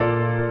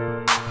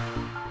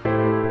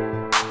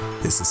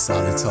This is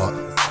Solid Talk.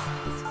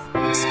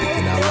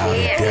 Speaking out loud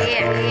in depth.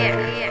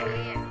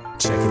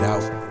 Check it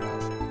out.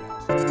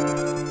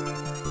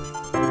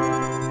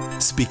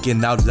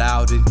 Speaking out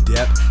loud in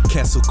depth.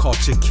 Cancel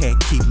culture can't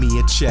keep me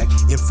in check.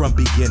 And from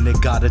beginning,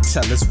 gotta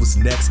tell us what's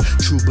next.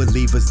 True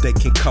believers, they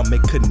can come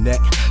and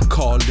connect.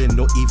 Call in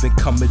or even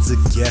come as a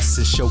guest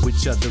and show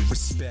each other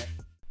respect.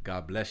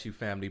 God bless you,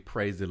 family.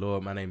 Praise the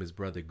Lord. My name is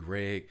Brother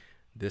Greg.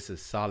 This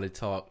is Solid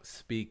Talk,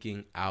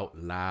 speaking out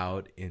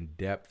loud in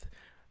depth.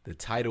 The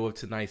title of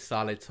tonight's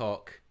Solid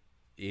Talk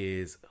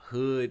is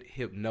Hood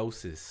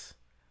Hypnosis,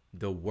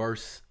 the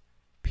worst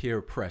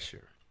peer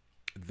pressure.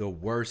 The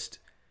worst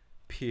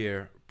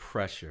peer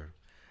pressure.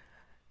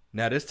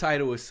 Now, this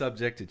title is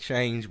subject to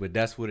change, but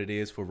that's what it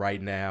is for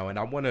right now. And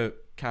I want to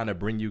kind of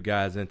bring you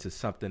guys into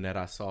something that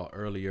I saw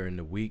earlier in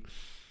the week.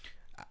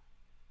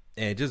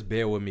 And just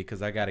bear with me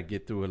because I got to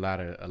get through a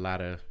lot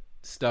of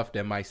stuff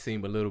that might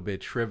seem a little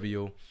bit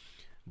trivial,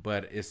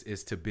 but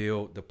it's to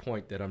build the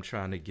point that I'm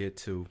trying to get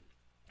to.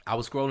 I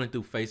was scrolling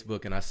through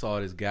Facebook and I saw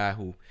this guy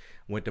who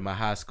went to my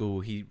high school.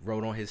 He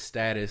wrote on his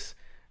status,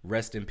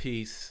 "Rest in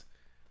peace,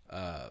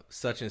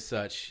 such and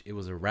such." It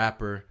was a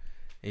rapper.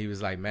 And he was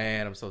like,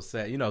 "Man, I'm so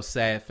sad." You know,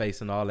 sad face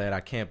and all that.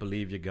 "I can't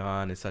believe you're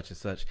gone," and such and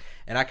such.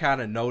 And I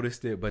kind of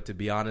noticed it, but to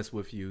be honest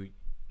with you,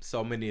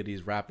 so many of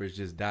these rappers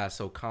just die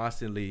so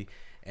constantly.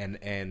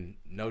 And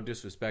no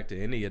disrespect to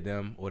any of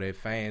them or their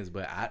fans,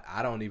 but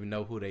I don't even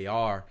know who they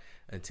are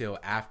until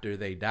after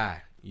they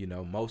die, you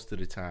know, most of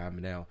the time.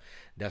 Now,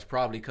 that's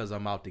probably because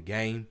I'm out the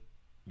game.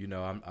 You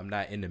know, I'm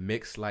not in the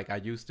mix like I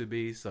used to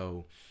be.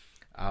 So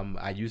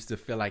I used to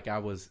feel like I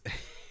was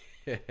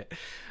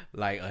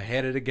like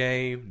ahead of the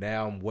game.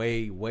 Now I'm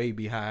way, way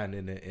behind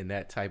in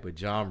that type of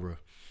genre.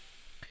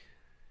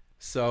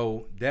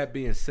 So that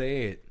being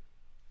said,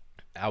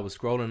 I was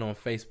scrolling on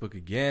Facebook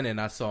again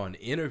and I saw an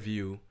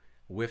interview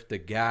with the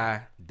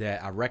guy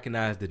that I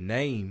recognized the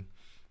name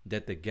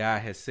that the guy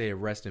had said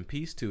rest in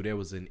peace to. There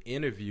was an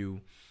interview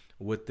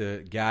with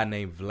the guy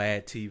named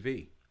Vlad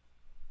TV.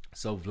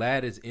 So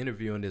Vlad is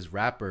interviewing this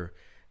rapper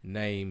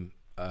named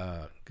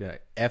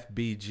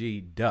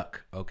FBG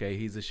Duck. Okay,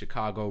 he's a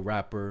Chicago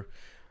rapper.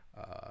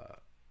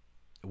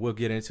 We'll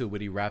get into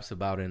what he raps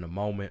about in a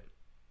moment.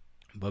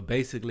 But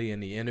basically in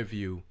the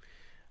interview,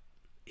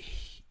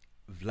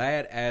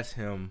 Vlad asked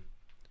him,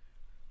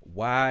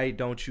 "Why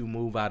don't you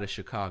move out of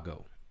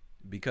Chicago?"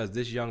 Because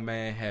this young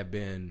man had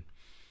been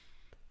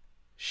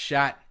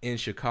shot in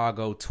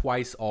Chicago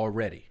twice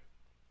already.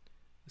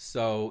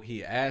 So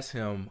he asked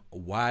him,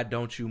 "Why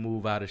don't you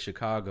move out of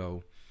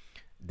Chicago?"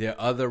 There are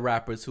other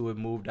rappers who have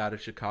moved out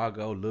of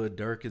Chicago. Lil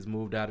Durk has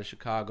moved out of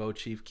Chicago.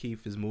 Chief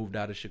Keef has moved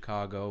out of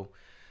Chicago.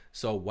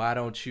 So why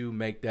don't you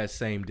make that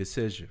same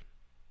decision?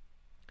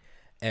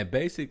 And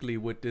basically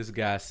what this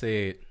guy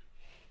said,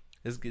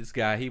 this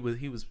guy, I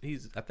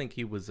think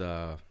he was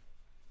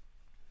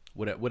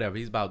whatever,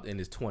 he's about in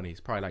his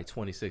 20s, probably like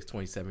 26,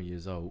 27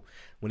 years old.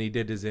 When he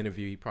did this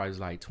interview, he probably was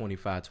like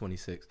 25,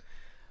 26.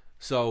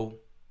 So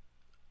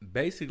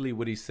basically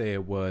what he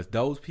said was,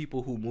 those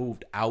people who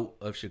moved out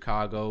of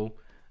Chicago,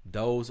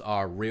 those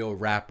are real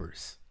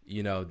rappers.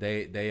 You know,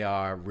 they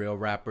are real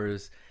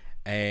rappers.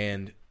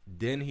 And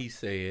then he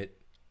said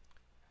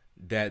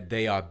that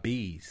they are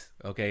bees.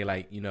 Okay,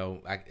 like, you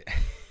know,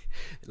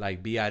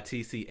 like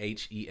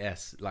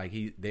BITCHES, like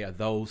they are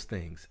those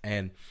things.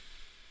 And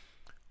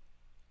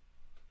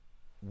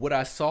what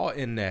I saw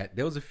in that,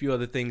 there was a few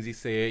other things he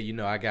said. You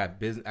know, I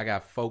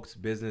got folks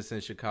business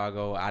in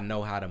Chicago. I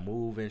know how to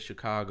move in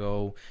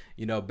Chicago.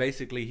 You know,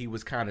 basically he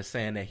was kind of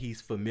saying that he's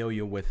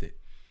familiar with it,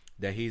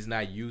 that he's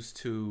not used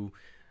to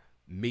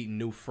meeting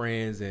new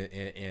friends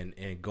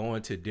and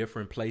going to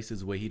different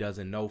places where he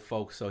doesn't know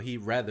folks. So he'd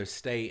rather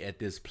stay at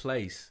this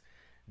place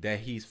that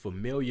he's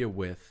familiar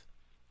with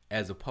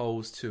as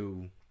opposed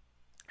to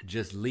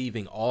just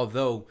leaving.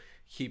 Although,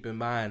 keep in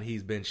mind,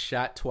 he's been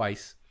shot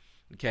twice.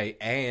 Okay,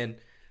 and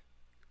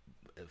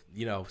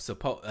you know,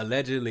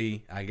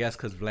 allegedly, I guess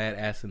because Vlad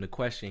asked him the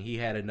question, he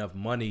had enough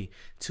money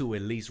to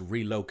at least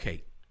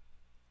relocate.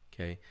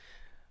 Okay,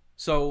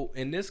 so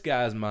in this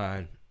guy's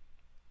mind,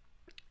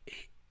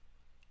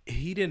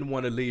 he didn't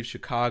want to leave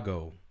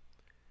Chicago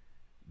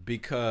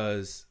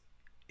because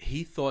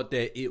he thought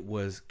that it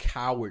was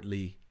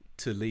cowardly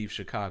to leave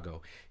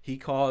Chicago. He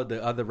called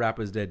the other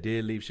rappers that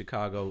did leave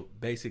Chicago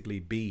basically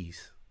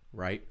bees,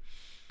 right?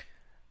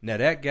 Now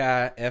that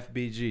guy,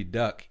 FBG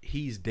Duck,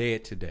 he's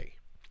dead today.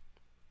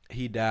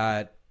 He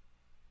died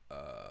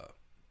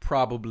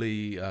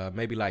probably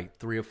maybe like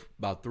 3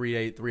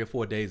 or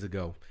 4 days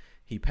ago.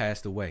 He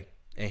passed away,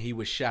 and he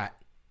was shot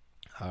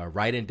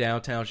right in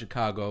downtown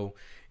Chicago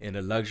in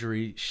a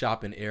luxury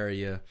shopping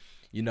area,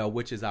 you know,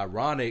 which is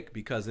ironic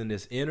because in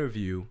this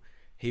interview,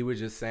 he was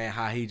just saying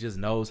how he just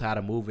knows how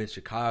to move in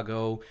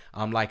Chicago.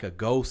 "I'm like a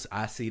ghost.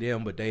 I see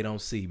them, but they don't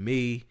see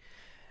me."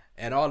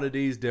 And all of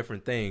these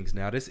different things.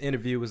 Now, this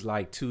interview was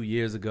like 2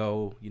 years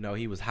ago. You know,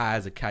 he was high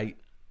as a kite.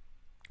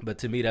 But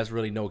to me, that's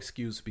really no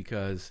excuse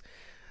because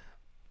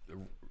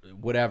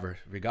whatever,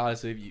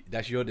 regardless of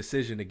that's your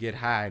decision to get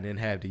high and then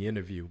have the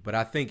interview. But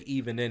I think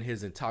even in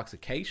his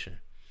intoxication,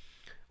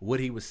 what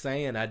he was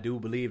saying, I do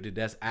believe that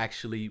that's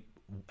actually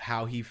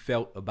how he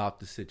felt about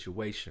the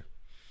situation.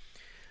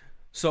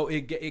 So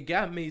it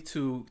got me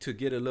to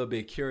get a little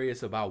bit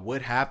curious about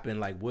what happened,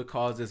 like what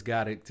caused this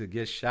guy to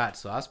get shot.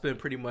 So I spent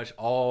pretty much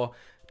all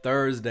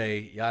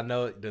Thursday. Y'all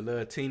know the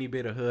little teeny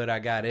bit of hood I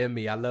got in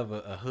me. I love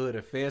a hood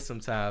affair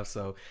sometimes.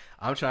 So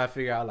I'm trying to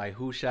figure out like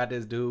who shot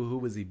this dude, who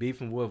was he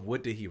beefing with,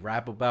 what did he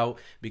rap about?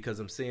 Because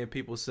I'm seeing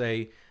people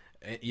say,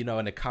 you know,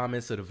 in the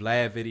comments of the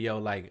Vlad video,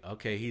 like,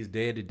 okay, he's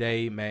dead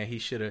today, man. He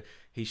should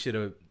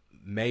have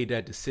made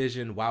that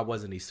decision. Why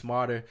wasn't he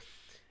smarter?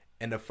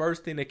 And the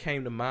first thing that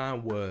came to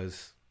mind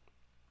was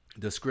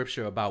the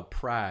scripture about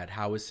pride,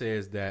 how it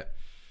says that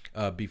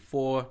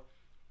before.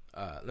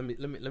 Let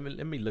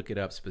me look it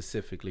up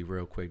specifically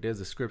real quick. There's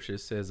a scripture that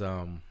says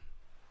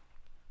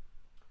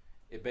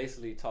it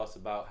basically talks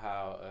about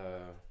how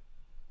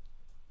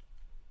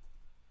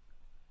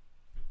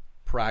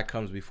pride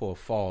comes before a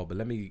fall. But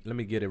let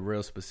me get it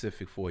real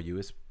specific for you.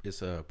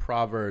 It's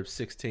Proverbs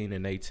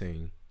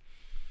 16:18.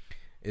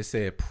 It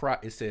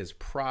says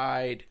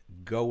pride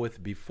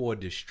goeth before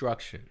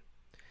destruction,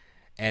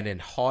 and an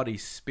haughty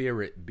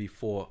spirit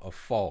before a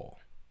fall.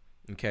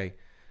 Okay.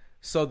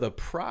 So the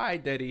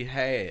pride that he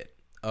had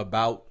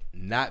about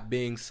not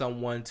being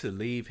someone to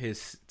leave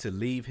his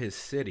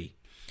city,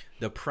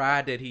 the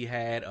pride that he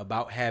had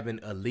about having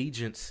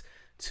allegiance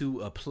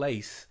to a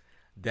place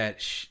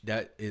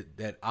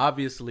that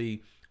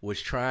obviously was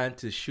trying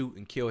to shoot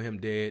and kill him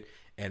dead,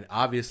 and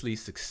obviously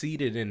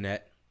succeeded in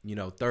that, you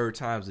know, third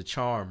time's the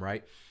charm,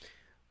 right?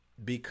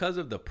 Because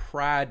of the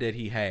pride that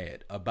he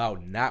had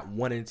about not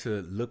wanting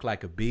to look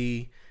like a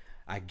bee,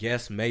 I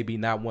guess maybe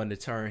not wanting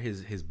to turn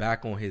his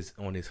back on his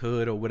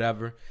hood or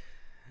whatever,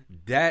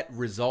 that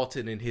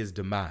resulted in his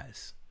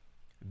demise.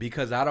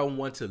 Because I don't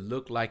want to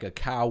look like a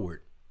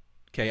coward.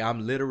 Okay,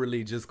 I'm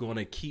literally just going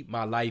to keep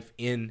my life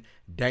in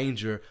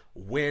danger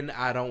when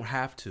I don't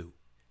have to.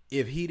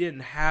 If he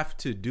didn't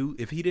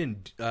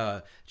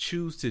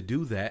choose to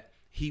do that,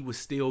 he would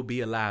still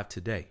be alive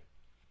today.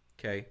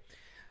 Okay,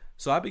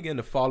 so I began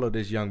to follow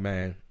this young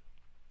man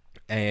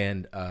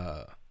and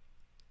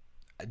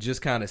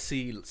just kind of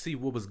see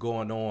what was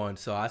going on.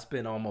 So I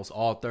spent almost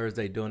all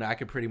Thursday doing it. I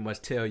can pretty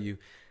much tell you,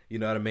 you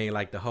know what I mean,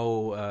 like the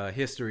whole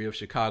history of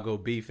Chicago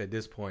beef at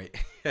this point.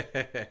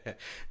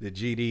 The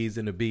GDs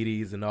and the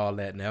BDs and all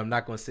that. Now, I'm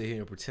not going to sit here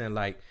and pretend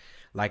like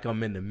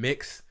I'm in the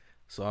mix.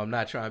 So I'm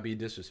not trying to be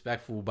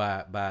disrespectful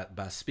by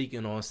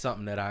speaking on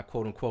something that I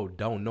quote unquote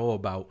don't know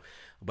about.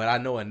 But I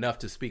know enough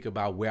to speak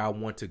about where I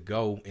want to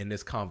go in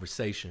this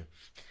conversation.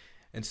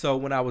 And so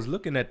when I was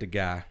looking at the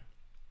guy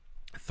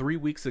 3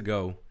 weeks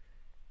ago,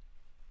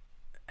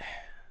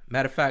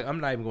 matter of fact, I'm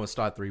not even going to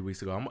start 3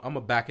 weeks ago. I'm going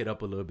to back it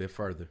up a little bit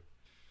further.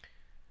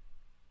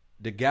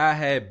 The guy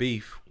had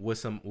beef with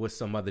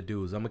some other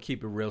dudes. I'm going to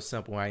keep it real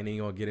simple. I ain't even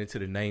going to get into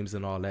the names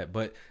and all that.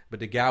 But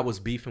the guy was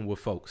beefing with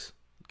folks.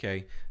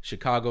 Okay.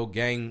 Chicago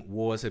gang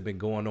wars have been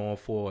going on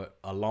for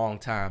a long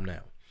time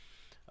now.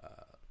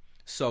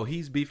 So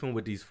he's beefing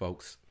with these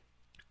folks.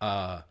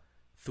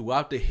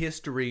 Throughout the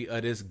history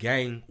of this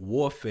gang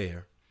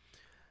warfare,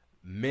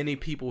 many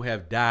people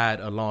have died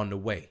along the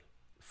way.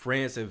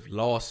 Friends have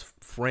lost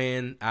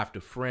friend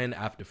after friend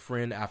after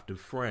friend after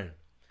friend.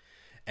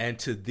 And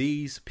to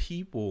these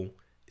people,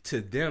 to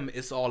them,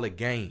 it's all a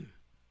game,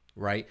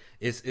 right?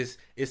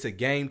 It's a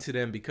game to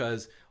them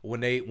because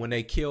when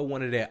they kill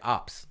one of their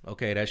ops,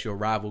 okay, that's your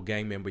rival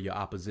gang member, your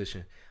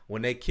opposition.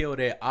 When they kill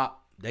their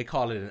op, they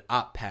call it an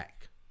op pack.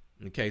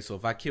 Okay, so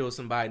if I kill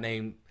somebody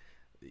named,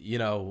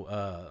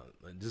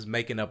 just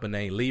making up a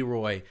name,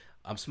 Leroy,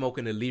 I'm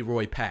smoking a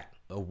Leroy pack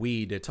of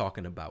weed they're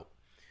talking about.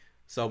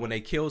 So when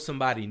they kill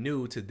somebody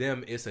new, to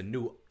them it's a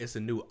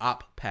new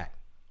op pack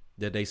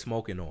that they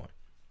smoking on.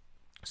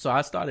 So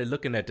I started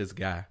looking at this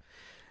guy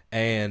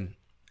and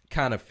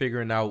kind of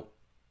figuring out,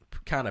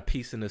 kind of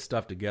piecing this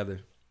stuff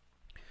together.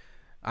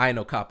 I ain't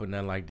no cop or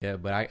nothing like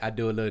that, but I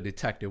do a little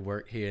detective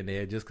work here and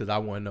there just because I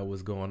want to know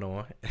what's going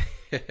on.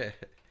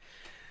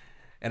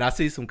 And I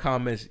see some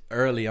comments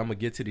early. I'm going to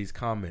get to these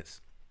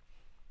comments.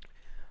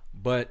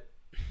 But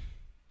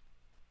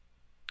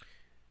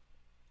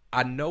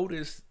I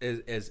noticed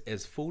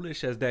as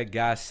foolish as that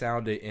guy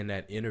sounded in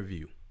that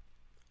interview,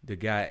 the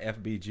guy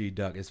FBG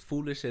Duck, as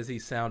foolish as he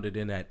sounded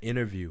in that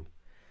interview,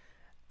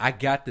 I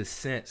got the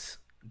sense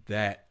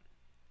that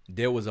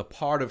there was a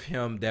part of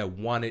him that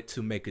wanted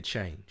to make a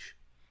change.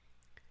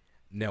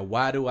 Now,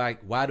 why do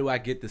I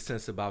get the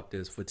sense about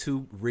this? For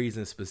two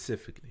reasons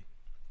specifically.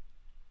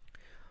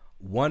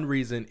 One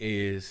reason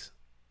is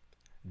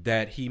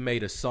that he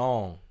made a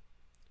song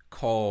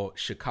called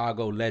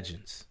Chicago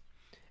Legends.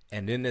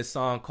 And in this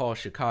song called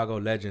Chicago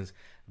Legends,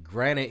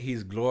 granted,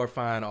 he's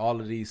glorifying all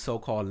of these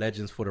so-called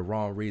legends for the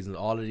wrong reasons.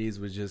 All of these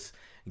was just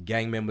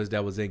gang members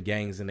that was in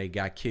gangs and they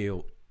got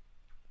killed.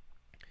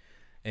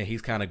 And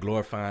he's kind of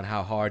glorifying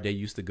how hard they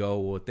used to go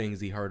or things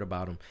he heard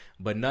about them.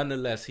 But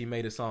nonetheless, he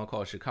made a song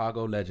called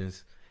Chicago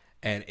Legends.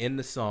 And in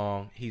the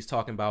song, he's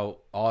talking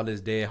about all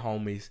his dead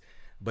homies.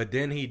 But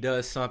then he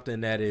does something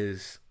that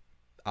is,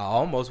 I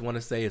almost want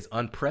to say is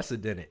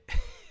unprecedented.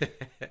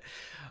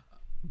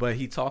 But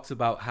he talks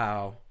about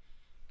how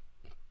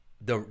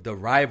the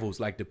rivals,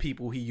 like the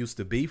people he used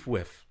to beef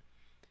with,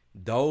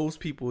 those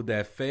people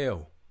that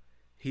fail,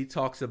 he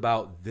talks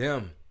about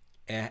them,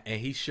 and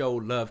he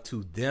showed love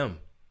to them.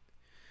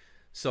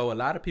 So a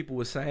lot of people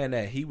were saying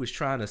that he was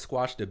trying to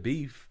squash the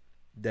beef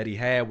that he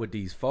had with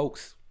these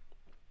folks.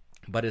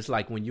 But it's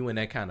like when you in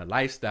that kind of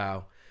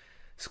lifestyle,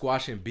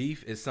 squashing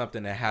beef is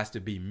something that has to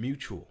be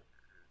mutual,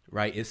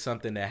 right? It's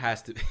something that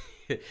has to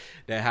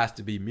that has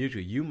to be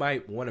mutual. You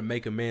might want to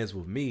make amends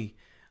with me,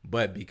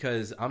 but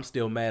because I'm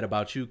still mad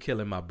about you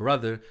killing my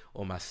brother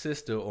or my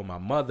sister or my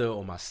mother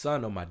or my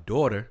son or my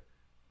daughter,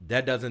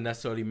 that doesn't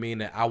necessarily mean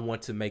that I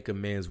want to make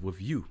amends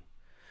with you.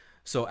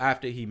 So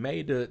after he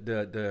made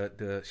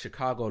the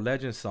Chicago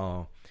Legend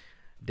song,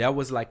 that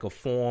was like a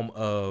form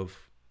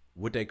of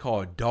what they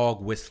call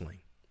dog whistling.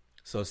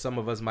 So some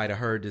of us might have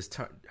heard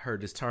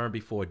this term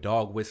before,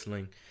 dog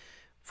whistling.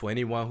 For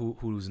anyone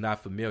who's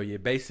not familiar,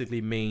 it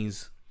basically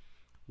means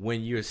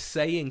when you're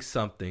saying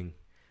something,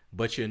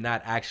 but you're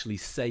not actually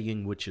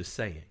saying what you're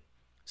saying.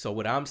 So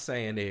what I'm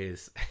saying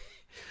is,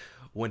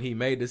 when he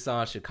made the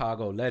song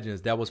Chicago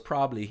Legends, that was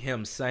probably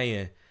him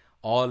saying,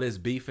 all this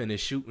beefing and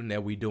shooting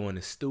that we doing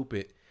is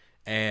stupid,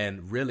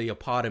 and really a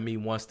part of me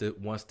wants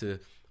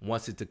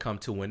it to come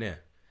to an end,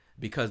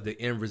 because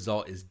the end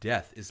result is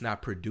death. It's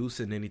not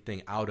producing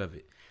anything out of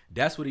it.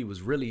 That's what he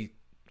was really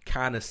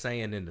kind of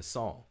saying in the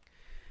song.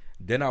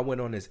 Then I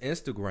went on his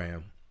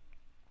Instagram,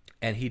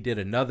 and he did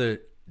another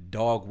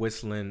dog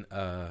whistling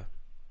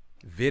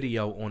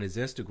video on his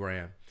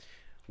Instagram,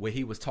 where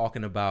he was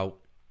talking about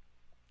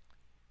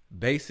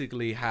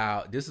basically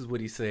how, this is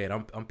what he said.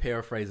 I'm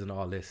paraphrasing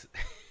all this.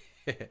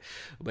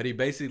 But he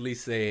basically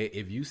said,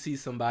 if you see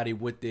somebody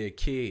with their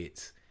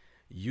kids,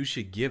 you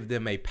should give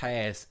them a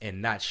pass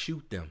and not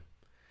shoot them,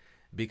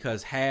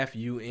 because half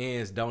you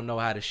ends don't know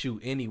how to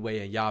shoot anyway,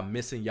 and y'all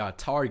missing y'all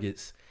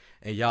targets,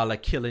 and y'all are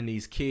killing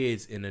these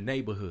kids in the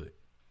neighborhood.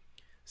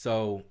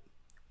 So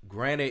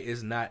granted,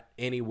 it's not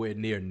anywhere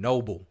near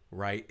noble,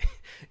 right?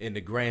 In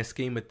the grand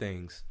scheme of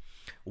things.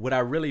 What I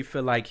really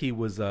feel like he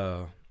was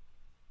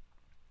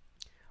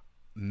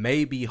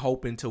maybe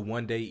hoping to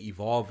one day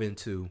evolve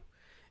into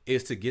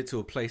is to get to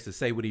a place to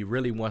say what he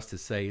really wants to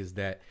say, is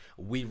that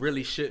we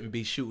really shouldn't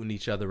be shooting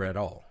each other at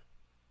all.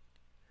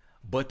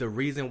 But the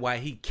reason why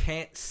he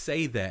can't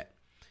say that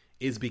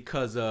is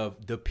because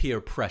of the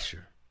peer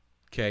pressure.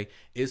 Okay?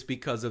 It's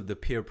because of the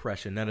peer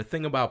pressure. Now, the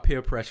thing about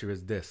peer pressure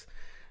is this.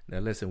 Now,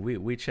 listen,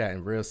 we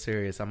chatting real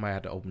serious. I might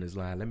have to open this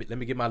line. Let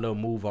me get my little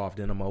move off,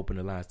 then I'm going to open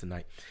the lines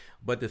tonight.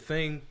 But the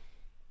thing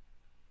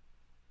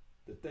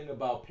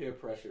about peer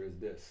pressure is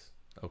this,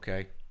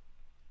 okay?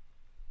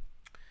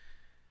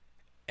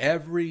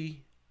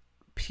 Every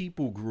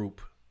people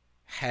group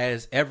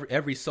has,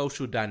 every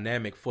social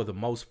dynamic for the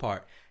most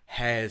part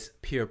has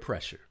peer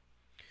pressure,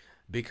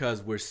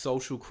 because we're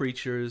social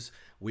creatures.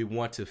 We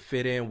want to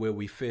fit in where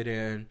we fit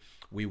in.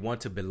 We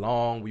want to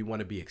belong. We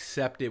want to be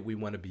accepted. We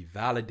want to be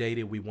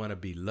validated. We want to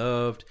be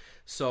loved.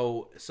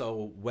 So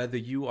whether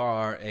you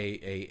are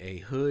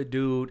a hood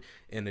dude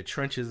in the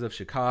trenches of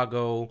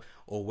Chicago,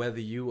 or whether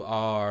you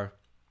are,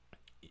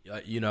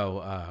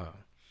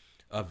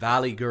 a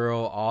valley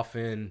girl off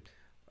in,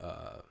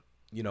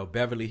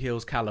 Beverly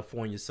Hills,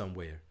 California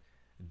somewhere,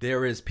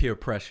 there is peer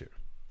pressure.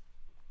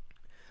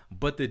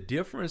 But the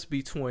difference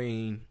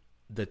between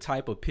the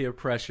type of peer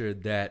pressure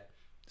that,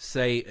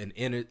 say, an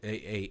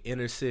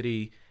inner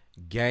city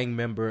gang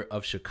member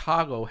of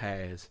Chicago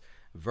has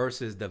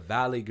versus the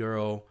valley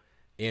girl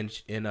in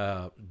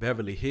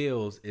Beverly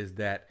Hills, is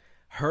that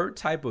her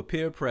type of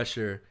peer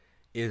pressure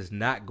is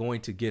not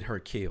going to get her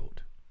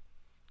killed.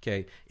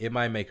 Okay, it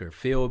might make her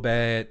feel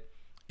bad.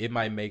 It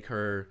might make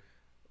her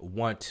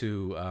want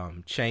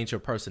to change her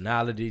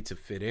personality to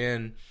fit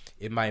in.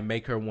 It might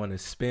make her want to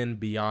spend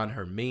beyond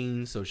her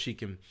means so she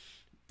can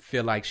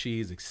feel like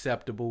she's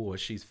acceptable or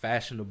she's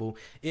fashionable.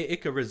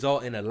 It could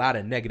result in a lot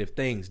of negative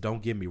things,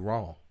 don't get me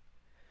wrong.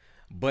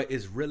 But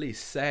it's really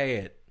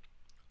sad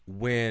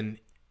when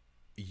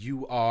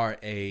you are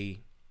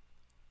a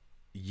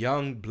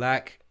young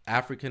black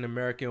African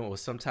American, or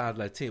sometimes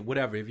Latino,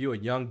 whatever, if you're a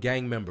young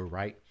gang member,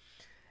 right?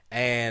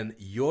 And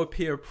your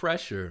peer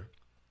pressure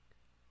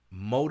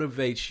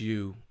motivates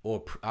you,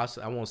 or I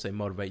won't say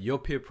motivate, your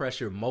peer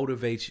pressure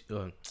motivates,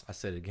 I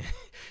said it again,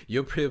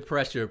 your peer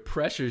pressure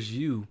pressures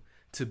you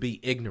to be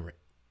ignorant.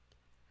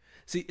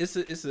 See,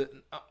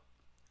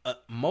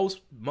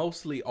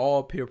 mostly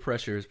all peer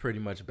pressure is pretty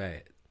much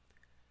bad,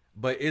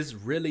 but it's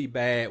really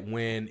bad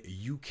when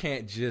you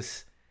can't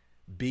just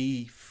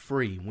be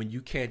free, when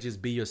you can't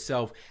just be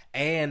yourself,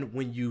 and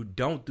when you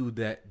don't do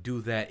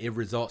that, it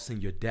results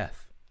in your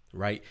death,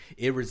 right?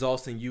 It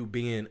results in you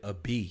being a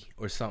bee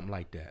or something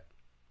like that.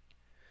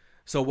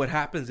 So what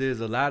happens is,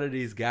 a lot of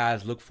these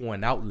guys look for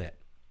an outlet.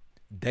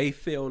 They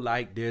feel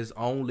like there's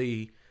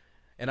only,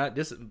 and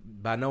this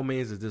by no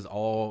means is this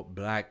all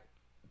black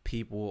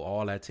people,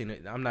 all Latino.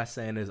 I'm not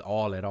saying it's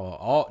all at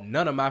all.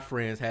 None of my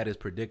friends had this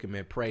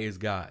predicament. Praise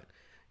God.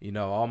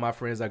 All my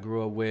friends I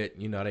grew up with,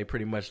 they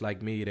pretty much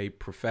like me. They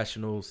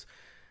professionals,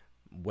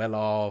 well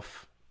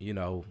off,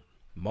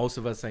 Most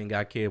of us ain't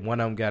got kid. One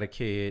of them got a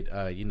kid,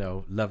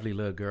 lovely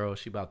little girl.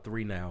 She about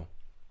 3 now.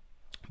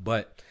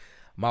 But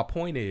my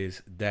point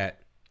is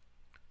that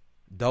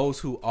those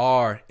who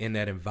are in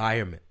that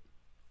environment,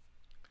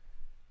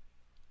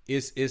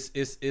 this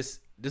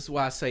is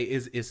why I say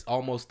it's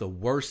almost the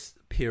worst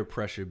peer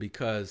pressure,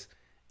 because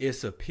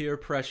it's a peer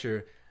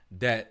pressure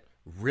that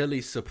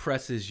really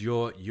suppresses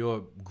your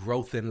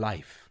growth in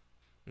life.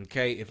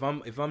 Okay, if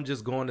I'm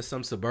just going to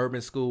some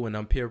suburban school and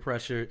I'm peer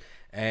pressured,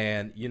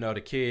 and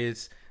the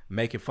kids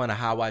making fun of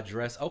how I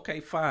dress, okay,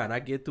 fine, I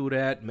get through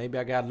that. Maybe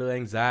I got a little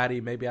anxiety,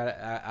 maybe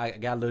I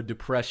got a little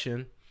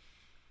depression,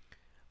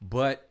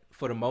 but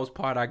for the most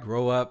part, I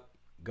grow up,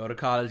 go to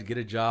college, get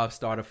a job,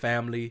 start a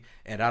family,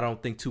 and I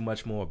don't think too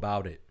much more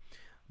about it.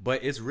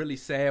 But it's really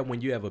sad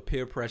when you have a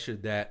peer pressure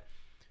that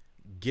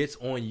gets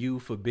on you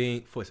for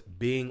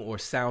being or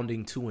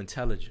sounding too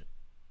intelligent.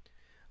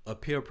 A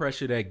peer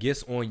pressure that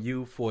gets on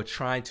you for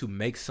trying to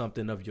make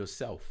something of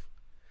yourself.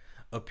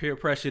 A peer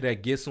pressure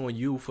that gets on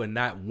you for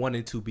not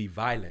wanting to be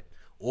violent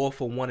or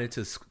for wanting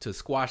to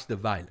squash the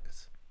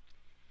violence.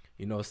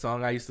 A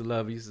song I used to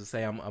love, he used to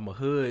say, I'm a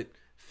hood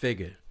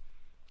figure.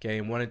 Okay,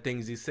 and one of the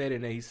things he said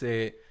in there, he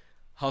said,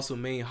 hustle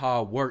mean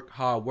hard work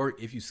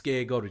if you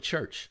scared, go to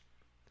church.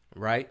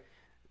 Right?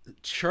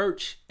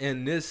 Church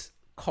in this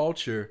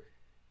culture,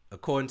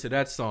 according to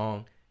that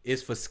song,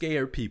 is for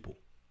scared people.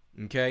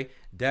 Okay,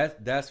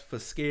 that's for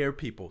scared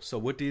people. So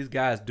what these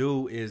guys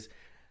do is,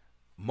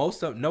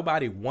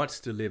 nobody wants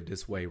to live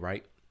this way,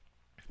 right?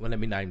 Well, let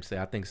me not even say,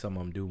 I think some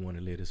of them do want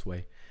to live this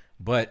way,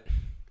 but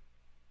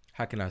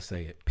how can I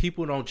say it?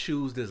 People don't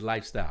choose this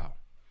lifestyle,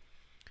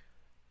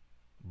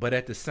 but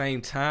at the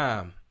same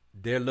time,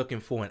 they're looking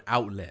for an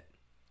outlet.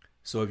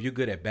 So if you're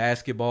good at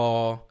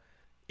basketball,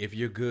 if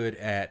you're good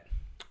at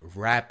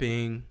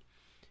rapping,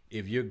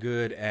 if you're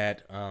good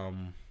at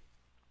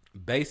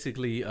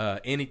basically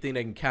anything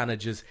that can kind of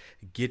just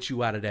get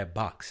you out of that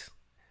box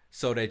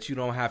so that you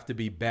don't have to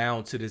be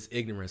bound to this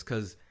ignorance,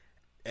 because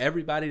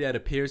everybody that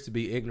appears to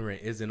be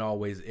ignorant isn't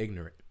always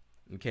ignorant.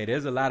 Okay,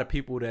 there's a lot of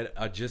people that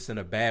are just in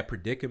a bad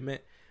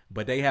predicament,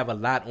 but they have a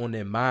lot on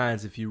their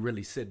minds if you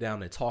really sit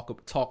down and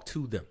talk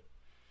to them.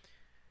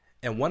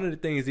 And one of the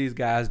things these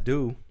guys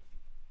do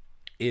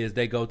is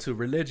they go to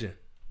religion,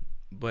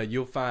 but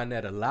you'll find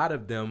that a lot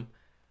of them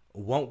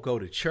won't go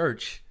to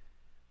church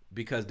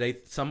because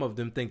some of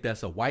them think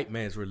that's a white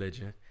man's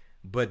religion,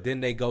 but then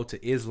they go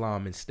to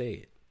Islam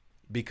instead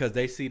because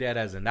they see that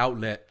as an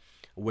outlet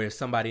where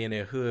somebody in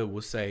their hood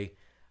will say,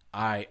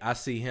 I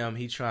see him,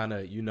 he trying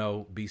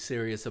to, be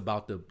serious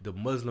about the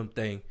Muslim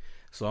thing,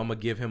 so I'm going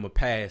to give him a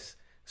pass.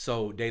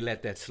 So they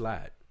let that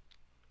slide.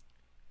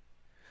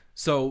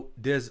 So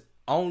there's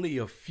only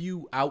a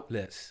few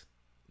outlets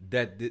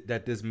that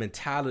this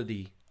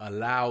mentality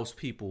allows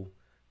people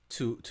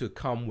to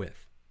come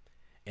with.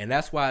 And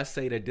that's why I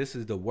say that this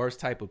is the worst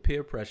type of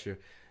peer pressure,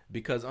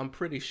 because I'm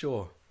pretty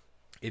sure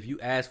if you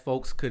ask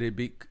folks,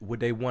 would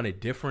they want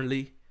it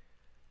differently?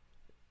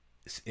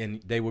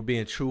 And they were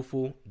being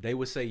truthful, they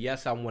would say,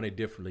 yes, I want it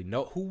differently.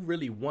 No, who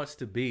really wants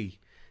to be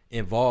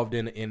involved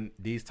in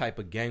these type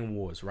of gang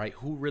wars, right?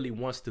 Who really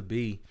wants to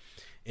be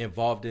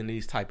involved in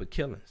these type of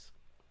killings?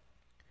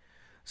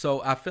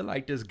 So I feel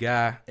like this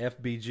guy,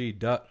 FBG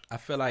Duck, I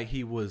feel like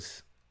he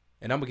was,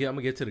 and I'm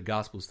gonna get to the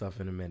gospel stuff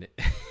in a minute.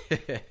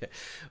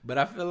 But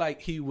I feel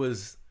like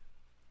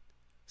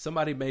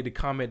somebody made the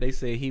comment, they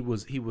said he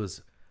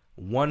was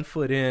 1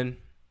 foot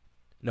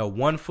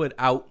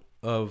out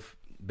of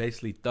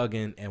basically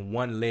thugging and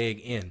 1 leg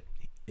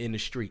in the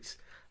streets.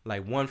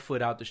 Like 1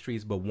 foot out the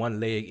streets, but 1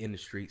 leg in the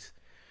streets.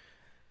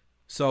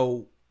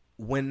 So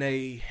when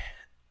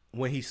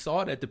he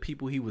saw that the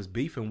people he was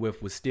beefing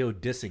with was still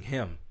dissing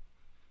him,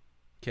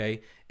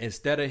 okay,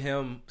 instead of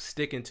him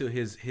sticking to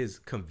his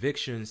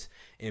convictions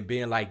and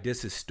being like,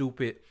 this is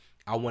stupid,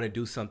 I want to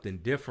do something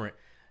different,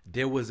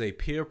 there was a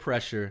peer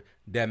pressure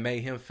that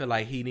made him feel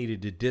like he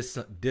needed to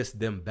diss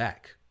them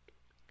back.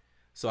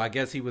 So I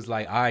guess he was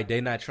like, all right,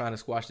 they're not trying to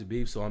squash the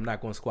beef, so I'm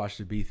not going to squash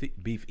the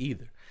beef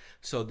either.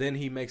 So then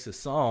he makes a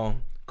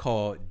song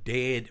called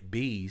Dead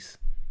Bees,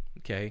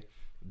 okay,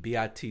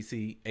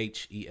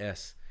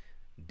 Bitches,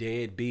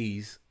 Dead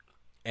Bees.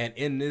 And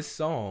in this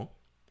song,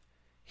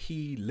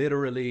 he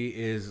literally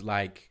is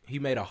like, he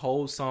made a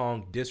whole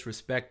song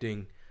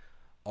disrespecting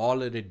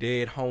all of the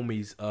dead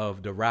homies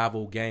of the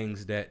rival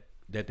gangs that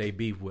they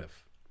beef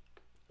with.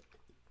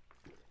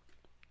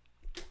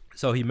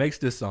 So he makes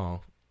this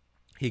song.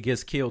 He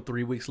gets killed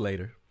 3 weeks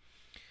later.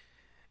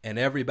 And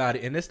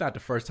everybody, and it's not the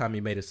first time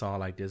he made a song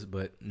like this,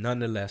 but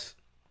nonetheless.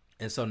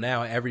 And so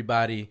now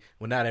everybody,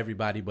 well, not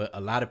everybody, but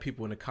a lot of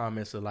people in the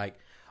comments are like,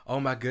 oh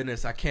my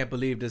goodness, I can't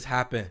believe this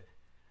happened.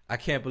 I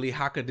can't believe,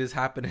 how could this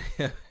happen to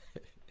him?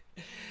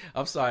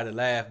 I'm sorry to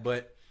laugh,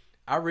 but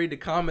I read the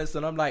comments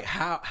and I'm like,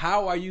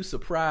 how are you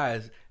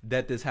surprised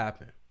that this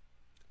happened?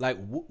 Like,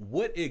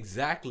 what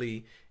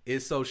exactly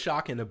is so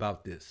shocking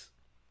about this?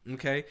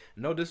 Okay,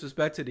 no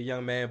disrespect to the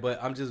young man, but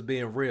I'm just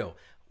being real.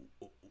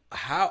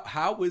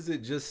 How is it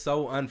just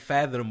so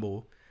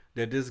unfathomable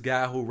that this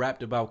guy who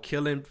rapped about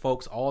killing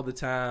folks all the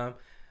time,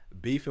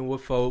 beefing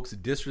with folks,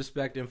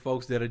 disrespecting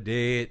folks that are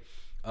dead,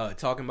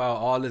 talking about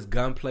all this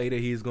gunplay that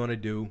he's going to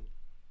do.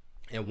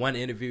 In one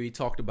interview, he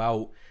talked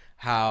about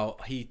how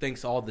he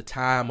thinks all the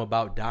time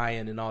about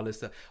dying and all this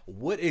stuff.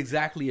 What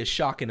exactly is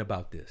shocking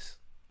about this?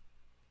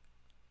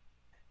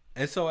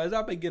 And so as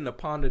I begin to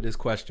ponder this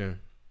question,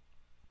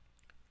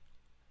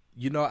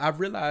 I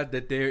realized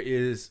that there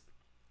is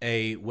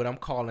what I'm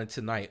calling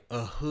tonight,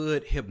 a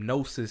hood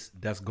hypnosis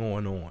that's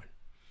going on.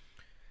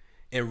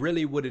 And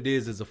really what it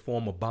is a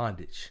form of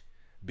bondage,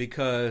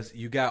 because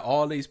you got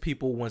all these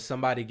people, when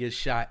somebody gets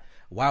shot,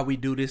 why we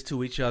do this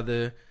to each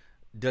other,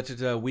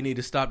 we need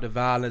to stop the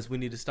violence, we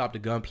need to stop the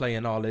gunplay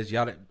and all this,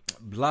 yada,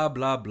 blah,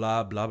 blah,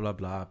 blah, blah, blah,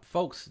 blah.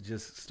 Folks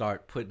just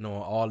start putting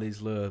on all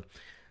these little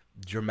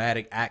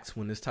dramatic acts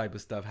when this type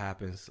of stuff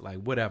happens. Like,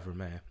 whatever,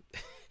 man.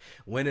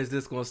 When is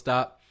this going to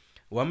stop?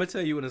 Well, I'm going to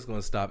tell you when it's going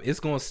to stop.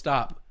 It's going to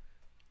stop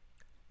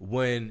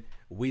when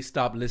we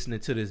stop listening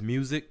to this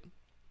music,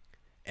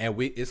 and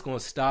it's going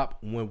to stop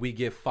when we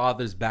get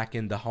fathers back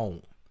in the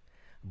home.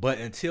 But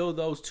until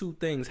those two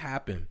things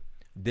happen,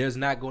 there's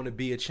not going to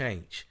be a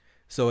change.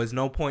 So there's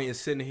no point in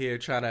sitting here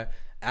trying to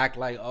act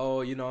like, oh,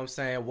 you know what I'm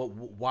saying?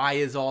 Why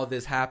is all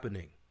this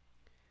happening?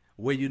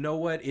 Well, you know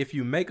what? If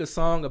you make a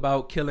song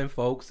about killing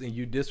folks and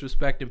you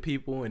disrespecting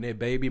people and their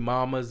baby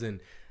mamas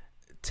and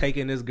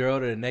taking this girl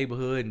to the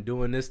neighborhood and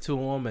doing this to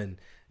them and,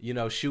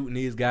 shooting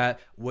these guys,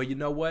 well, you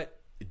know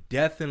what?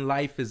 Death and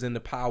life is in the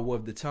power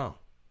of the tongue.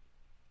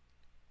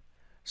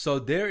 So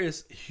there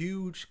is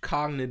huge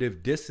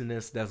cognitive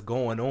dissonance that's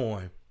going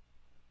on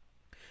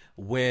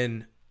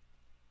when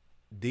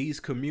these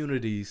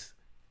communities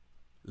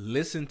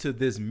listen to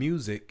this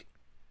music,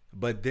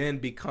 but then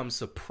become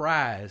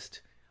surprised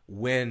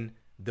when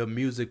the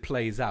music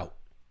plays out.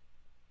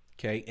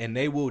 Okay. And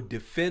they will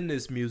defend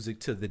this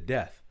music to the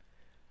death.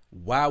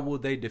 Why will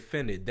they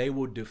defend it? They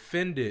will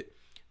defend it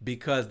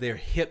because they're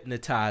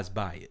hypnotized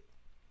by it.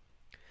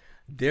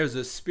 There's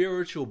a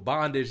spiritual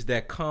bondage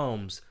that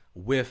comes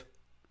with,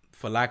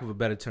 for lack of a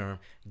better term,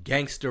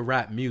 gangster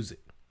rap music.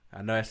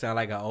 I know that sounds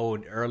like an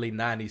old early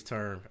 90s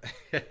term.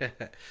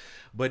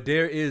 But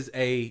there is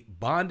a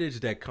bondage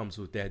that comes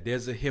with that.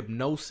 There's a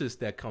hypnosis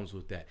that comes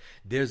with that.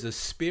 There's a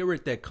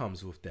spirit that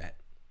comes with that.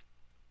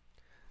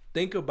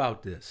 Think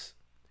about this.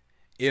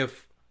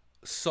 If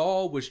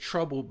Saul was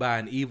troubled by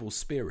an evil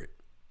spirit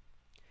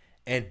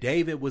and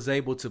David was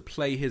able to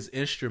play his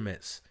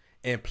instruments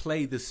and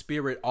play the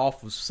spirit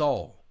off of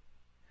Saul,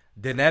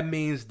 then that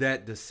means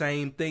that the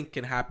same thing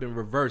can happen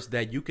reverse,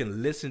 that you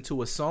can listen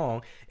to a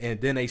song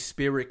and then a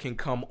spirit can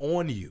come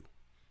on you.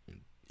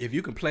 If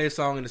you can play a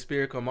song and the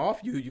spirit come off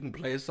you, you can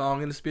play a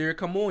song and the spirit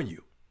come on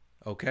you.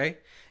 Okay?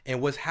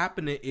 And what's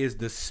happening is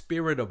the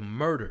spirit of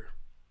murder,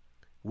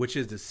 which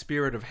is the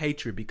spirit of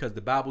hatred, because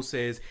the Bible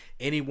says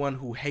anyone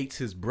who hates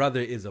his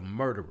brother is a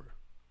murderer.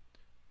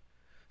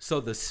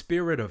 So the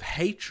spirit of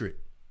hatred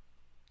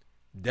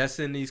that's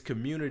in these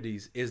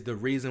communities is the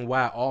reason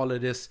why all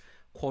of this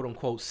quote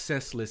unquote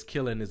senseless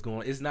killing is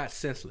going. It's not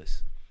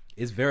senseless.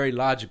 It's very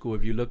logical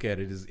if you look at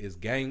it. It's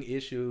gang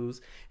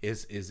issues,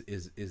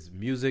 is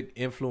music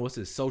influence,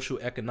 is social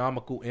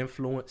economical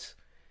influence.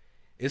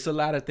 It's a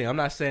lot of things. I'm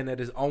not saying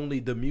that it's only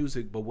the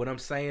music, but what I'm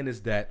saying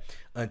is that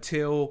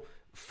until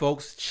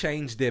folks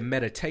change their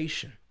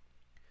meditation,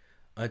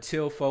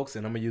 until folks,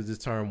 and I'm gonna use this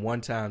term one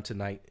time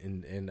tonight,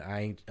 and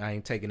I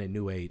ain't taking a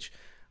new age,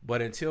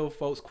 but until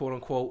folks quote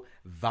unquote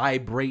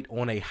vibrate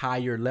on a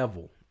higher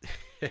level,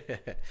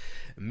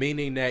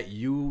 meaning that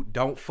you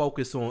don't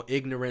focus on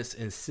ignorance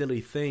and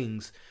silly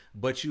things,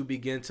 but you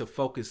begin to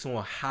focus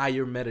on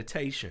higher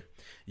meditation.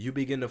 You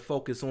begin to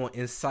focus on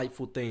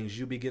insightful things.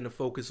 You begin to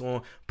focus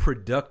on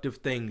productive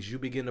things. You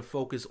begin to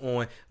focus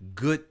on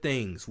good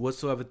things,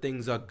 whatsoever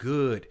things are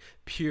good,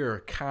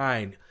 pure,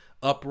 kind,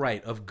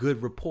 upright, of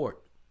good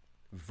report,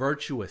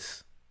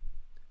 virtuous.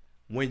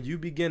 When you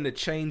begin to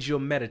change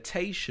your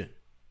meditation,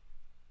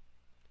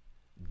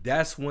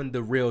 that's when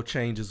the real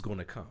change is going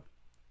to come.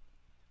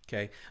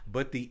 Okay.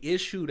 But the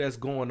issue that's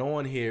going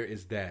on here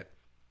is that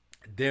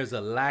there's a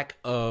lack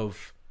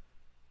of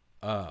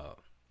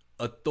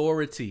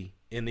authority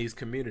in these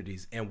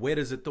communities. And where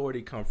does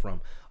authority come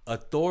from?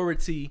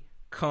 Authority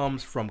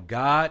comes from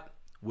God,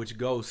 which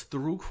goes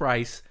through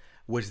Christ,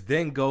 which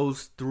then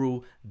goes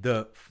through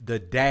the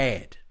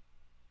dad.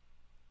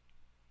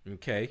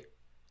 Okay.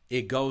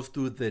 It goes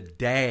through the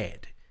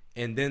dad.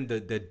 And then the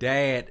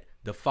dad,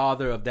 the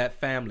father of that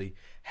family,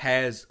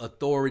 has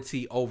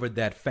authority over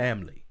that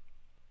family.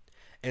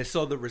 And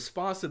so the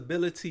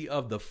responsibility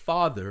of the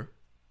father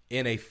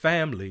in a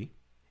family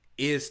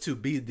is to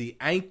be the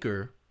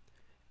anchor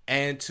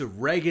and to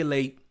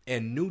regulate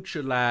and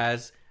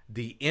neutralize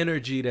the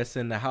energy that's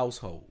in the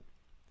household.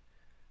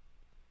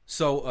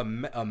 So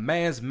a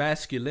man's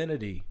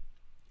masculinity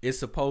is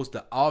supposed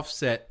to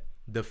offset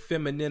the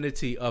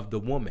femininity of the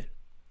woman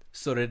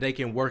so that they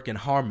can work in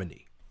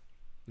harmony.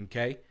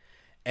 Okay?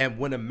 And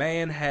when a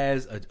man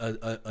has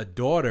a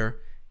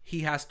daughter, he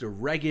has to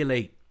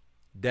regulate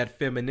that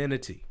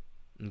femininity.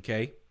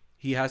 Okay?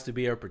 He has to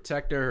be her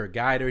protector, her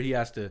guider. He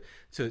has to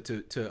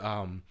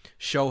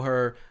show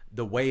her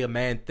the way a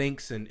man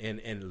thinks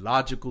and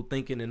logical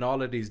thinking and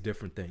all of these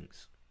different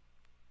things.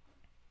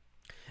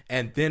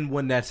 And then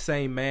when that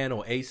same man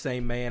or a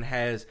same man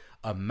has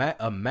a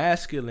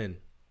masculine,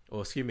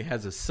 or excuse me,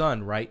 has a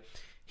son, right?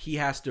 He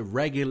has to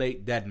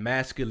regulate that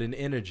masculine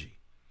energy.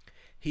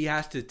 He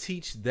has to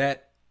teach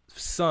that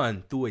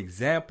son through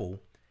example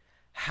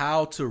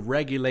how to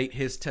regulate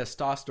his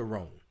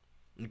testosterone.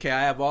 Okay,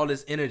 I have all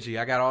this energy.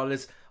 I got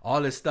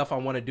all this stuff I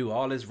want to do,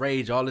 all this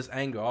rage, all this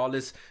anger, all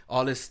this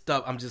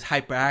stuff. I'm just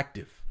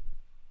hyperactive.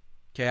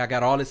 Okay, I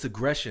got all this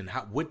aggression.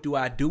 What do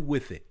I do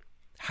with it?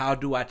 How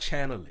do I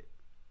channel it?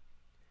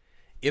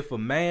 If a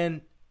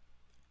man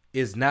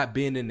is not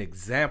being an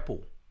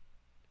example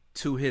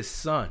to his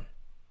son,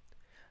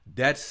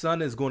 that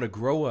son is going to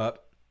grow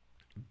up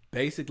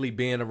basically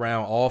being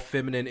around all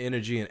feminine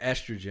energy and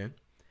estrogen.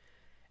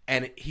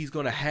 And he's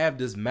going to have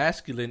this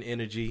masculine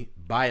energy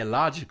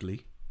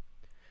biologically,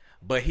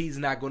 but he's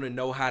not going to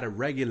know how to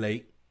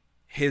regulate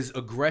his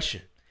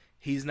aggression.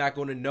 He's not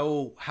going to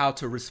know how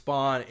to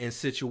respond in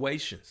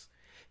situations.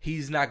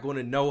 He's not going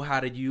to know how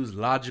to use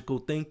logical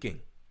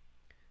thinking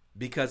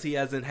because he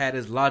hasn't had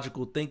his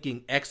logical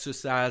thinking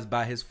exercised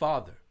by his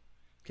father.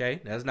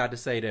 Okay, that's not to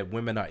say that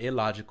women are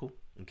illogical.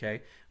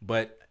 Okay,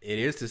 but it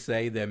is to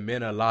say that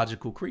men are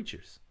logical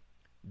creatures.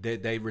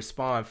 That they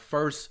respond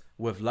first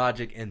with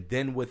logic and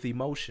then with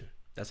emotion.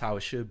 That's how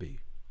it should be.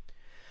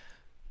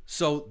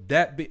 So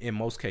in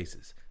most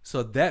cases.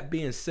 So that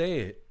being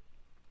said,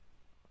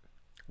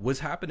 what's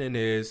happening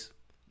is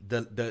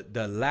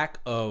the lack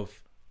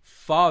of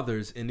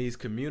fathers in these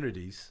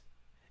communities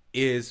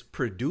is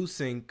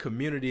producing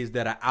communities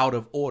that are out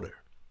of order,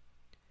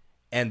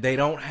 and they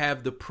don't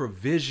have the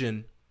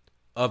provision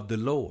of the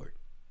Lord.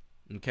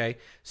 Okay.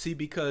 See,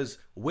 because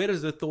where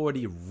does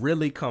authority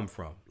really come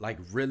from? Like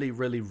really,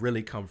 really,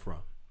 really come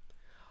from?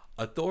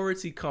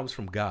 Authority comes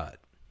from God.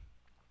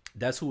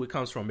 That's who it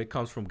comes from. It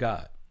comes from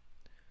God.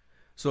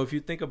 So if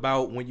you think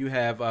about when you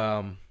have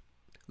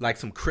like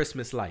some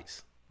Christmas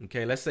lights,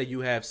 okay, let's say you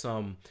have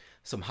some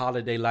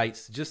holiday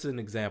lights, just an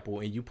example,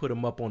 and you put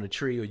them up on a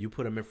tree or you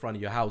put them in front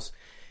of your house.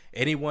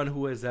 Anyone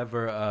who has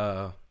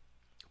ever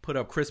put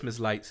up Christmas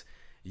lights,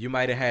 you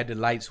might have had the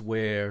lights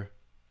where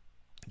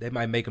they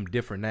might make them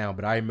different now,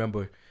 but I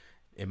remember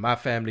in my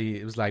family,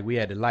 it was like we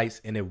had the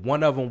lights, and if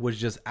one of them was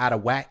just out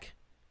of whack,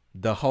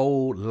 the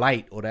whole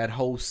light or that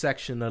whole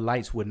section of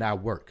lights would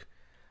not work.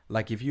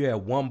 Like if you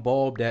had one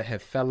bulb that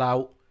had fell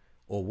out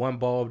or one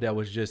bulb that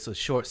was just a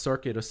short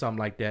circuit or something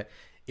like that,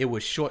 it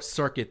would short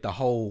circuit the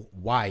whole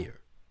wire.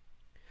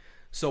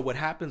 So what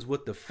happens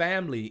with the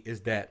family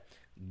is that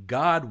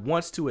God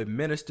wants to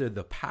administer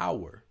the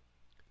power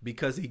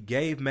because he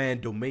gave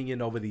man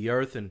dominion over the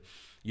earth, and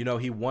you know,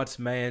 he wants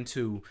man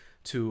to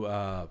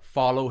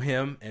follow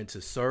him and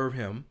to serve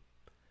him.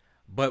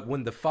 But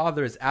when the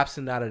father is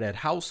absent out of that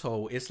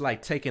household, it's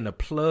like taking a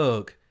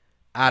plug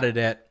out of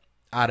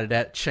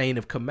that chain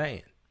of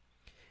command.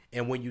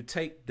 And when you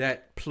take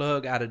that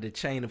plug out of the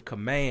chain of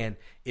command,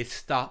 it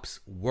stops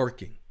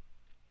working.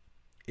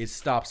 It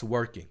stops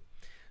working.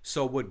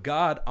 So what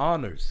God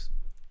honors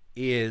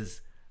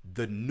is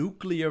the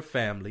nuclear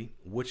family,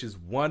 which is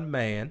one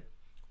man,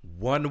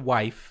 one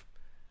wife,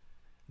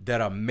 that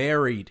are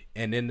married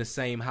and in the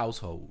same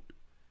household.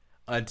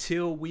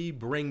 Until we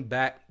bring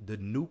back the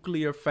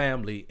nuclear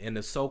family in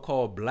the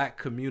so-called black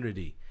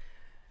community,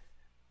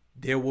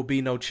 there will be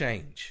no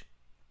change.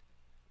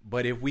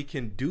 But if we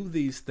can do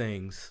these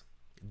things,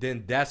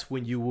 then that's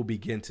when you will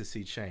begin to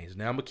see change.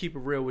 Now, I'm going to keep it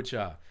real with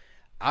y'all.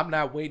 I'm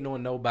not waiting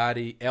on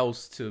nobody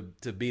else to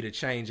be the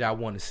change I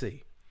want to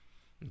see.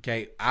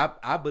 Okay,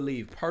 I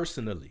believe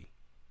personally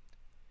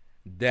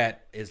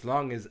that as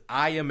long as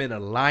I am in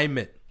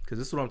alignment, because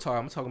this is what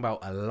I'm talking about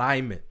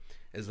alignment.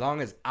 As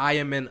long as I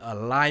am in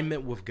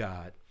alignment with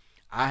God,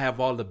 I have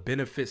all the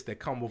benefits that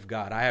come with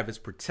God. I have his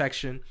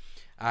protection.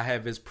 I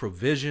have his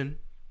provision.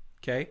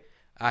 Okay.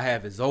 I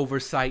have his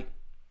oversight.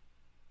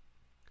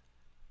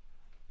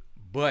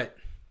 But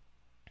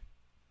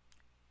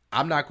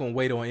I'm not going to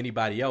wait on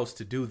anybody else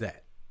to do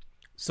that.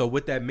 So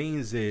what that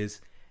means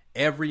is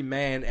every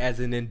man as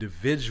an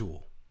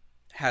individual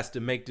has to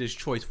make this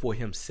choice for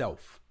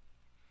himself.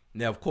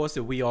 Now, of course,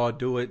 if we all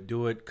do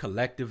it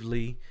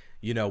collectively,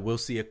 you know, we'll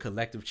see a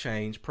collective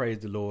change. Praise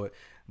the Lord.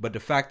 But the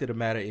fact of the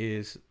matter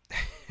is,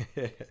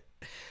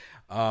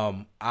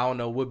 I don't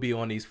know what be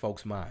on these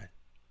folks' mind.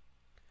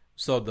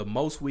 So the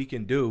most we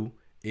can do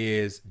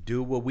is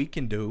do what we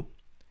can do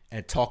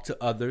and talk to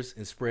others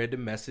and spread the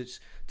message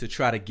to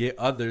try to get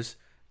others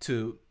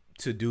to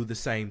do the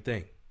same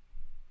thing.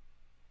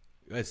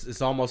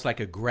 It's almost like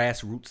a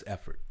grassroots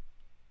effort.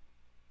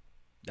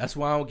 That's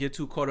why I don't get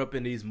too caught up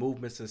in these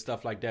movements and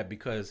stuff like that,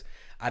 because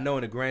I know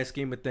in the grand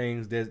scheme of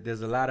things,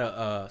 there's a lot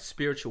of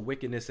spiritual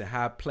wickedness in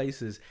high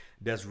places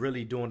that's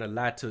really doing a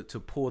lot to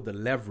pull the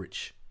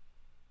leverage,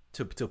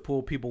 to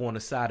pull people on the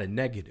side of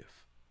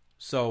negative.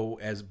 So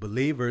as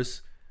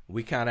believers,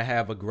 we kind of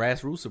have a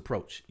grassroots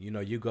approach. You know,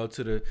 you go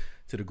to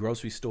the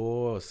grocery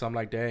store or something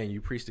like that, and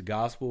you preach the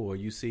gospel, or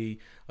you see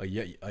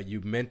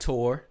you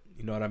mentor.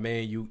 You know what I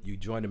mean? You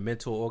join a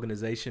mentor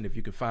organization if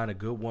you can find a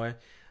good one,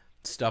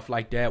 stuff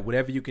like that.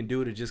 Whatever you can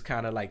do to just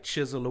kind of like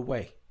chisel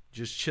away,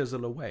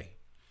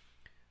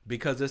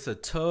 because it's a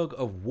tug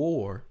of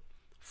war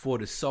for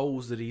the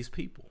souls of these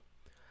people.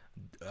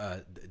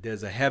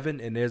 There's a heaven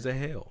and there's a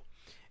hell,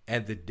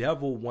 and the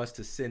devil wants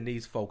to send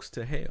these folks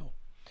to hell.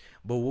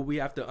 But what we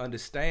have to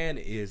understand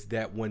is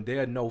that when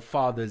there are no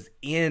fathers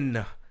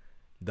in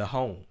the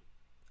home,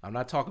 I'm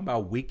not talking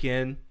about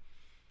weekend,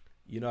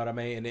 you know what I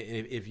mean? And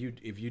if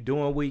you're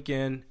doing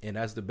weekend and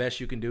that's the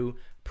best you can do,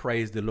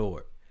 praise the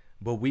Lord.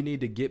 But we need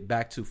to get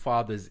back to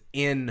fathers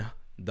in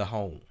the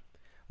home,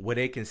 where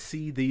they can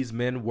see these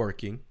men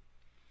working,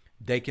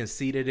 they can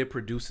see that it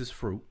produces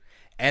fruit,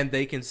 and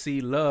they can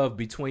see love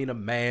between a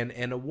man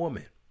and a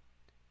woman.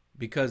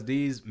 Because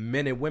these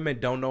men and women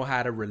don't know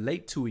how to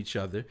relate to each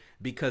other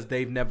because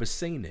they've never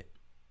seen it.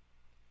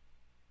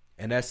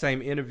 And that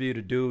same interview,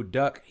 the dude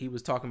Duck, he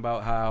was talking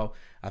about how,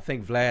 I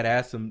think Vlad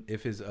asked him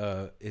if his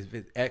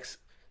ex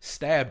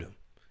stabbed him,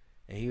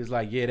 and he was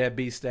like, "Yeah, that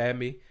B stabbed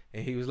me."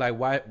 And he was like,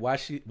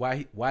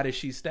 "Why did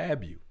she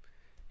stab you?"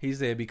 He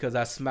said, "Because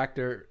I smacked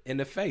her in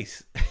the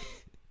face."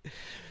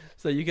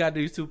 So you got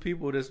these two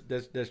people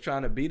that's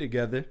trying to be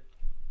together,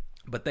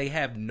 but they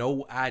have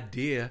no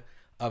idea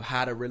of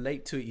how to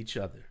relate to each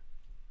other.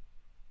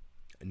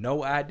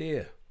 No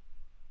idea.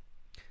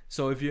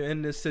 So if you're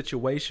in this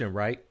situation,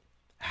 right,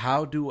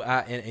 how do I,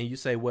 and you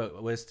say, well,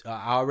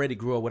 I already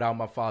grew up without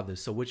my father,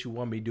 so what you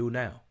want me to do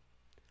now?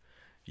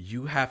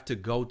 You have to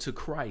go to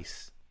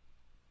Christ,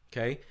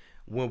 okay?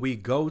 When we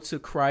go to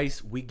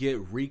Christ, we get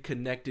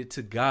reconnected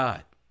to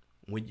God.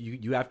 When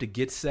you have to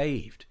get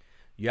saved.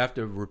 You have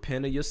to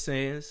repent of your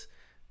sins,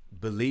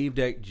 believe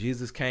that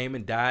Jesus came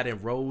and died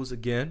and rose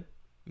again,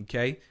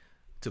 okay,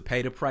 to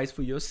pay the price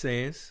for your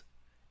sins,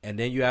 and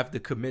then you have to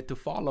commit to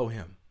follow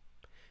him.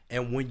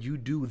 And when you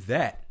do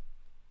that,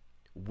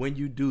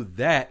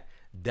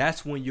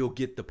 that's when you'll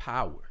get the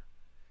power,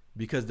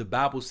 because the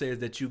Bible says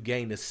that you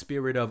gain the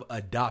spirit of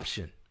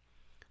adoption,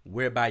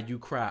 whereby you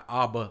cry,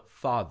 Abba,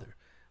 Father,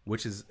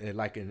 which is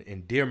like an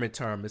endearment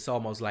term. It's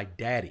almost like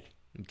daddy,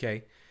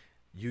 okay?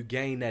 You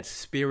gain that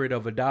spirit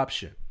of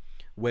adoption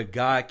where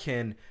God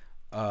can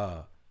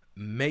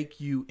make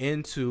you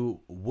into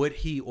what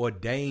he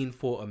ordained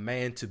for a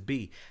man to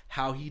be.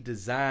 How he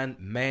designed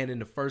man in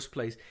the first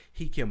place,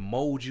 he can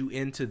mold you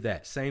into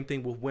that. Same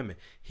thing with women.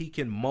 He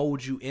can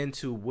mold you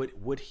into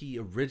what he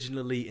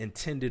originally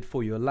intended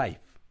for your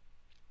life.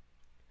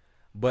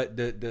 But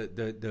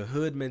the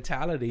hood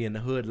mentality and the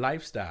hood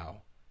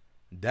lifestyle,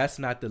 that's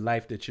not the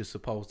life that you're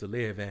supposed to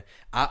live. And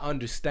I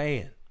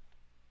understand,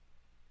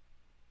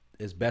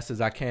 as best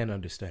as I can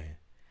understand,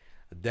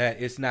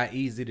 that it's not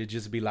easy to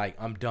just be like,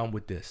 I'm done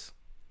with this.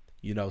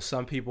 You know,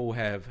 some people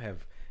have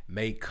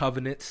made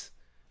covenants.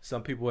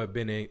 Some people have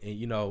been,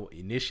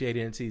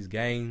 initiated into these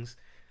gangs.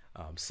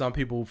 Some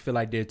people feel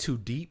like they're too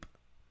deep.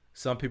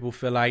 Some people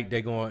feel like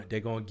they're going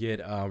to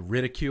get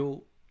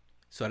ridiculed.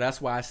 So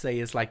that's why I say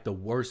it's like the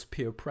worst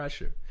peer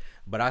pressure.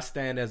 But I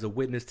stand as a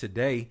witness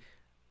today,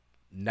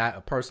 not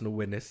a personal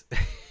witness,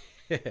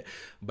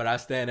 but I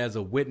stand as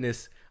a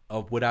witness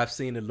of what I've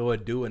seen the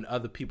Lord do in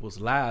other people's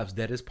lives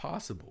that is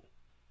possible.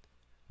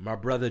 My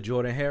brother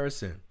Jordan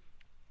Harrison,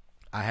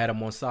 I had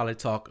him on Solid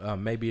Talk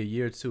maybe a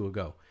year or two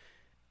ago.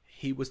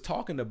 He was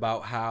talking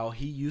about how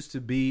he used to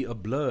be a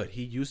blood.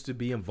 He used to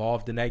be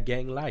involved in that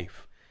gang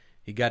life.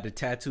 He got the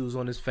tattoos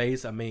on his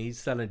face. I mean, he's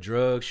selling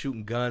drugs,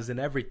 shooting guns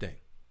and everything.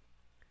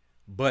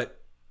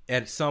 But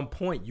at some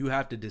point, you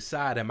have to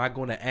decide, am I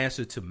going to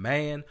answer to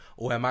man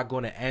or am I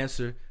going to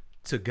answer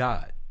to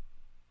God?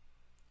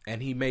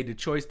 And he made the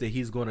choice that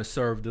he's going to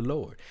serve the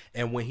Lord.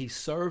 And when he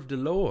served the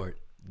Lord,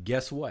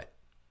 guess what?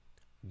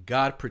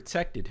 God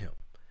protected him.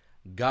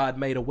 God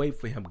made a way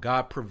for him.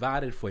 God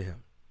provided for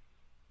him.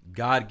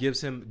 God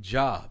gives him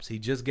jobs. He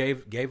just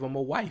gave him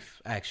a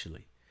wife,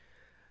 actually.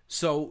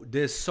 So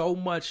there's so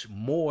much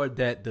more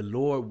that the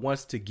Lord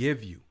wants to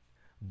give you,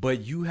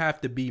 but you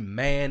have to be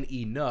man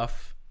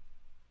enough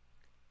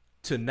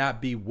to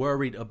not be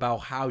worried about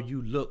how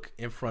you look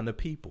in front of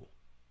people.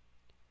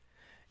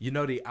 You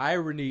know, the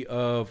irony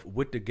of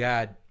what the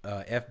guy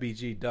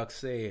FBG Duck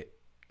said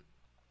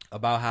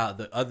about how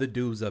the other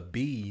dudes are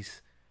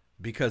bees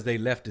because they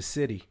left the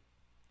city.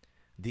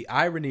 The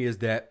irony is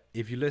that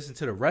if you listen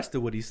to the rest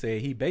of what he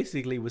said, he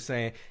basically was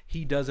saying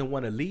he doesn't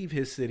want to leave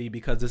his city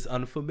because it's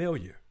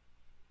unfamiliar.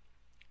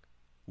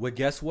 Well,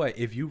 guess what?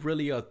 If you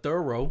really are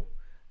thorough,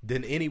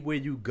 then anywhere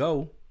you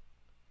go,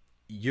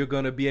 you're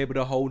going to be able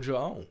to hold your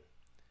own.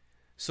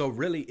 So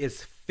really,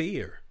 it's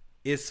fear.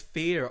 It's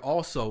fear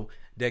also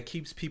that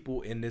keeps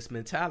people in this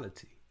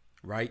mentality,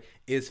 right?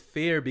 It's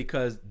fear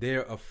because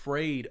they're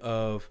afraid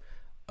of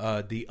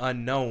the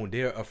unknown.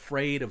 They're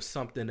afraid of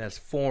something that's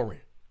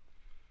foreign.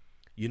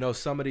 You know,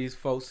 some of these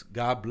folks,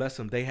 God bless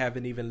them, they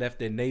haven't even left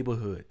their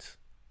neighborhoods.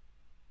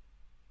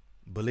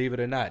 Believe it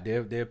or not,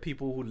 there are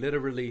people who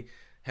literally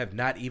have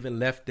not even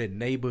left their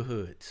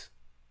neighborhoods.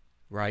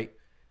 right?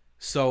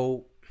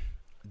 So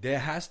there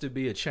has to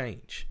be a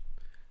change.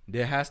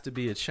 There has to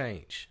be a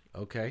change,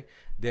 okay?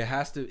 There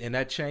has to, and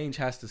that change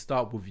has to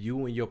start with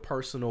you and your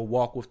personal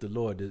walk with the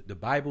Lord. The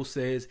Bible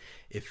says,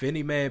 if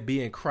any man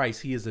be in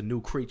Christ, he is a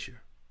new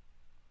creature.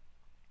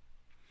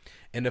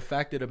 And the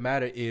fact of the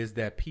matter is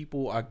that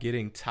people are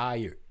getting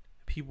tired.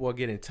 People are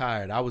getting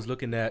tired. I was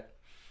looking at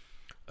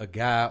a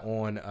guy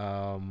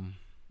on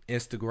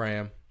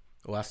Instagram.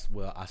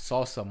 Well, I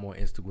saw something on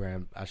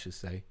Instagram, I should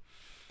say.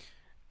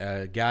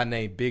 A guy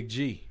named Big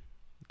G.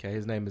 Okay,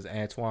 his name is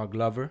Antoine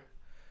Glover.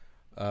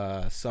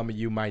 Some of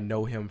you might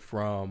know him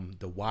from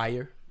The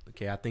Wire.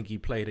 Okay, I think he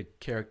played a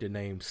character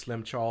named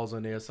Slim Charles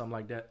on there or something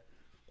like that.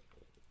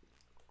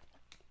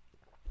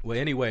 Well,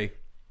 anyway,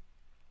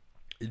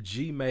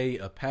 G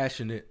made a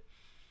passionate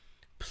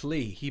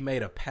plea. He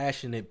made a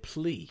passionate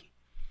plea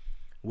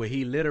where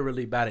he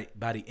literally, by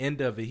the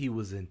end of it, he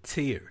was in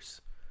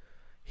tears.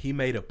 He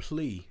made a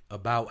plea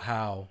about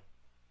how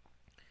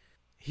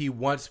he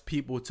wants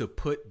people to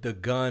put the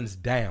guns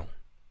down.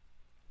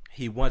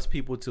 He wants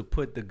people to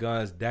put the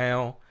guns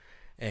down.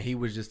 And he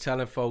was just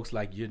telling folks,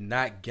 like, you're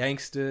not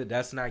gangster.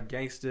 That's not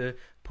gangster.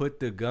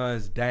 Put the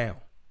guns down,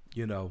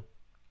 you know.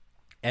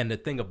 And the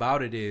thing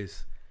about it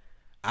is,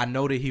 I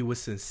know that he was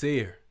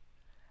sincere.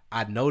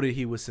 I know that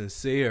he was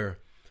sincere.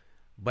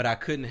 But I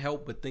couldn't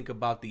help but think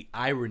about the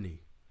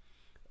irony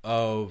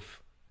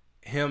of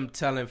him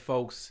telling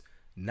folks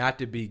not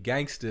to be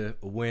gangster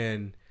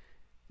when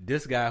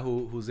this guy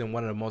who's in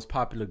one of the most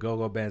popular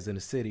go-go bands in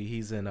the city,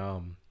 he's in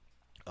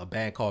a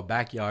band called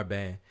Backyard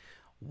Band.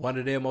 One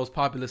of their most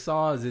popular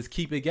songs is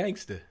Keep It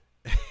Gangster.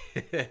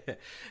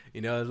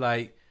 You know, it's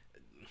like,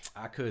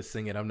 I could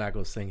sing it. I'm not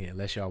going to sing it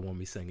unless y'all want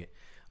me to sing it.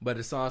 But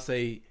the song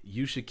say,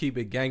 you should keep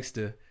it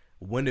gangster.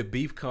 When the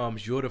beef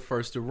comes, you're the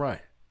first to run.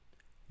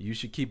 You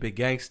should keep it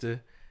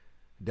gangster.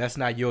 That's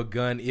not your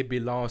gun. It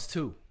belongs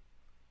to.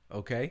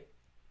 Okay?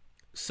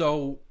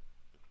 So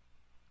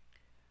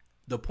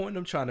the point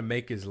I'm trying to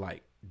make is,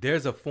 like,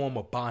 there's a form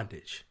of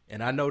bondage.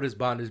 And I know this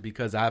bondage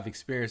because I've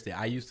experienced it.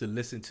 I used to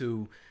listen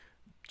to,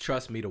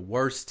 trust me, the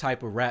worst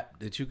type of rap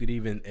that you could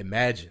even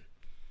imagine.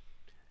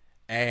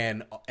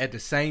 And at the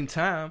same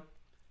time,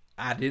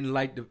 I didn't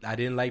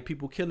like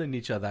people killing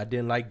each other. I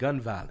didn't like gun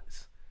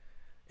violence.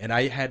 And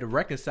I had to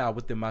reconcile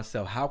within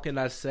myself. How can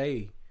I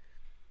say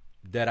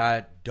that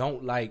I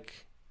don't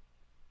like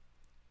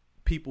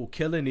people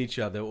killing each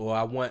other, or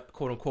I want,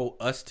 quote unquote,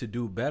 us to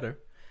do better,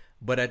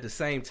 but at the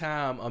same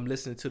time, I'm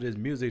listening to this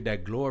music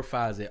that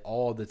glorifies it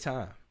all the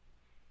time.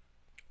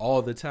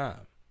 All the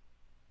time.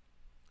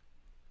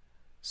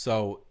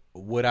 So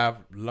what I've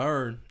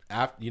learned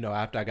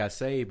after I got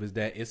saved is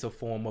that it's a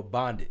form of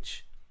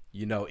bondage.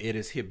 You know, it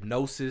is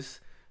hypnosis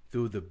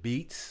through the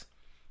beats.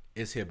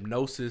 It's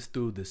hypnosis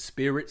through the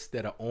spirits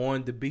that are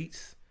on the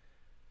beats.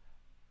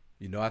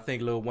 You know, I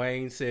think Lil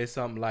Wayne said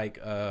something like,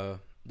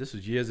 this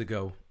was years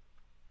ago.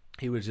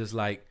 He was just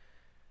like,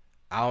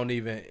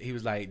 he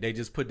was like, they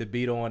just put the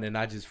beat on and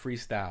I just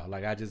freestyle.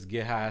 Like, I just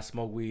get high,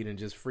 smoke weed, and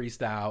just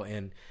freestyle.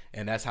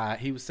 And that's how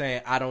he was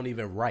saying, I don't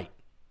even write.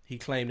 He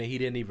claimed that he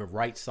didn't even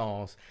write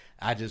songs.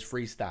 I just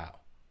freestyle.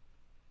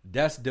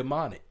 That's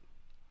demonic.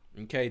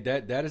 Okay,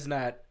 that is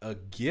not a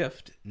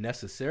gift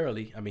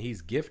necessarily. I mean,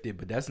 he's gifted,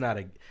 but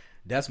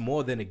that's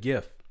more than a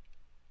gift.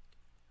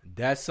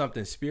 That's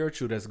something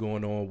spiritual that's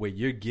going on where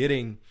you're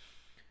getting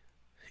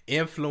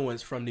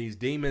influence from these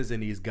demons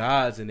and these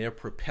gods, and they're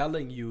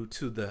propelling you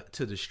to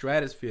the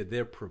stratosphere.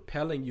 They're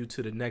propelling you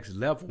to the next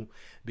level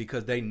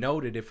because they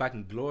know that if I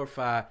can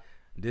glorify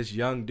this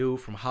young dude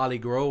from Holly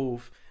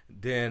Grove,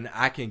 then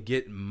I can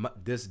get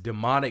this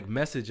demonic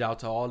message out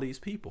to all these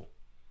people.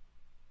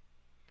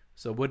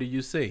 So what do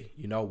you see?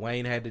 You know,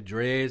 Wayne had the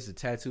dreads, the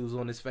tattoos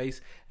on his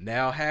face.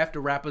 Now half the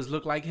rappers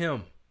look like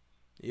him.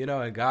 You know,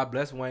 and God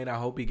bless Wayne. I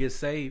hope he gets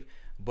saved.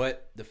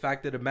 But the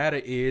fact of the matter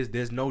is,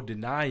 there's no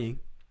denying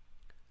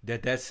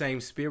that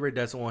same spirit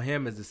that's on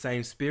him is the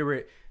same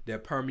spirit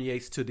that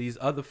permeates to these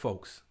other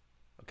folks.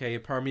 Okay,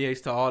 it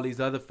permeates to all these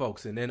other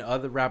folks. And then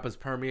other rappers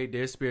permeate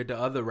their spirit to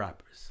other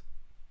rappers.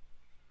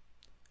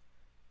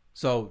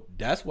 So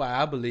that's why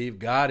I believe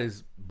God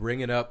is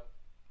bringing up,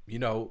 you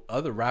know,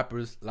 other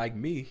rappers like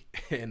me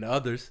and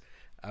others.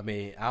 I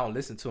mean, I don't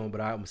listen to them,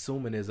 but I'm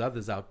assuming there's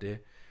others out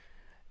there.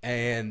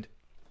 And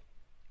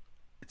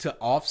to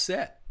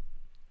offset,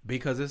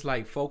 because it's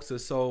like folks are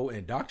so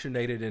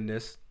indoctrinated in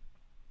this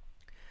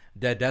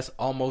that's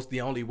almost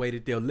the only way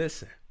that they'll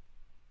listen.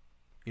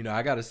 You know,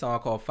 I got a song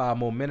called 5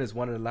 More Minutes.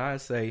 One of the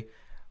lines say,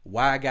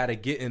 why I got to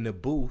get in the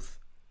booth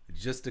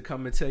just to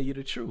come and tell you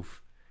the truth.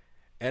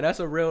 And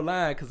that's a real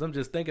line, because I'm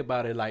just thinking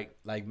about it like,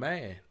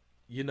 man,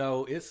 you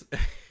know, it's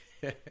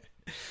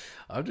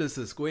I'm just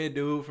a square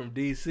dude from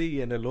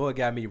DC, and the Lord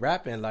got me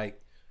rapping like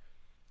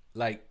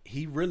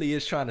he really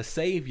is trying to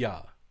save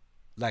y'all.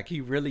 Like, he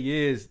really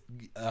is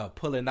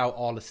pulling out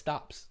all the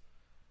stops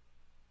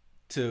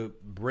to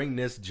bring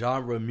this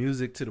genre of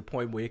music to the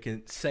point where it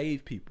can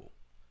save people.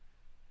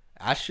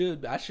 I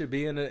should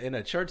be in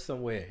a church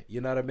somewhere,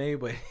 you know what I mean?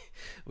 But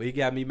he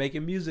got me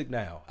making music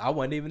now. I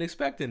wasn't even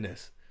expecting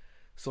this.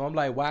 So I'm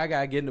like, why I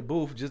gotta get in the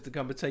booth just to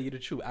come and tell you the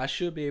truth? I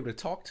should be able to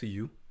talk to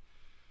you,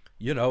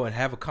 and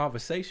have a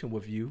conversation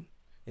with you.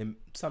 And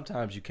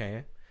sometimes you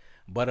can,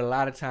 but a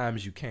lot of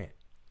times you can't.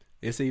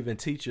 It's even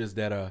teachers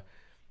that are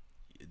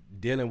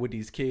dealing with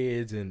these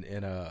kids and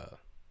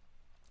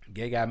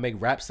they gotta make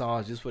rap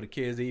songs just for the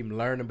kids to even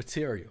learn the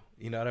material.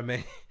 You know what I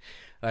mean?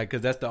 Like,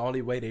 cause that's the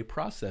only way they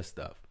process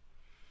stuff.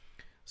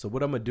 So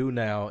what I'm gonna do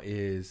now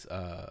is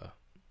I'm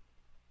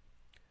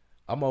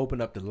gonna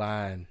open up the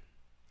line.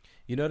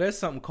 There's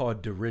something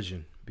called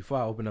derision. Before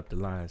I open up the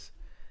lines,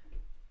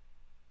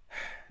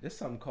 there's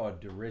something called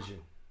derision,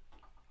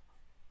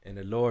 and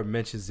the Lord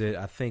mentions it.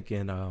 I think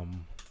in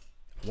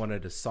one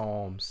of the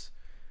Psalms,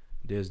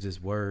 there's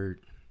this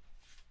word.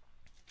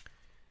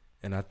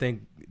 And I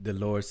think the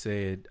Lord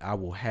said, I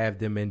will have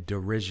them in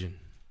derision.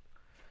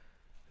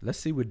 Let's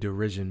see what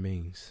derision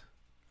means.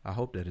 I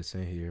hope that it's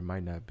in here. It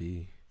might not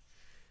be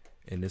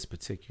in this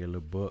particular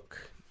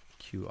book,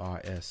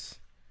 QRS.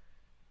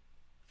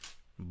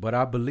 But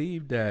I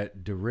believe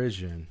that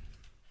derision,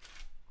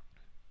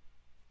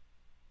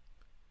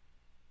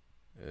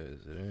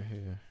 is it in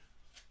here?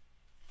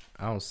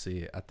 I don't see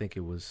it. I think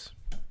it was,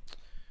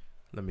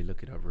 let me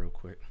look it up real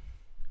quick.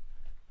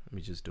 Let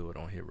me just do it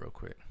on here real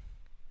quick.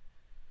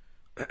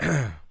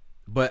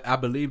 But I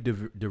believe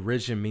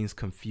derision means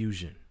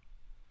confusion.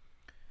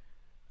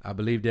 I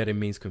believe that it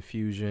means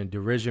confusion.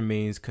 Derision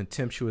means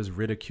contemptuous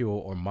ridicule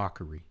or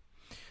mockery.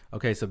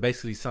 Okay, so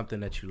basically something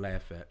that you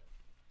laugh at.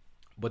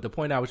 But the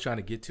point I was trying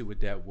to get to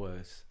with that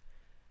was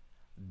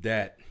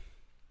that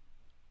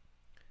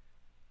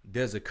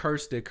there's a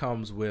curse that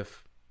comes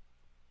with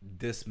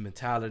this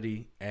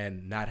mentality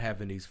and not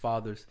having these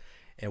fathers.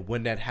 And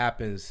when that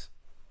happens,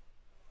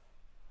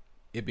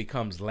 it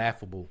becomes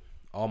laughable,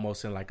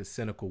 almost in like a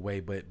cynical way,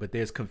 but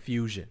there's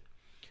confusion.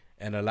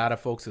 And a lot of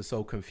folks are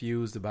so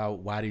confused about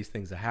why these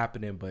things are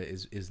happening, but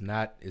it's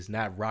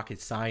not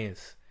rocket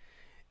science.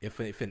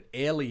 If an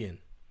alien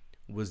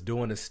was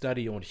doing a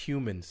study on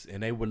humans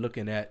and they were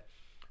looking at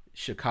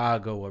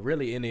Chicago or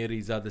really any of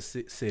these other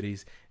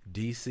cities,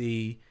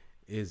 DC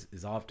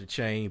is off the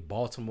chain,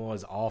 Baltimore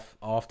is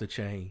off the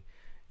chain,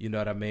 you know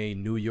what I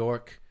mean? New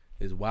York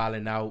is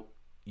wilding out,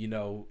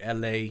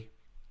 LA,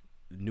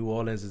 New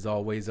Orleans is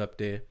always up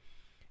there.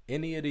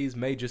 Any of these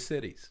major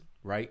cities,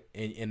 right?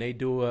 And they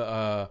do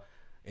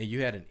and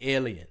you had an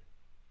alien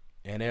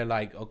and they're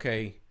like,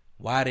 okay,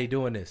 why are they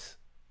doing this?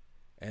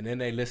 And then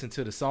they listen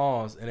to the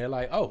songs and they're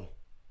like, oh,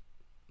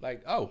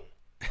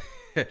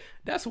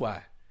 that's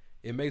why.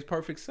 It makes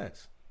perfect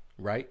sense,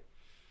 right?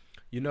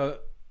 I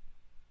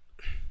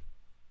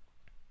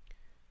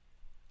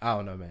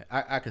don't know, man.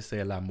 I could say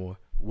a lot more.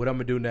 What I'm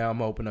going to do now, I'm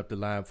going to open up the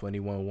line for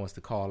anyone who wants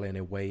to call in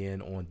and weigh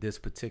in on this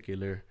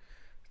particular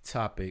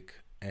topic.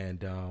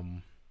 And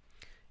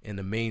in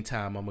the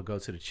meantime, I'm going to go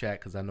to the chat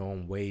because I know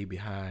I'm way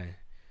behind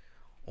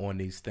on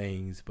these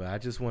things. But I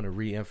just want to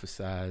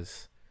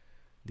reemphasize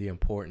the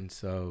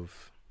importance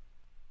of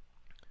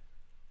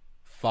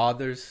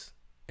fathers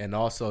and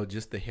also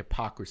just the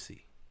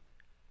hypocrisy.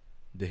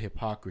 The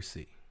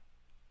hypocrisy.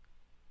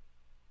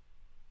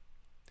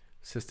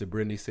 Sister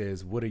Brittany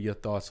says, what are your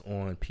thoughts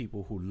on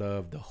people who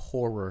love the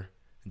horror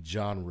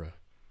genre?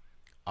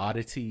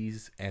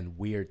 Oddities and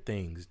weird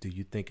things. Do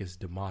you think it's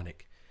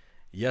demonic?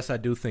 Yes, I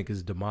do think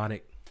it's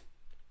demonic.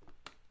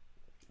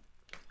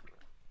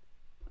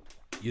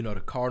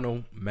 The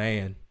carnal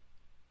man,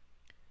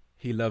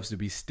 he loves to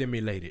be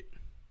stimulated.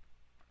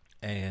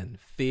 And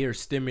fear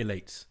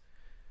stimulates.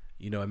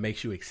 It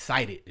makes you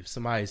excited. If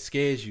somebody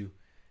scares you,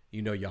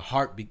 your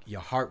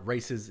heart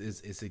races,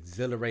 is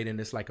exhilarating.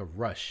 It's like a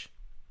rush.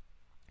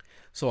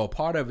 So a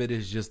part of it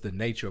is just the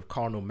nature of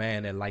carnal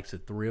man that likes a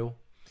thrill.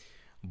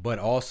 But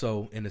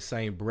also in the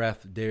same breath,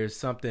 there's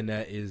something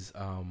that is,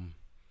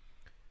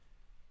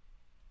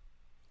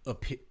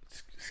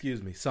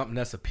 something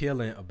that's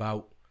appealing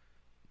about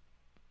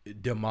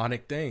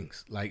demonic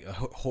things, like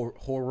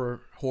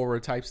horror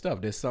type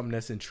stuff. There's something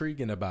that's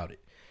intriguing about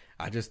it.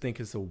 I just think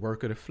it's a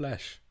work of the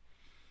flesh.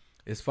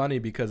 It's funny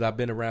because I've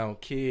been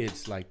around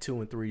kids like 2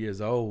 and 3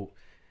 years old,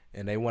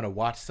 and they want to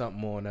watch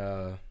something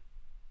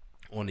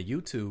on the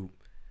YouTube,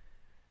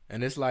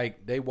 and it's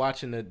like they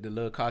watching the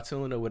little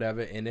cartoon or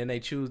whatever, and then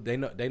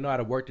they know how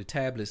to work the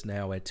tablets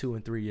now at 2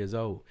 and 3 years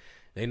old.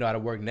 They know how to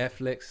work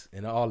Netflix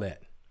and all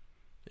that,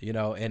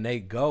 and they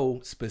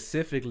go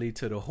specifically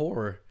to the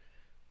horror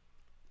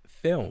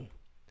film.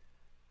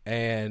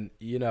 And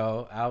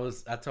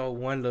I told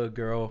one little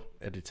girl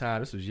at the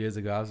time, this was years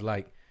ago, I was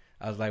like,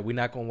 we're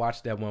not gonna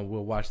watch that one,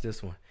 we'll watch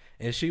this one.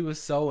 And she was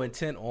so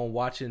intent on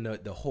watching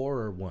the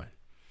horror one.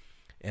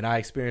 And I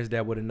experienced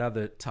that with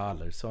another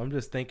toddler. So I'm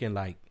just thinking,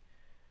 like,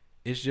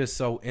 it's just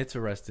so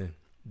interesting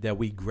that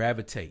we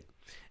gravitate.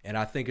 And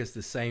I think it's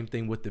the same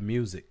thing with the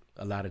music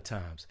a lot of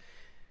times.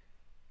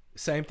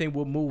 Same thing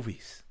with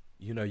movies.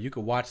 You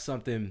could watch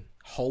something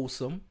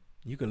wholesome.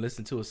 You can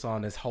listen to a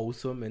song that's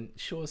wholesome, and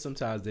sure,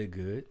 sometimes they're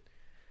good.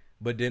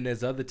 But then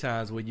there's other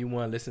times when you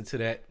want to listen to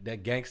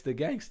that gangster.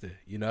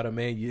 You know what I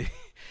mean?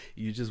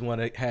 You just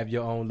want to have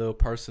your own little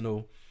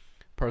personal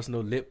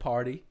personal lit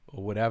party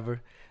or whatever,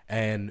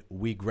 and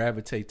we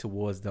gravitate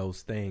towards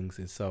those things.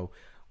 And so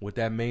what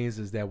that means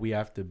is that we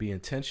have to be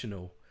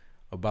intentional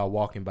about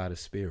walking by the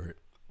Spirit.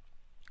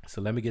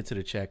 So let me get to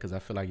the chat because I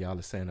feel like y'all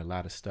are saying a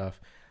lot of stuff.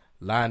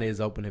 Line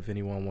is open if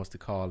anyone wants to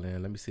call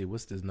in. Let me see.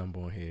 What's this number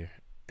on here?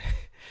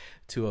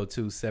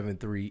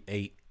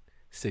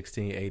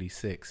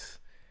 202-738-1686.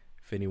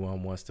 If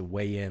anyone wants to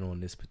weigh in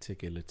on this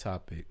particular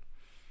topic.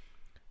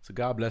 So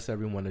God bless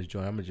everyone that's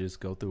joined. I'm going to just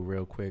go through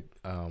real quick.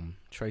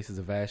 Traces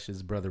of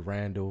Ashes, Brother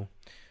Randall,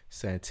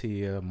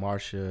 Santia,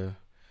 Marsha.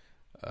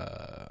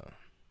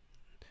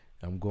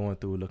 I'm going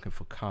through looking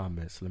for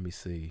comments. Let me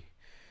see.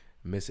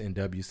 Miss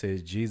NW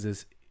says,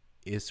 Jesus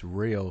is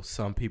real.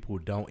 Some people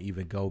don't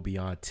even go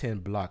beyond 10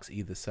 blocks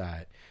either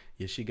side.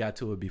 Yeah, she got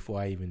to it before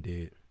I even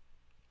did.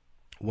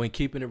 When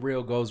keeping it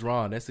real goes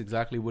wrong, that's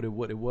exactly what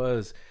it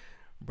was,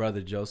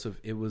 Brother Joseph.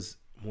 It was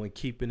when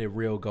keeping it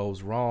real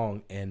goes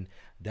wrong, and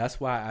that's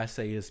why I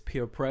say it's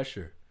peer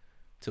pressure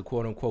to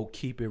quote unquote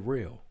keep it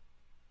real.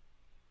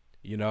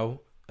 You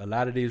know, a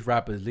lot of these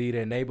rappers leave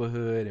their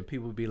neighborhood and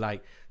people be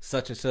like,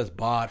 such and such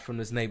barred from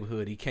this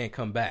neighborhood, he can't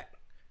come back.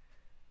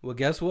 Well,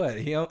 guess what?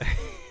 He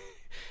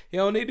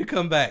don't need to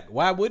come back.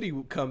 Why would he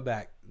come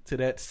back to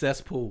that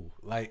cesspool?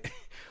 Like,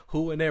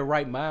 who in their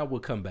right mind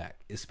would come back?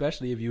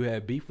 Especially if you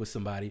had beef with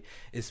somebody.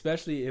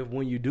 Especially if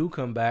when you do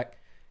come back,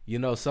 you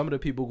know, some of the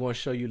people going to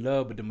show you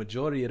love, but the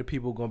majority of the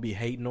people going to be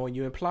hating on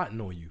you and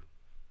plotting on you.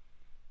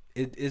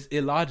 It's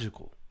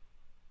illogical,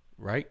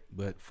 right?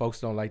 But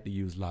folks don't like to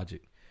use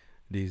logic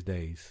these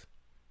days.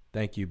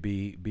 Thank you,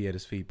 be at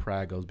his feet.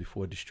 Pride goes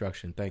before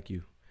destruction. Thank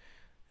you.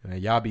 And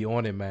y'all be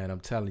on it, man.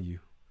 I'm telling you.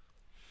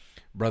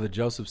 Brother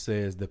Joseph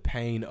says the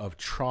pain of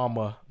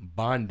trauma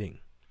bonding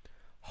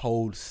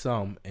holds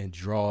some and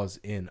draws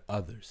in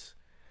others.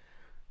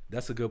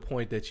 That's a good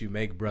point that you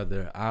make,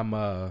 brother.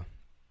 I'm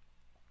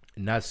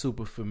not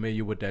super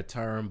familiar with that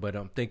term, but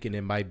I'm thinking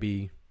it might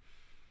be,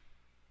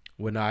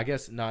 well, no, I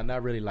guess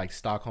not really like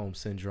Stockholm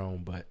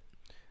syndrome, but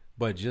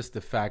just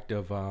the fact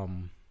of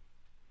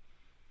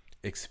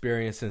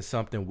experiencing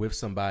something with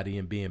somebody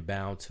and being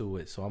bound to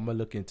it. So I'm gonna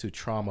look into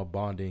trauma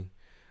bonding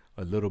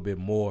a little bit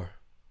more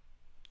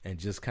and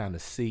just kind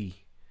of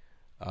see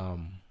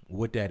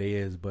what that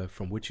is. But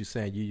from what you're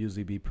saying, you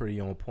usually be pretty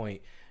on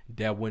point.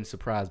 That wouldn't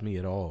surprise me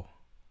at all.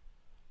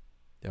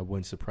 That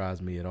wouldn't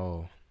surprise me at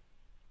all.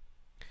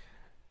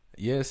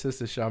 Yeah,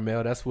 Sister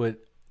Charmel, that's what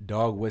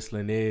dog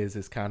whistling is.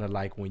 It's kind of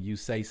like when you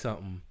say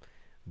something,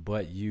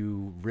 but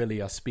you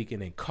really are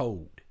speaking in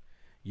code,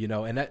 you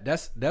know, and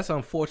that's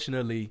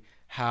unfortunately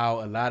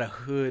how a lot of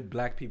hood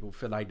black people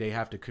feel like they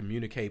have to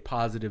communicate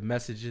positive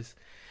messages.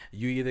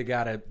 You either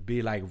got to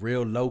be like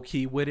real low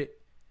key with it,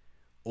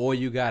 or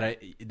you got to,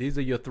 these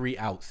are your three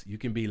outs. You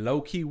can be low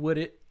key with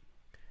it.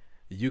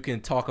 You can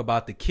talk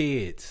about the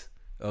kids.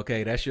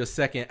 Okay. That's your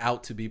second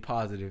out to be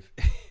positive.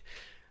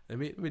 Let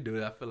me do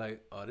it. I feel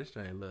like, oh, this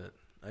ain't look.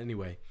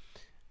 Anyway,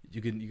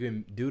 you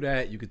can do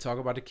that. You can talk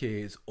about the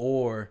kids,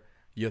 or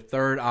your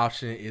third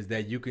option is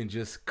that you can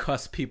just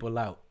cuss people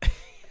out.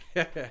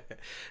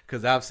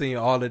 Because I've seen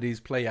all of these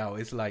play out.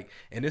 It's like,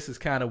 and this is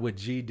kind of what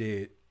G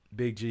did,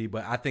 Big G,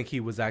 but I think he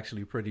was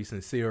actually pretty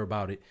sincere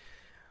about it.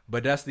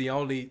 But that's the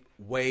only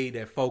way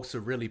that folks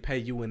will really pay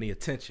you any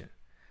attention.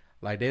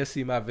 Like, they'll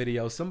see my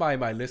video. Somebody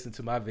might listen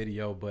to my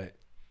video, but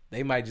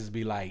they might just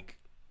be like,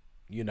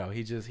 you know,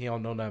 he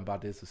don't know nothing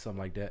about this or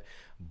something like that.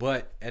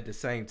 But at the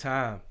same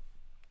time,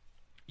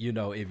 you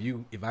know, if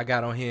I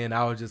got on here and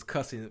I was just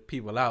cussing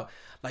people out,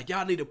 like,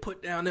 y'all need to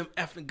put down them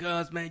effing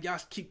guns, man. Y'all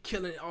keep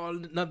killing all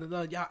nothing.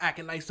 Y'all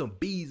acting like some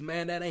bees,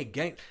 man. That ain't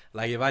gang.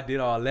 Like, if I did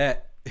all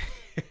that,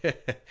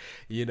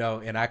 you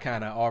know, and I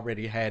kind of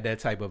already had that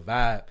type of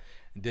vibe,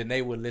 then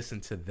they would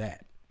listen to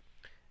that.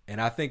 And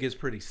I think it's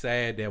pretty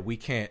sad that we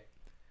can't.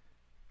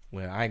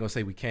 Well, I ain't gonna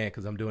say we can't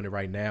because I'm doing it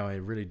right now. And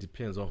it really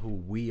depends on who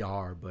we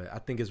are. But I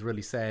think it's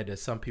really sad that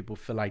some people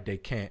feel like they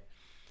can't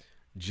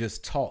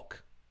just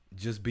talk.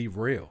 Just be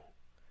real.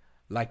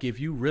 Like, if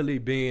you really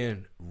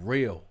being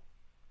real,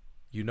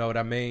 you know what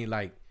I mean?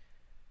 Like,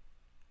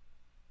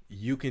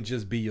 you can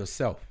just be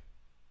yourself.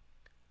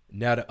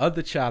 Now, the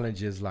other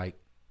challenge is like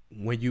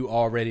when you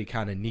already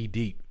kind of knee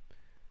deep.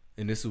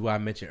 And this is what I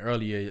mentioned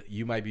earlier.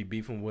 You might be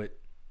beefing with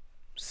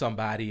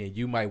somebody and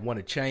you might want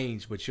to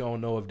change, but you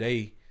don't know if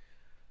they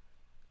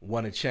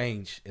want to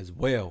change as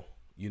well.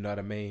 You know what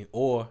I mean?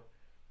 Or,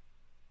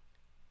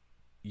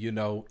 you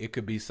know, it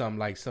could be something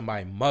like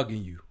somebody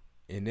mugging you.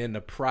 And then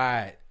the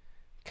pride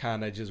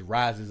kind of just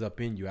rises up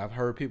in you. I've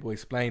heard people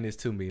explain this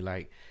to me.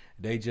 Like,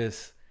 they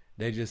just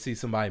see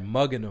somebody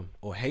mugging them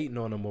or hating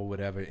on them or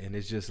whatever. And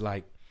it's just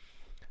like,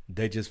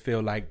 they just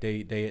feel like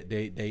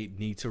they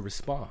need to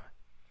respond.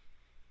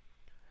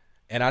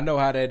 And I know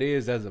how that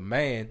is as a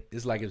man.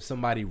 It's like if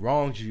somebody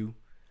wrongs you,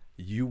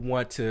 you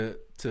want to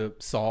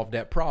solve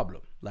that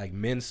problem. Like,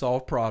 men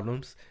solve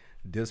problems.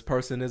 This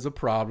person is a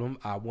problem.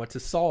 I want to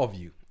solve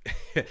you.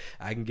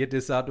 I can get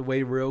this out the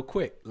way real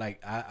quick.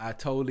 Like, I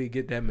totally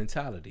get that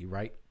mentality,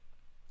 right?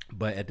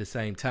 But at the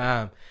same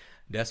time,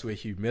 that's where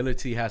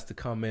humility has to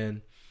come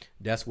in.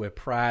 That's where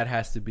pride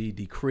has to be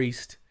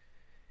decreased,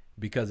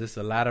 because it's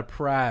a lot of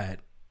pride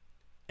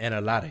and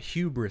a lot of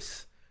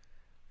hubris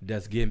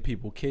that's getting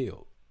people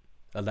killed.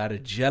 A lot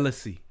of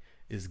jealousy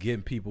is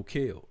getting people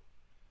killed.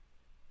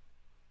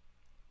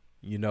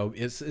 You know,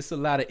 it's a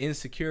lot of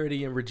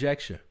insecurity and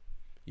rejection.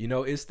 You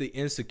know, it's the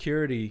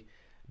insecurity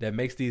that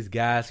makes these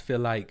guys feel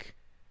like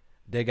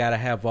they got to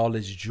have all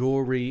this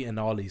jewelry and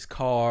all these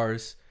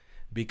cars,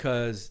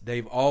 because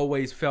they've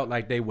always felt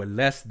like they were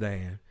less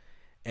than.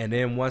 And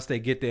then once they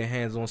get their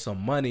hands on some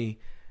money,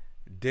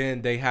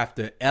 then they have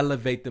to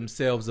elevate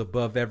themselves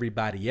above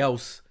everybody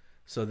else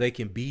so they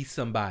can be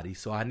somebody.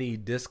 So I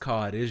need this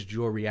car, this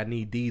jewelry, I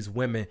need these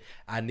women,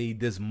 I need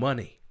this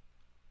money.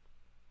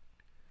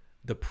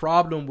 The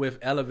problem with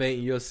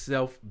elevating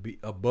yourself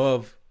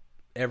above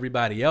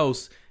everybody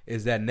else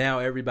is that now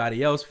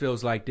everybody else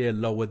feels like they're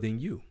lower than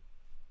you.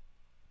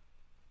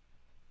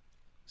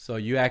 So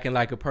you acting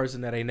like a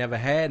person that ain't never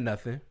had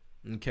nothing,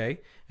 okay?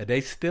 And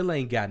they still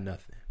ain't got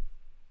nothing.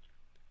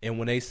 And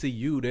when they see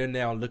you, they're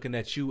now looking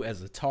at you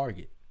as a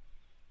target.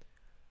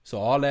 So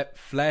all that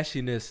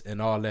flashiness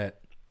and all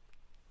that,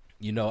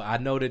 you know, I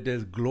know that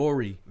there's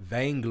glory,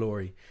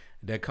 vainglory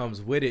that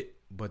comes with it.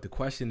 But the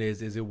question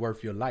is it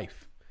worth your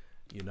life?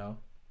 You know,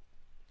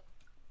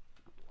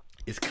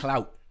 it's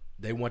clout.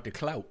 They want the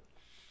clout.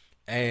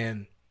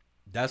 And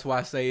that's why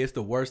I say it's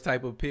the worst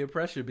type of peer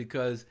pressure,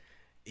 because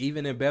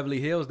even in Beverly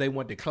Hills, they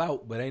want the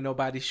clout, but ain't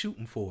nobody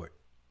shooting for it.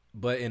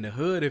 But in the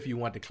hood, if you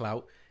want the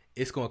clout,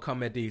 it's going to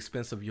come at the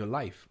expense of your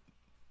life.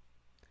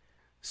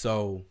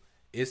 So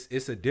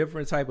it's a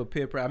different type of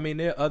peer pressure. I mean,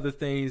 there are other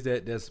things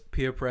that's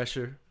peer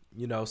pressure.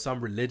 You know,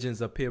 some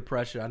religions are peer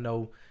pressure. I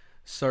know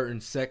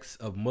certain sects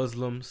of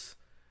Muslims,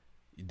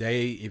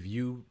 if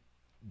you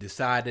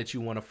decide that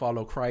you want to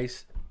follow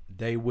Christ,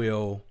 they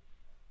will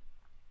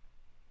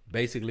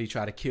basically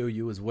try to kill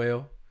you as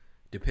well,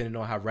 depending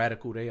on how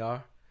radical they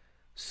are.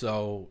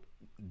 So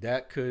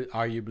that could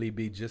arguably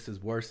be just as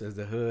worse as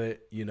the hood,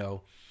 you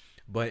know,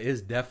 but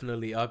it's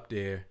definitely up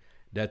there,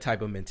 that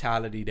type of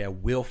mentality that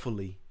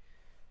willfully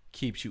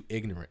keeps you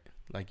ignorant.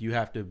 Like, you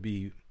have to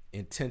be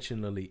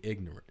intentionally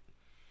ignorant.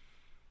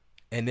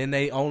 And then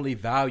they only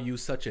value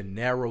such a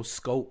narrow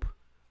scope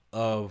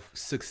of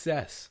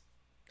success.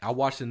 I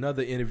watched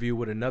another interview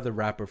with another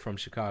rapper from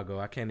Chicago.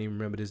 I can't even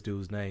remember this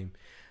dude's name.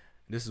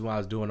 This is when I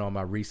was doing all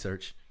my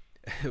research.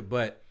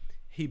 But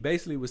he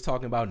basically was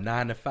talking about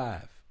 9 to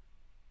 5.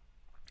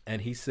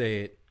 And he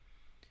said,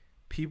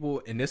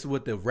 people, and this is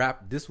what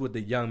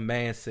the young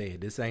man said.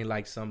 This ain't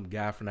like some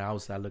guy from the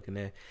outside looking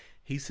at.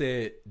 He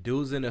said,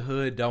 dudes in the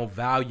hood don't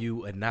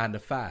value a 9 to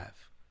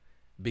 5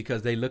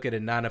 because they look at a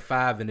 9 to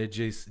 5 and it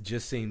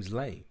just seems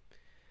lame.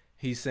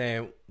 He's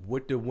saying,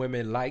 what do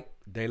women like?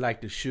 They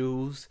like the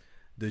shoes,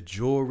 the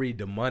jewelry,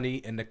 the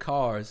money, and the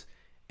cars.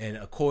 And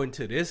according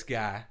to this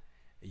guy,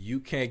 you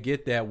can't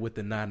get that with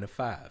the 9 to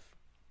 5.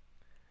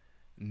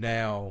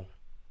 Now,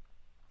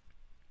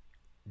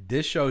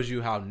 this shows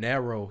you how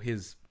narrow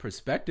his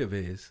perspective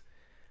is,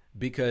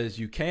 because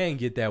you can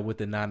get that with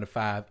the 9 to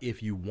 5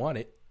 if you want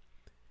it.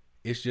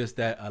 It's just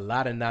that a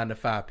lot of 9 to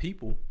 5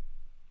 people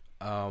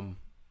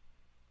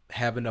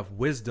have enough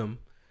wisdom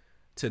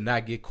to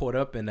not get caught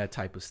up in that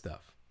type of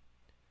stuff.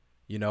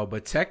 You know,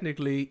 but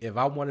technically, if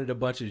I wanted a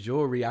bunch of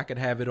jewelry, I could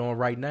have it on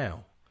right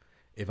now.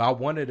 If I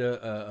wanted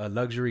a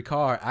luxury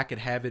car, I could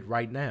have it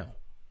right now.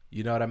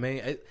 You know what I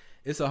mean?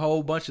 It's a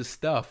whole bunch of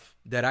stuff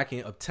that I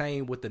can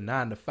obtain with the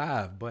 9 to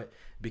 5. But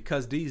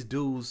because these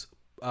dudes,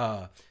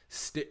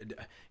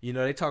 you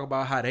know, they talk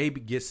about how they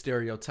get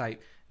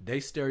stereotyped. They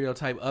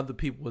stereotype other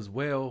people as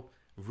well,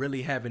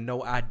 really having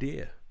no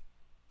idea.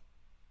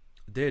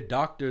 They're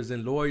doctors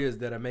and lawyers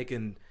that are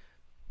making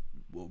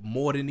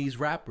more than these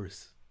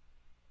rappers.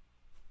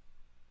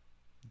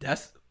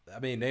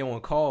 They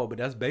on call, but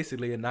that's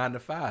basically a 9 to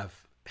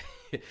 5.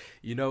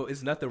 You know,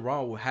 it's nothing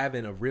wrong with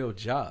having a real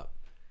job.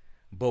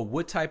 But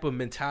what type of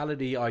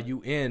mentality are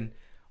you in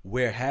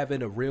where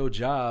having a real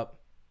job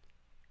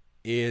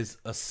is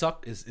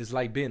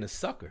like being a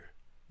sucker?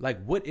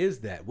 Like, what is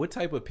that? What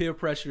type of peer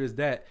pressure is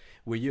that,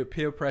 where you're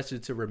peer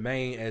pressured to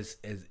remain as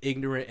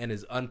ignorant and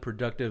as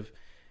unproductive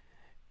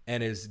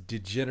and as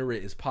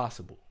degenerate as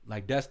possible?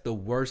 Like, that's the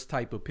worst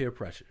type of peer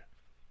pressure.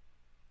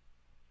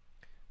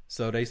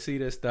 So they see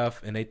this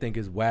stuff and they think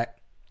it's whack,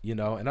 you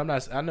know. And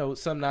I know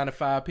some 9 to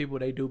 5 people,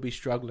 they do be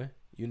struggling,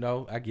 you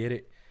know, I get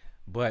it.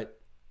 But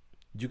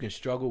you can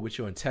struggle with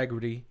your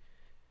integrity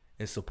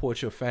and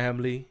support your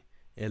family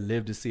and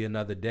live to see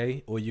another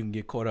day, or you can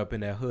get caught up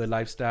in that hood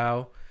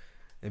lifestyle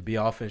and be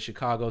off in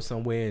Chicago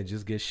somewhere and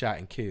just get shot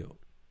and killed.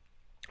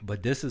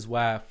 But this is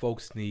why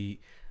folks need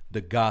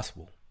the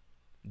gospel.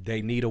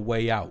 They need a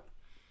way out.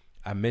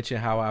 I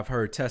mentioned how I've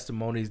heard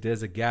testimonies.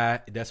 There's a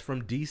guy that's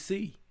from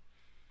DC.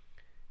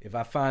 If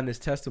I find this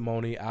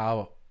testimony,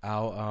 I'll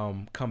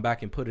come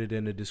back and put it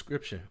in the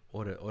description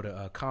or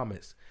the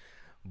comments.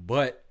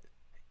 But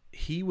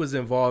he was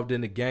involved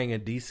in the gang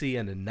in DC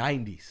in the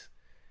 90s.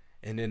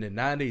 And in the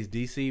 90s,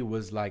 DC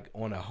was like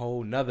on a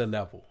whole nother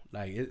level.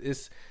 Like,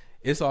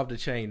 it's off the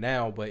chain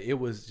now, but it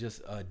was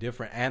just a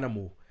different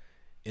animal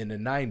in the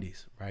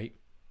 90s, right?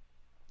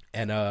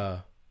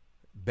 And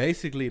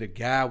basically the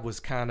guy was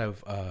kind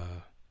of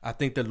I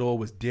think the Lord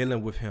was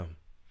dealing with him.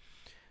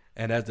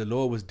 And as the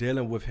Lord was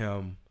dealing with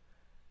him,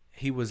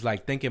 he was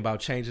like thinking about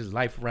changing his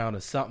life around or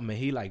something, and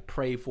he like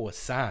prayed for a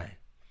sign.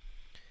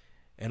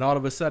 And all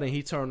of a sudden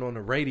he turned on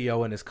the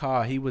radio in his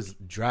car. He was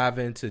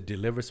driving to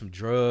deliver some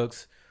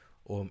drugs,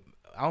 or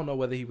I don't know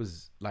whether he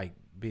was like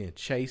being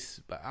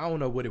chased, but I don't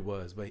know what it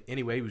was. But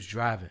anyway, he was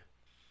driving.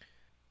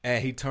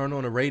 And he turned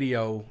on the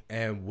radio,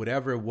 and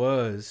whatever it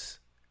was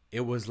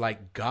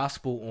like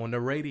gospel on the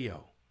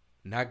radio.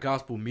 Not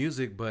gospel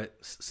music, but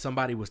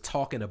somebody was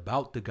talking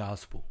about the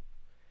gospel.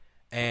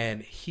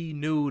 And he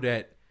knew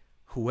that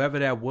whoever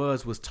that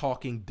was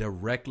talking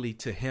directly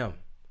to him.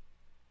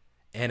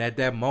 And at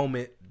that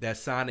moment, that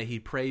sign that he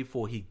prayed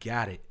for, he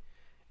got it.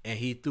 And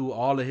he threw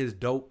all of his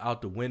dope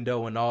out the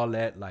window and all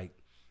that. Like,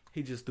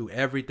 he just threw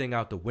everything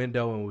out the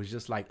window and was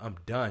just like, I'm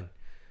done.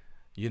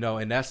 You know,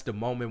 and that's the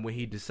moment when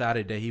he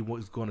decided that he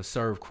was going to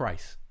serve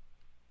Christ.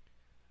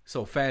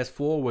 So fast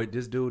forward,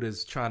 this dude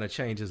is trying to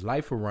change his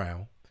life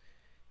around.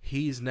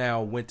 He's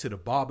now went to the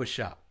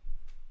barbershop.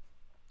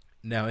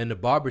 Now, in the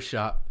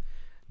barbershop,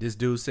 this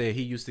dude said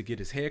he used to get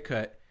his hair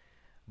cut,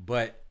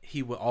 but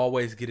he would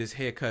always get his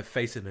hair cut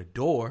facing the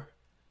door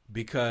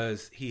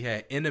because he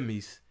had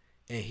enemies,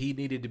 and he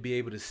needed to be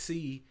able to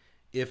see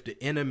if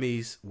the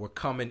enemies were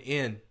coming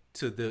in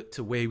to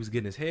where he was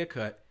getting his hair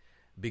cut,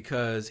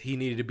 because he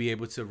needed to be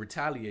able to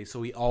retaliate.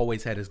 So he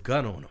always had his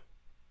gun on him.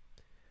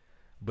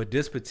 But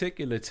this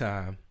particular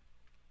time,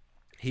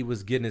 he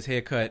was getting his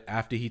hair cut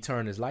after he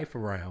turned his life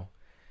around,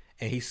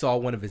 and he saw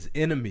one of his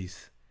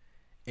enemies.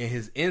 And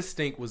his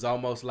instinct was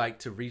almost like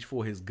to reach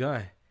for his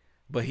gun,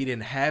 but he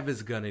didn't have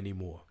his gun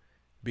anymore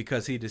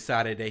because he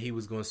decided that he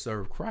was going to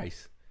serve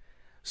Christ.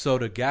 So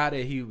the guy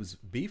that he was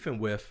beefing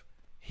with,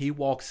 he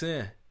walks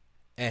in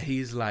and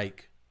he's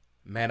like,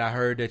 man, I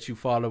heard that you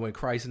following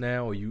Christ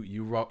now, or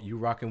you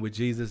rocking with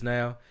Jesus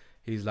now.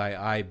 He's like,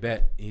 I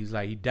bet. He's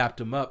like, he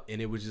dapped him up,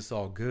 and it was just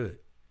all good.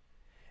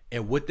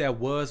 And what that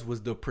was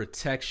the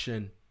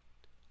protection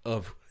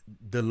of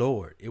the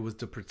Lord. It was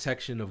the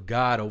protection of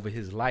God over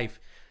his life,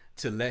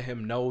 to let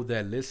him know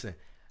that, listen,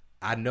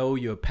 I know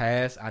your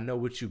past, I know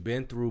what you've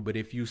been through, but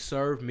if you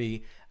serve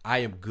me, I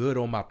am good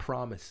on my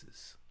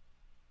promises.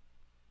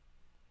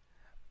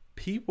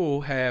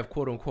 People have,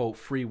 quote unquote,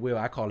 free will.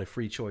 I call it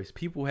free choice.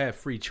 People have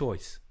free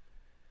choice.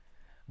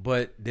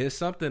 But there's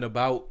something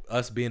about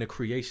us being a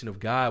creation of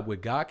God where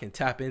God can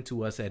tap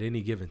into us at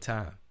any given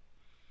time.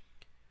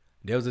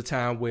 There was a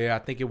time where I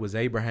think it was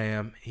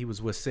Abraham. He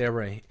was with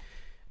Sarah, and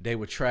they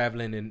were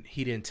traveling, and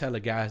he didn't tell the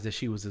guys that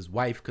she was his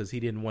wife because he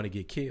didn't want to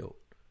get killed.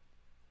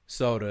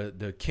 So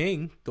the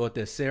king thought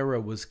that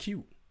Sarah was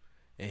cute,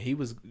 and he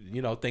was,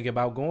 thinking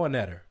about going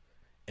at her.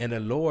 And the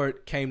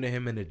Lord came to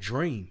him in a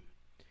dream,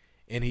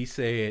 and he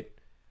said,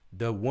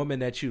 the woman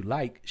that you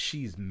like,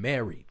 she's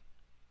married.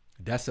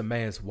 That's a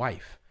man's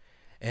wife.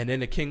 And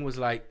then the king was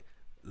like,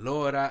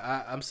 Lord,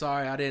 I'm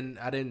sorry. I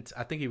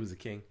think he was a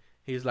king.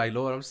 He's like,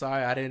 Lord, I'm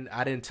sorry. I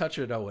didn't touch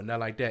her though. And not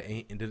like that.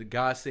 And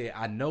God said,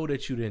 I know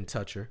that you didn't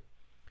touch her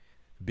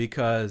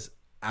because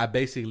I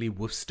basically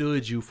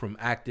withstood you from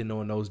acting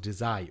on those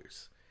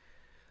desires.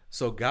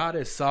 So God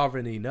is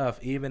sovereign enough,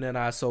 even in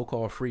our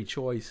so-called free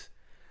choice,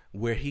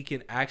 where he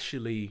can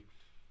actually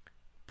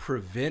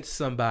prevent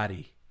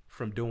somebody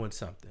from doing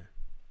something.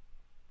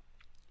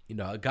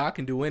 God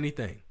can do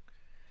anything.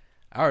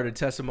 I heard a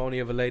testimony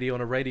of a lady on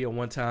the radio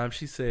one time.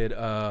 She said,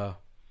 I'm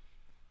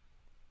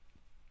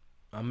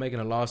making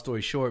a long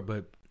story short,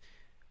 but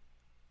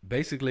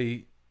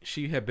basically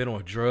she had been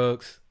on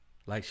drugs,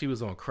 like she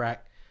was on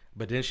crack,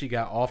 but then she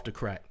got off the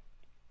crack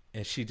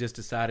and she just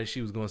decided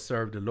she was going to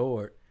serve the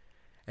Lord.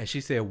 And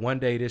she said one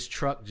day this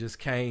truck just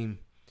came,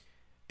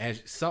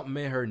 and something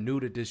in her knew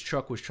that this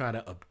truck was trying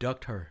to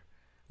abduct her,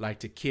 like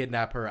to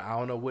kidnap her. I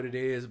don't know what it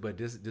is, but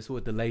this is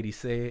what the lady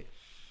said.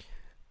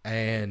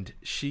 And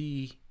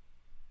she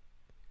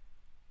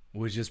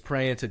was just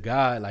praying to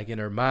God, like in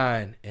her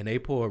mind, and they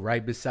pulled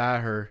right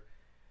beside her,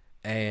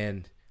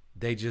 and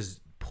they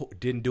just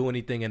didn't do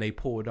anything, and they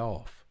pulled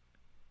off.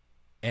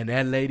 And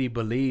that lady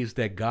believes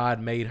that God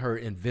made her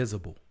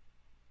invisible.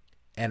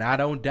 And I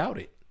don't doubt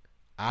it.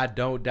 I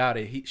don't doubt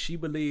it. She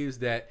believes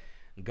that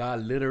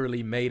God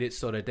literally made it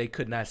so that they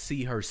could not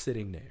see her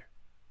sitting there,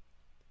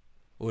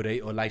 or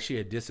like she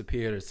had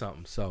disappeared or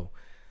something. So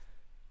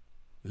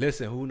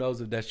listen, who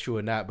knows if that's true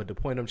or not, but the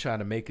point I'm trying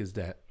to make is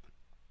that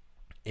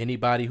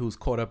anybody who's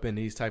caught up in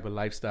these type of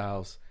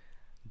lifestyles,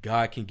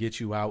 God can get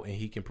you out and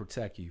he can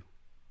protect you.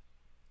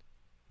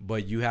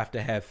 But you have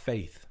to have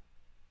faith.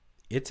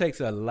 It takes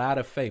a lot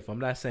of faith. I'm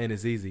not saying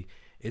it's easy.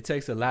 It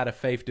takes a lot of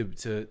faith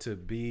to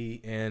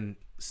be in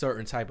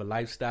certain type of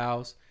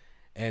lifestyles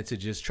and to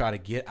just try to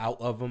get out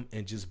of them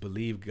and just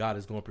believe God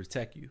is going to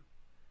protect you.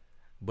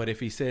 But if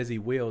he says he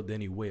will,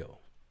 then he will.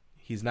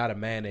 He's not a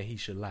man that he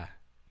should lie.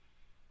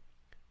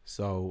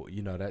 So,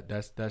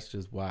 that's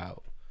just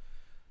wild.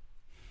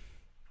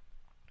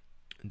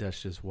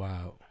 That's just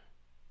wild.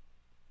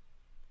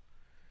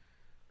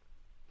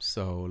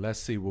 So let's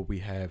see what we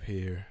have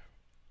here.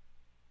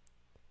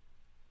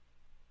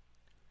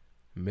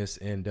 Miss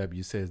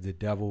NW says, the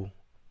devil,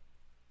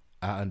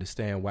 I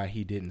understand why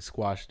he didn't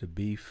squash the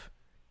beef.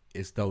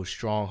 It's those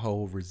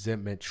stronghold,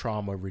 resentment,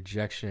 trauma,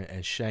 rejection,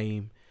 and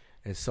shame,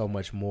 and so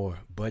much more.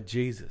 But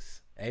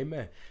Jesus.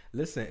 Amen.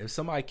 Listen, if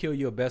somebody kill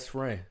your best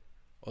friend,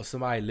 or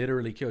somebody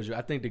literally kills you,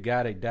 I think the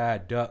guy that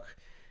died, Duck,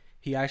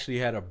 he actually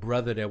had a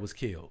brother that was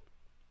killed.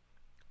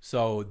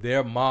 So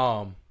their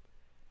mom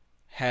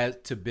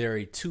had to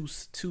bury two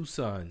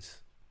sons.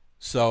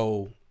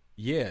 So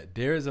yeah,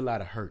 there is a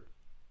lot of hurt.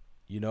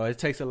 You know, it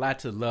takes a lot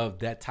to love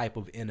that type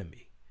of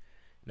enemy.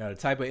 Now, the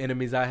type of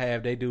enemies I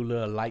have, they do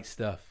little light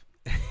stuff.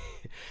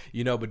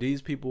 You know, but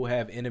these people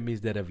have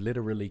enemies that have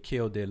literally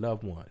killed their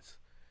loved ones.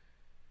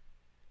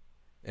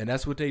 And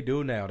that's what they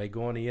do now. They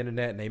go on the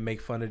internet and they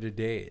make fun of the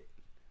dead.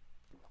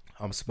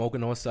 I'm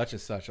smoking on such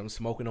and such. I'm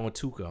smoking on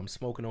Tuka. I'm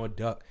smoking on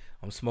Duck.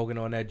 I'm smoking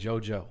on that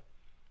JoJo.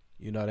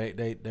 You know,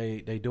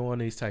 they doing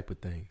these type of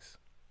things.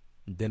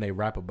 And then they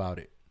rap about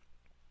it.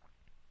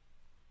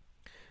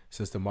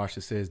 Sister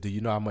Marsha says, do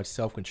you know how much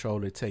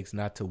self-control it takes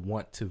not to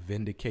want to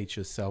vindicate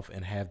yourself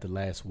and have the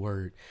last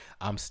word?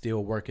 I'm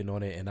still working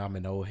on it and I'm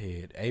an old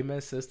head.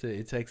 Amen, sister.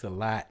 It takes a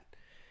lot.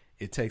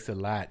 It takes a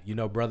lot. You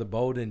know, Brother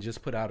Bolden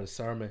just put out a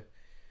sermon.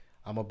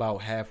 I'm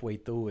about halfway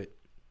through it.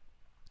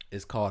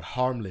 It's called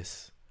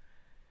Harmless.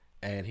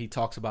 And he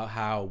talks about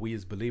how we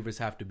as believers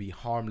have to be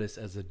harmless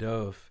as a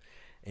dove.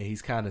 And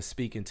he's kind of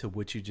speaking to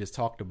what you just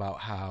talked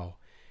about, how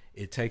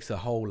it takes a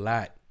whole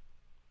lot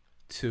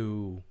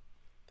to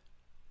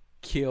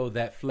kill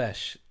that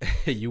flesh.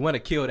 You want to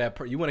kill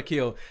you want to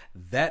kill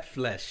that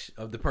flesh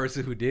of the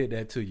person who did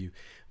that to you.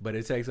 But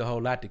it takes a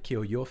whole lot to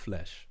kill your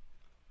flesh.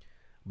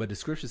 But the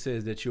scripture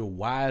says that you're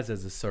wise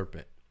as a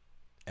serpent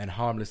and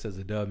harmless as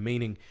a dove,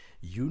 meaning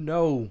you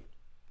know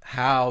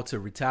how to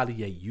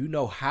retaliate. You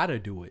know how to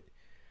do it.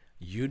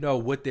 You know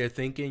what they're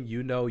thinking.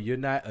 You know you're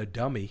not a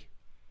dummy.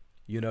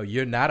 You know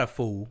you're not a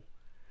fool.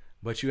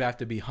 But you have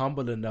to be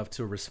humble enough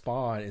to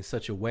respond in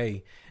such a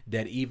way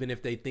that even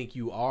if they think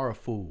you are a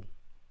fool,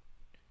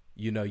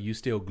 you know, you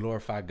still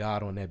glorify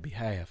God on their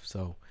behalf.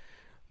 So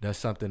that's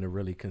something to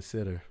really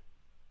consider.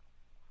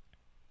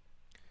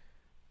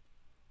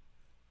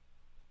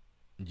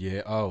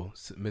 Yeah. Oh,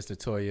 Mr.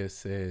 Toya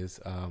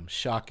says,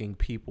 shocking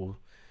people,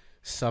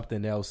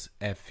 something else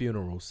at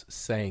funerals,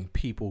 saying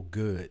people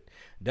good.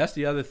 That's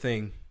the other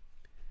thing.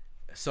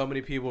 So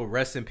many people,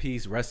 rest in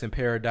peace, rest in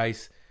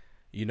paradise,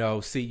 you know,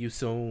 see you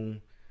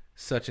soon,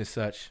 such and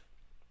such.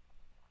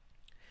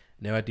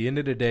 Now, at the end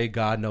of the day,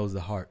 God knows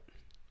the heart.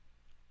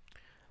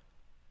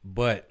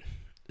 But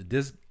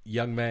this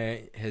young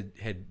man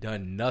had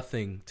done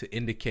nothing to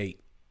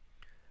indicate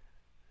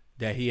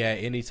that he had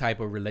any type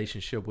of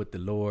relationship with the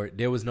Lord.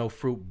 There was no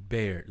fruit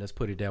bared. Let's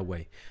put it that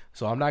way.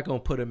 So I'm not going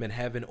to put him in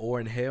heaven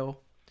or in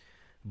hell.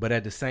 But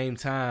at the same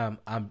time,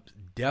 I'm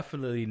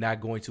definitely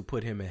not going to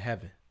put him in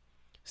heaven.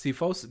 See,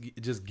 folks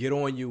just get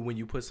on you when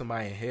you put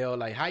somebody in hell.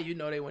 Like, how you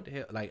know they went to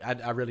hell? Like,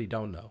 I really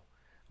don't know.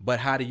 But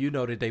how do you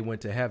know that they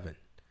went to heaven?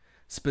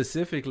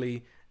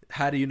 Specifically,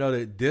 how do you know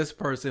that this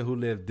person who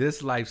lived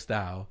this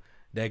lifestyle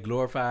that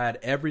glorified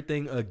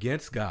everything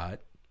against God,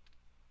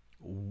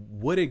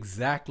 what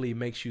exactly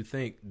makes you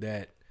think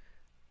that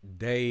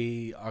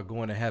they are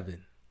going to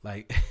heaven?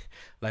 Like,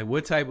 like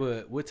what type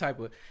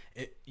of,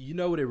 you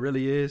know what it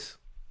really is?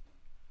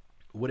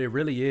 What it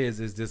really is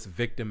this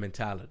victim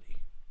mentality.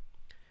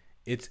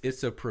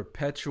 It's a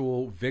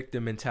perpetual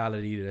victim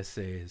mentality that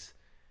says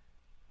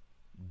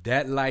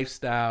that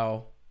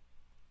lifestyle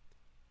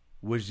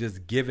was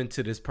just given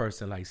to this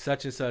person. Like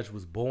such and such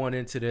was born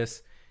into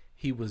this.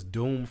 He was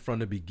doomed from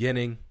the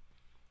beginning.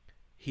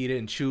 He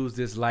didn't choose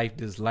this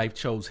life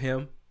chose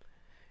him.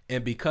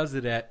 And because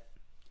of that,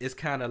 it's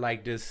kind of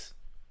like this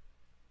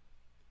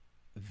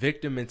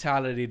victim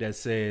mentality that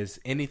says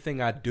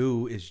anything I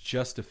do is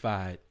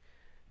justified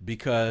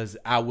because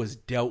I was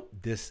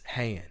dealt this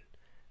hand.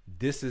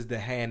 This is the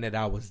hand that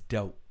I was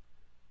dealt.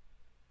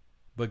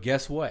 But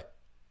guess what?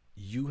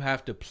 You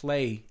have to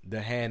play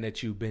the hand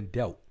that you've been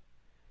dealt.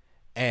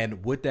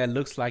 And what that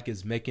looks like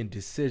is making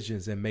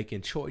decisions and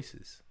making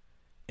choices.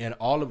 And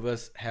all of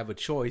us have a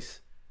choice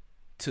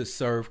to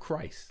serve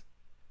Christ.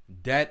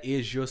 That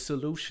is your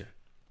solution.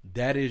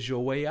 That is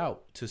your way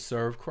out, to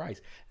serve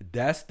Christ.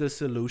 That's the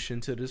solution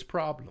to this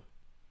problem.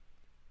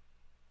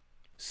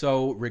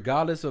 So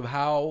regardless of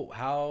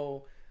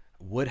how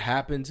what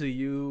happened to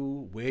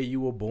you, where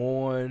you were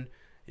born,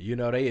 you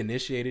know, they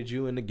initiated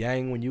you in the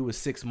gang when you were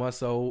 6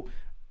 months old,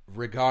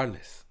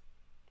 regardless,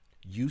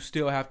 you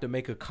still have to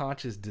make a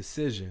conscious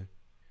decision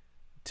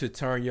to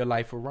turn your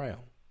life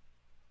around.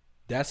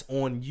 That's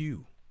on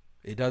you.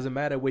 It doesn't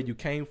matter where you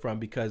came from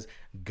because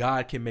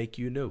God can make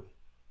you new.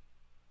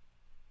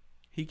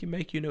 He can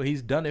make you new.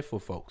 He's done it for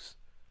folks.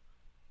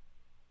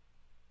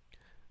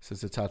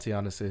 Sister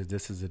Tatiana says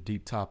this is a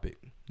deep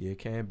topic. Yeah, it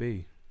can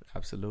be.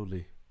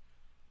 Absolutely.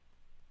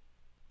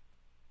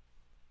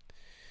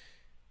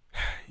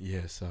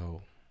 Yeah,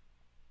 so.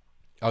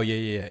 Oh,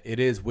 yeah. It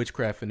is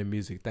witchcraft in the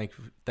music.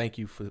 Thank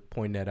you for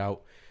pointing that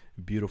out.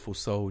 Beautiful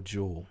soul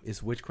jewel.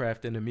 It's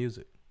witchcraft in the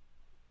music.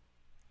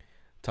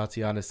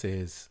 Tatiana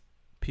says,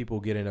 people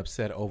getting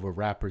upset over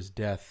rappers'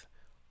 death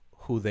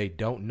who they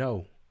don't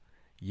know.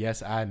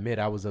 Yes, I admit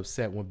I was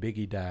upset when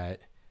Biggie died.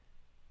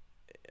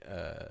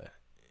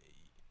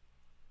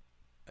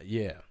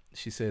 Yeah,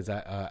 she says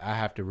I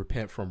have to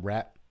repent from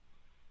rap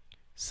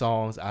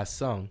songs I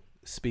sung,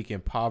 speaking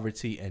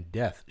poverty and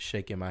death,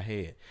 shaking my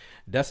head.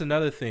 That's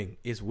another thing.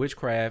 It's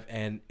witchcraft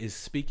and is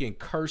speaking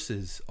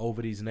curses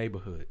over these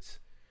neighborhoods.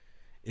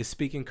 It's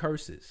speaking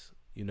curses.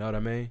 You know what I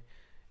mean?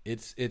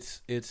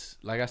 It's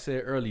like I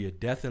said earlier,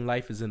 death and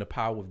life is in the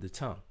power of the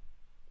tongue.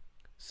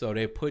 So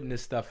they're putting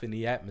this stuff in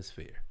the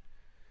atmosphere.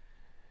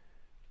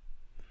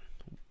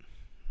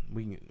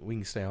 We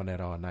can stay on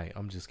that all night.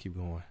 I'm just keep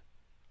going.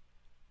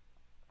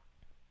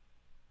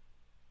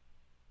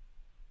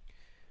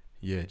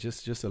 Yeah,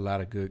 just a lot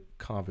of good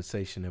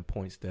conversation and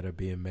points that are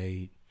being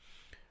made.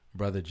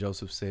 Brother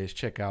Joseph says,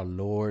 check out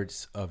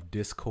Lords of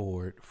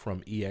Discord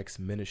from EX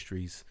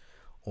Ministries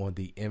on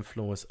the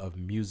influence of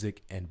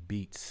music and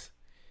beats.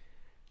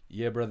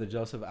 Yeah, Brother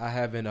Joseph, I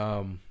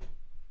haven't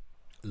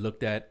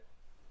looked at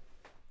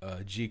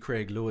G.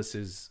 Craig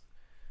Lewis's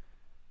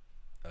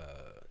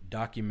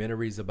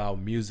documentaries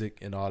about music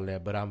and all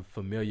that, but I'm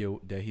familiar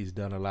that he's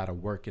done a lot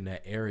of work in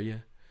that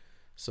area.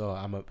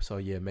 So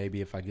yeah,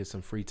 maybe if I get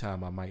some free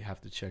time, I might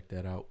have to check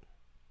that out.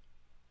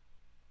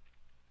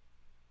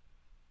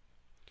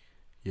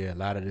 Yeah, a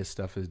lot of this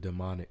stuff is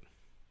demonic.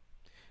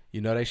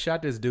 You know, they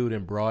shot this dude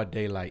in broad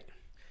daylight.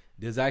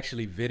 There's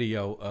actually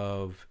video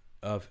of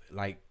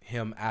like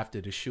him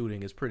after the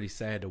shooting. It's pretty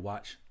sad to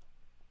watch.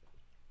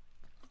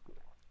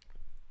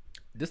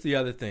 This is the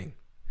other thing.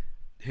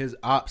 His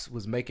ops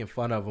was making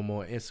fun of him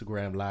on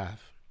Instagram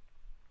Live.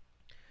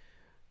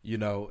 You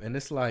know, and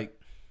it's like,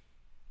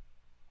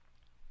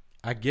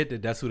 I get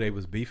that that's who they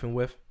was beefing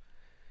with.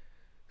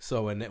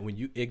 So, and that when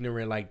you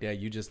ignorant like that,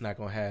 you just not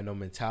gonna have no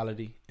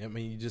mentality. I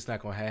mean, you just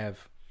not gonna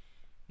have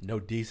no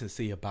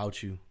decency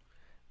about you.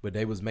 But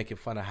they was making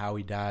fun of how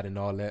he died and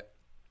all that.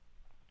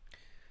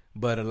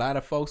 But a lot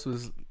of folks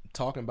was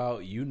talking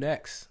about you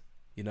next.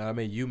 You know what I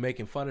mean? You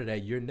making fun of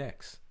that, you're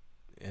next.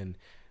 And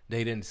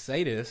they didn't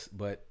say this,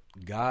 but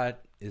God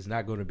is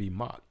not going to be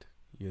mocked,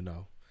 you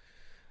know.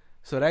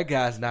 So that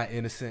guy's not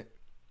innocent.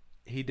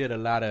 He did a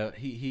lot of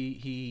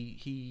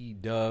he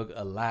dug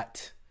a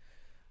lot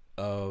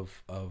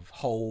of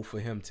hole for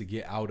him to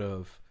get out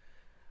of.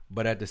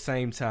 But at the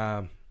same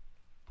time,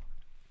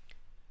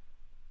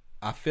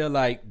 I feel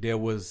like there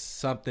was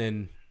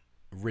something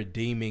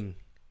redeeming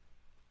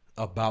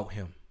about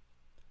him.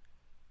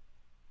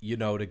 You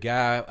know, the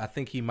guy, I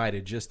think he might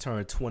have just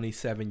turned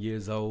 27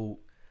 years old.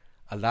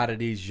 A lot of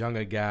these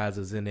younger guys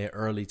is in their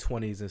early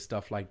 20s and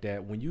stuff like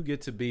that. When you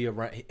get to be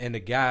around, and the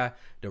guy,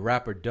 the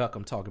rapper Duck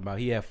I'm talking about,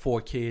 he had 4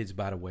 kids,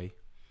 by the way.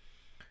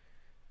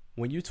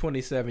 When you're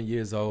 27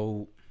 years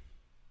old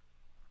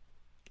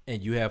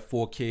and you have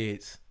 4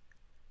 kids,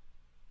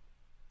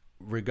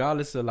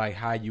 regardless of like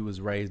how you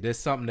was raised, there's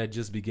something that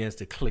just begins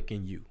to click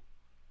in you.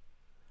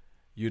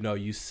 You know,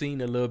 you've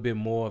seen a little bit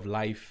more of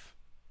life.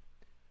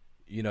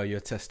 You know,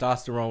 your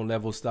testosterone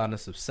level starting to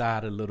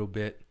subside a little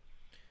bit.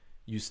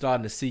 You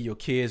starting to see your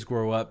kids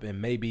grow up,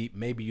 and maybe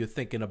you're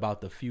thinking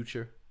about the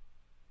future.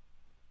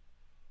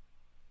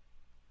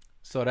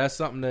 So that's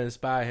something to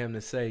inspire him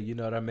to say, you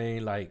know what I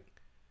mean? Like,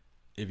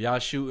 if y'all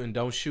shooting,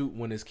 don't shoot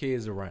when his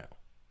kids around.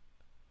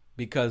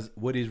 Because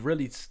what he's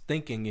really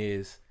thinking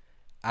is,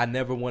 I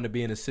never want to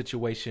be in a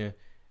situation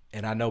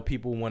and I know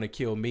people want to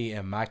kill me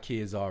and my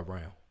kids are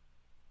around.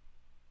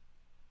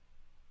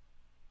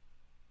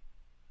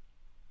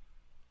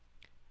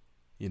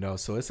 You know,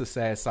 so it's a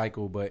sad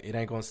cycle, but it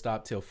ain't going to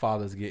stop till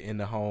fathers get in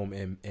the home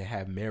and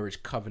have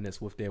marriage covenants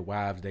with their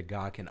wives that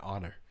God can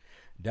honor.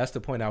 That's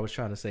the point I was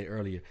trying to say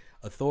earlier.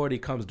 Authority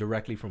comes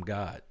directly from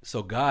God.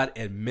 So God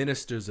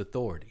administers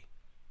authority.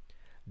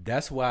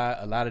 That's why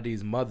a lot of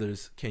these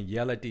mothers can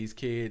yell at these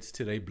kids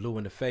till they blue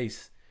in the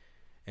face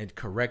and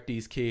correct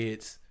these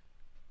kids.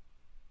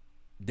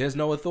 There's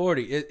no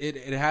authority.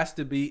 It has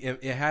to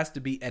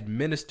be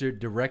administered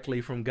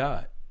directly from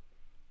God.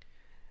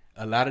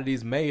 A lot of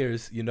these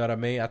mayors, you know what I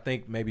mean? I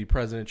think maybe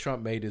President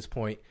Trump made this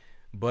point,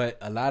 but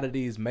a lot of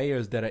these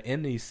mayors that are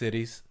in these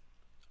cities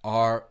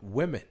are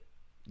women.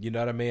 You know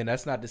what I mean?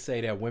 That's not to say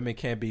that women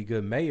can't be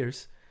good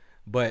mayors,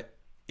 but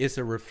it's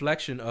a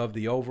reflection of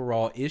the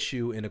overall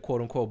issue in the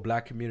quote unquote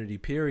black community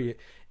period,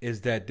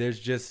 is that there's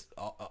just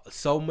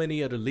so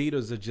many of the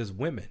leaders are just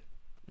women.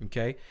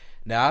 Okay.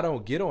 Now I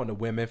don't get on the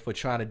women for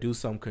trying to do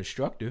something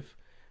constructive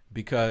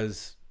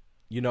because,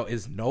 you know,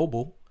 it's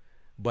noble.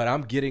 But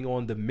I'm getting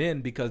on the men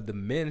because the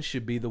men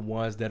should be the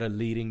ones that are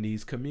leading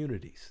these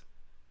communities.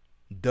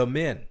 The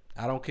men.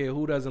 I don't care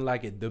who doesn't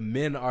like it. The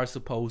men are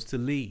supposed to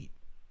lead.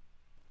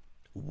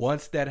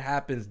 Once that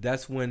happens,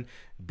 that's when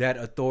that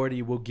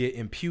authority will get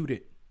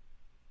imputed.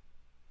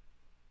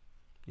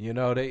 You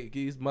know,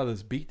 these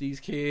mothers beat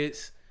these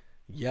kids,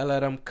 yell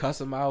at them, cuss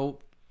them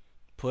out,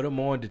 put them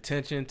on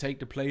detention, take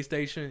the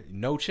PlayStation.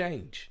 No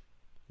change.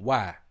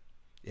 Why?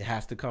 It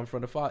has to come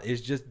from the father.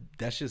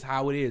 That's just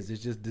how it is.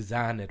 It's just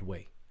designed that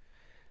way.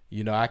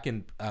 You know, I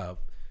can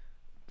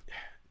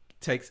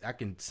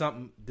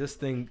this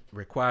thing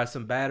requires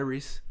some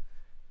batteries.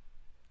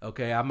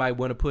 Okay, I might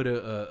want to put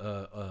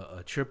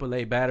a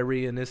AAA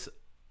battery in this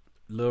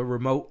little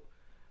remote,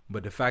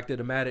 but the fact of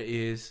the matter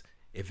is,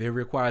 if it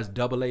requires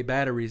AA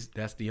batteries,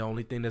 that's the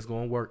only thing that's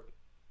going to work.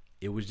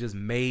 It was just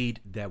made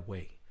that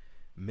way.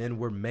 Men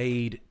were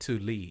made to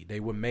lead. They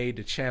were made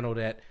to channel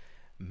that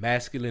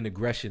masculine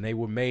aggression. They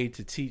were made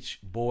to teach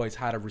boys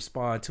how to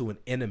respond to an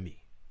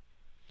enemy,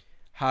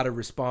 how to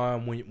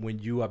respond when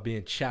you are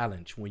being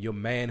challenged, when your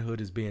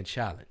manhood is being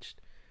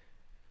challenged.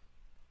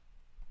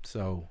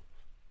 So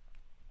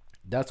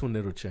that's when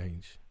it'll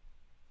change.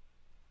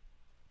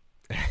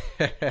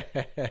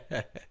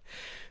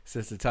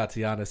 Sister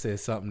Tatiana said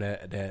something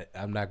that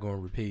I'm not going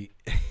to repeat.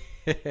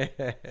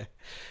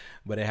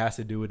 But it has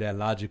to do with that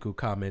logical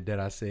comment that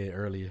I said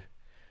earlier.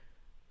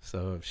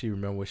 So if she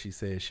remembers what she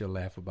said, she'll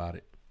laugh about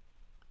it.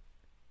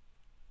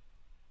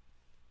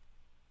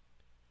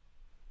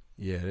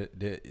 Yeah,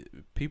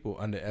 people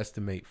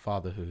underestimate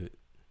fatherhood.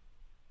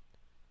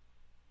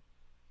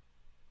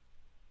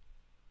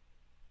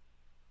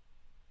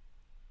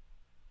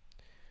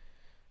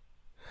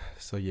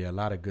 So yeah, a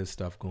lot of good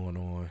stuff going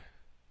on.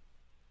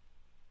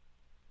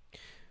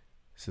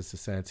 Sister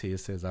Santia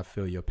says, I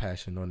feel your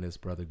passion on this,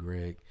 Brother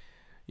Greg.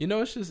 You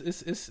know, it's just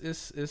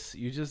it's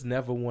you just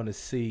never want to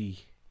see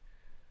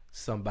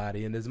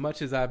somebody. And as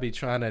much as I be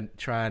trying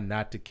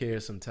not to care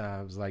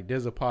sometimes, like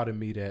there's a part of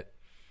me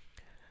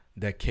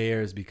that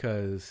cares,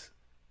 because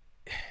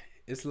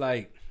it's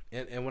like,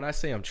 and when I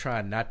say I'm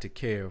trying not to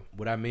care,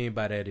 what I mean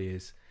by that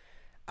is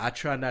I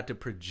try not to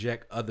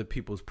project other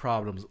people's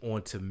problems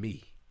onto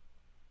me.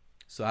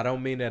 So I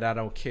don't mean that I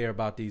don't care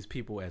about these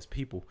people as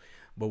people,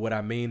 but what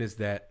I mean is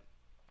that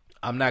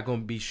I'm not going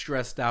to be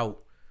stressed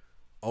out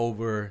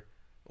over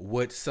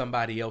what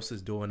somebody else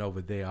is doing over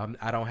there.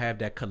 I don't have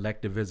that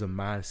collectivism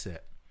mindset.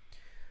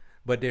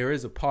 But there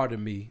is a part of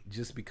me,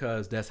 just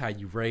because that's how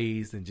you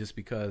raised and just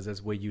because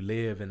that's where you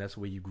live and that's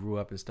where you grew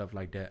up and stuff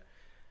like that,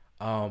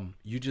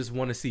 you just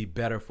want to see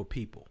better for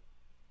people.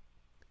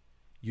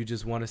 You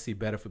just want to see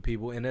better for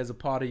people. And there's a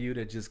part of you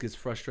that just gets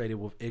frustrated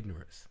with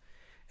ignorance.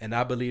 And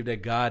I believe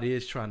that God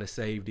is trying to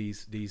save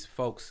these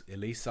folks, at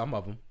least some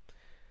of them.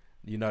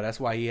 You know, that's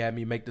why he had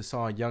me make the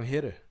song Young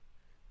Hitter,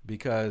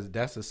 because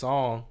that's a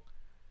song,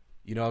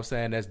 you know what I'm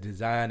saying, that's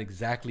designed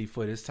exactly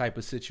for this type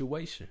of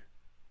situation.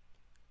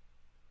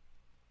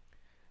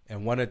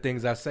 And one of the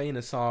things I say in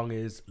the song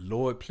is,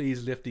 Lord,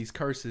 please lift these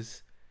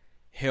curses.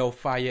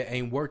 Hellfire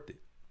ain't worth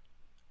it.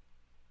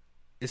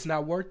 It's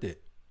not worth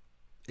it.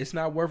 It's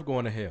not worth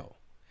going to hell.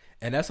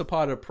 And that's a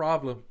part of the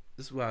problem.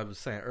 This is what I was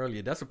saying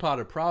earlier. That's a part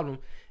of the problem,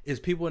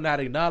 is people not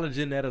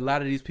acknowledging that a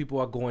lot of these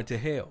people are going to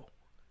hell.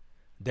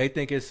 They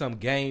think it's some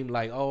game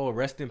like, oh,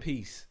 rest in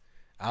peace.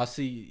 I'll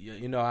see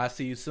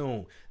you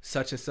soon.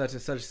 Such and such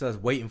and such and such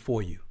waiting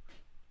for you.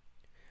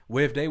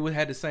 Where if they would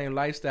have the same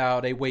lifestyle,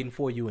 they waiting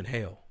for you in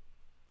hell.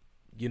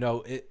 You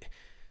know,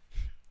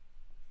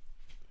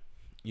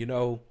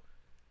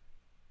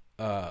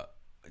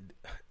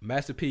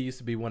 Master P used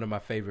to be one of my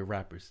favorite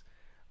rappers.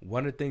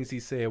 One of the things he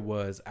said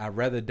was, I'd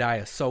rather die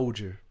a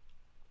soldier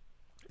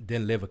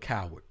than live a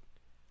coward.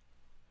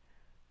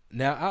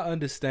 Now, I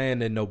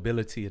understand the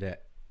nobility of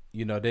that.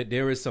 You know, that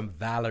there is some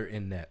valor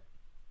in that.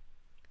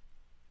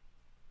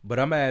 But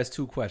I'm going to ask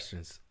two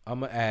questions. I'm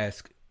going to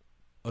ask,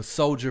 a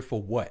soldier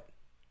for what?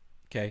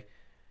 Okay.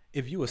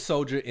 If you're a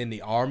soldier in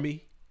the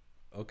army,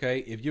 okay,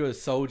 if you're a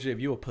soldier,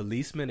 if you're a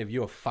policeman, if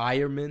you're a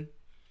fireman,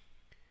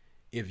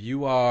 if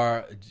you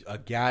are a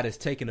guy that's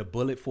taking a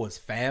bullet for his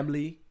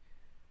family,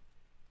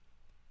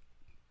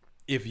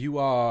 if you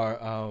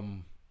are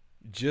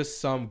just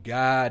some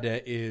guy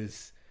that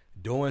is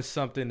doing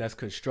something that's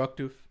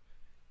constructive,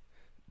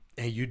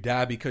 and you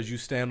die because you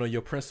stand on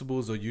your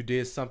principles, or you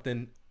did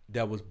something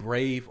that was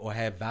brave or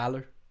had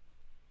valor,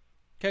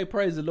 okay,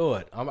 praise the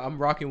Lord. I'm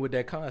rocking with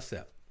that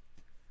concept.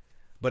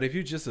 But if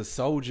you're just a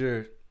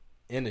soldier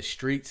in the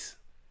streets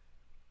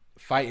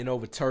fighting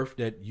over turf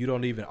that you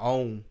don't even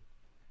own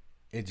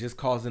and just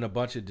causing a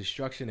bunch of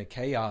destruction and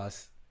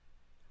chaos,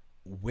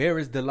 where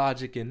is the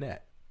logic in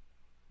that?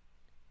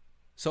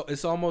 So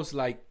it's almost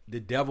like the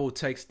devil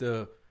takes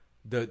the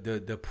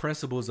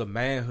principles of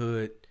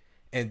manhood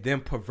and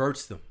then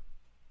perverts them.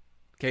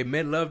 Okay,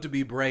 men love to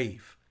be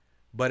brave,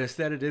 but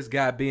instead of this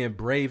guy being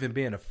brave and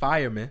being a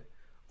fireman,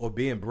 or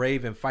being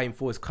brave and fighting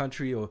for his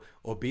country, or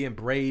being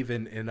brave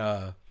and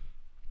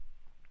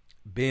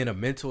being a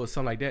mentor or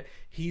something like that,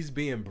 he's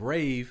being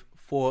brave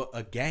for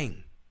a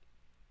gang.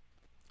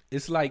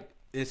 It's like,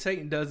 and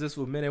Satan does this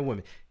with men and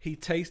women. He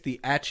takes the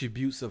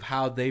attributes of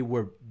how they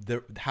were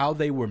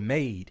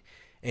made,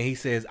 and he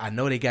says, I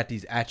know they got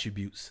these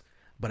attributes,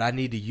 but I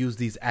need to use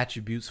these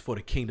attributes for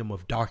the kingdom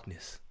of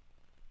darkness.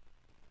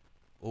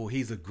 Oh,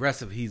 he's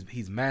aggressive.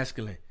 He's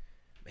masculine.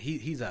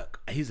 He's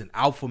an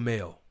alpha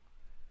male.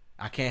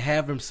 I can't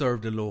have him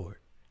serve the Lord.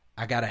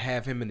 I got to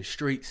have him in the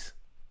streets.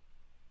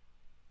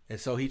 And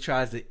so he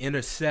tries to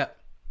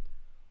intercept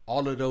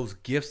all of those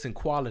gifts and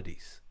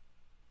qualities.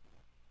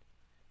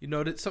 You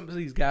know, that some of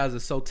these guys are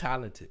so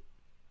talented.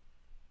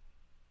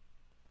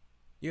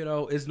 You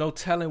know, it's no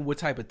telling what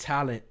type of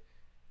talent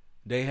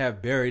they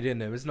have buried in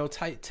them. It's no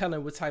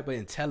telling what type of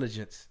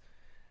intelligence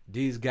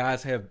these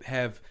guys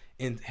have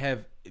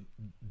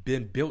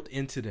been built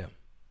into them.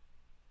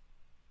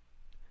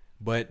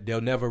 But they'll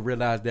never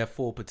realize their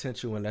full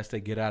potential unless they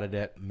get out of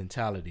that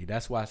mentality.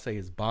 That's why I say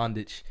it's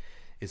bondage,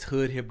 it's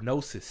hood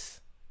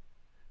hypnosis.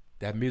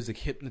 That music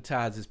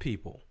hypnotizes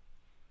people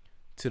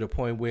to the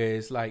point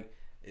where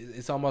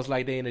it's almost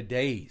like they in a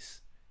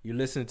daze. You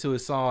listen to a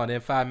song, and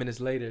then 5 minutes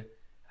later,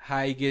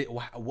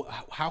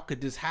 how could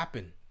this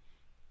happen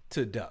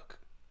to Duck?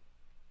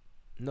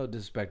 No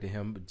disrespect to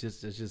him, but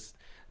it's just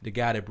the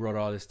guy that brought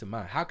all this to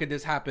mind. How could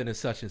this happen to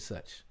such and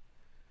such?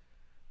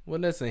 Well,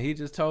 listen, he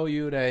just told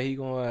you that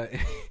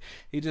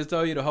he just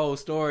told you the whole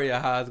story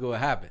of how it's gonna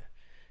happen.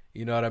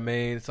 You know what I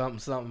mean? Some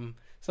of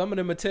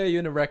them will tell you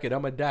in the record,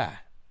 I'm gonna die.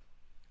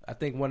 I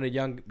think one of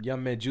the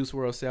young men, Juice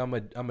WRLD, said, I'm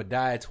gonna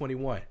die at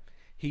 21.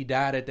 He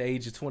died at the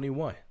age of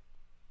 21.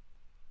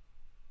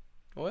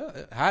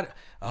 Well,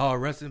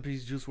 rest in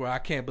peace, Juice WRLD. I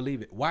can't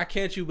believe it. Why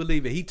can't you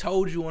believe it? He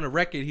told you on the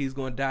record he's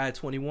gonna die at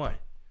 21.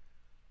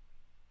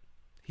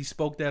 He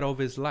spoke that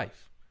over his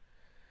life.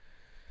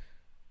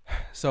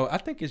 So I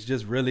think it's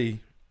just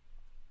really,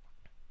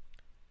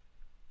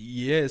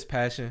 it's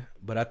passion,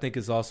 but I think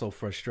it's also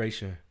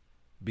frustration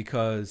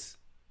because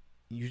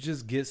you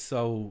just get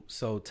so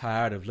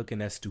tired of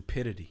looking at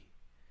stupidity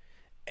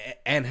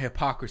and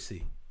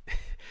hypocrisy.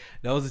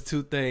 Those are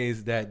two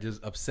things that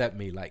just upset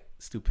me, like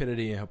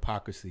stupidity and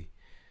hypocrisy.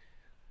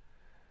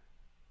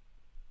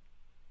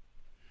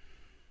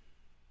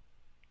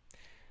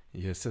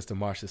 Yeah, Sister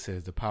Marsha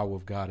says the power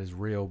of God is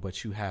real,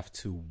 but you have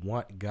to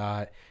want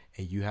God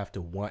and you have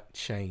to want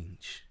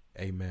change.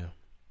 Amen.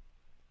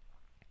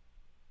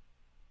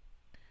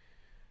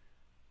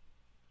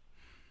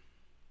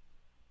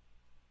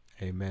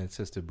 Amen.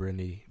 Sister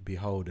Brittany,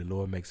 behold, the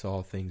Lord makes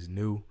all things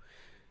new.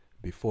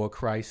 Before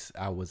Christ,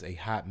 I was a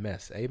hot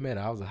mess. Amen.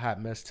 I was a hot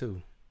mess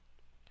too.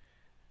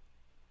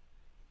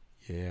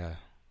 Yeah.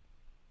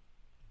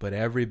 But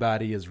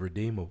everybody is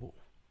redeemable.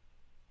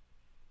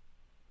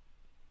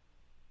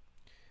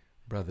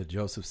 Brother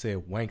Joseph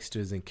said,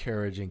 wanksters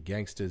encouraging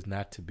gangsters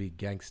not to be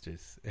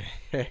gangsters.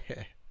 Well,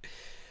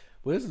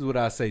 this is what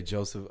I say,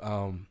 Joseph.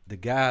 The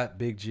guy,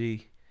 Big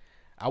G,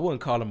 I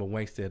wouldn't call him a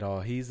wankster at all.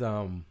 He's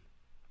the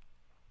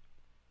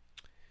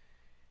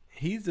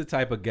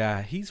type of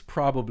guy, he's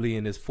probably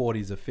in his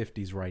 40s or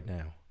 50s right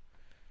now.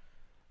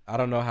 I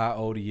don't know how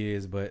old he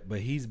is, but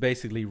he's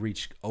basically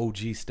reached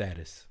OG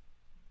status.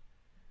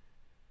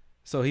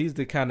 So he's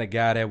the kind of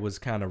guy that was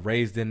kind of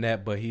raised in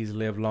that, but he's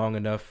lived long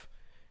enough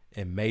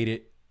and made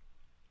it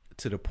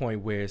to the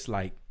point where it's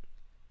like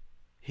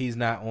he's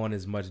not on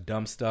as much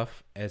dumb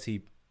stuff as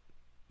he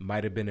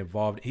might have been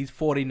involved. He's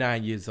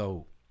 49 years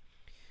old.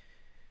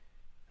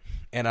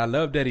 And I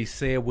love that he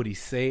said what he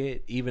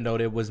said, even though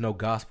there was no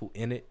gospel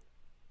in it,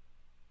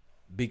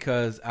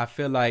 because I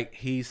feel like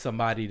he's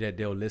somebody that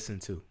they'll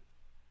listen to.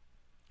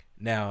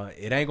 Now,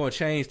 it ain't going to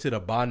change till the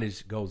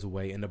bondage goes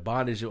away, and the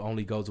bondage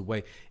only goes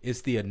away.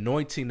 It's the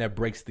anointing that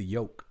breaks the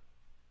yoke.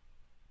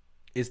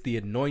 It's the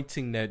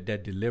anointing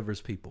that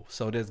delivers people.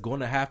 So there's going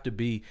to have to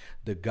be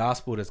the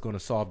gospel that's going to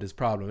solve this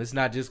problem. It's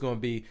not just going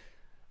to be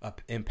an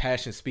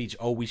impassioned speech,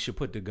 oh, we should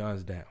put the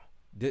guns down.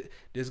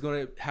 There's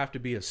going to have to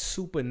be a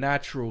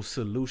supernatural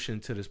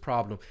solution to this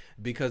problem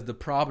because the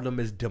problem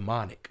is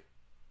demonic.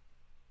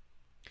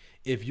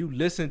 If you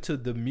listen to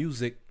the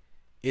music,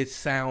 it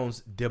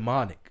sounds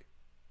demonic.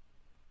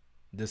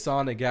 The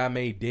song the guy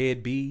made,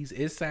 Dead Bees,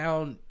 it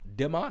sounds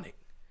demonic.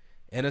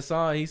 In the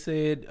song, he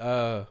said,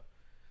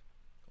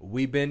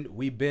 We've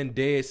been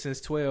dead since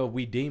 12.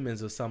 We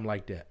demons or something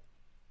like that.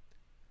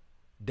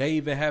 They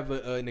even have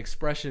an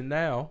expression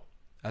now.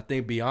 I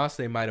think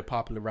Beyonce might have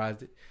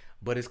popularized it,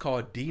 but it's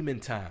called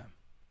demon time.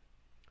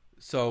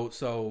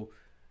 So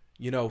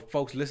you know,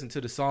 folks listen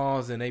to the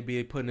songs and they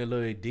be putting a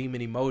little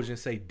demon emoji and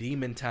say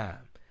demon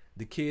time.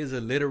 The kids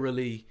are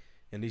literally,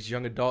 and these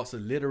young adults are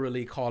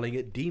literally calling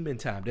it demon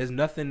time. There's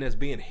nothing that's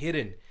being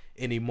hidden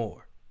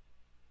anymore.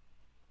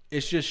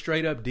 It's just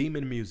straight up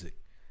demon music.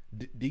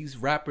 These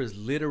rappers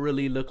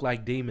literally look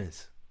like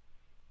demons.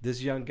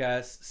 This young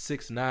guy's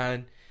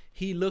 6'9".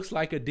 He looks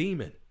like a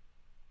demon.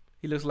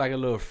 He looks like a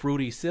little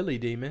fruity, silly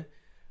demon,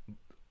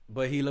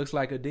 but he looks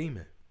like a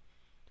demon.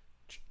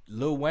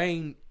 Lil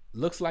Wayne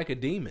looks like a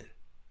demon.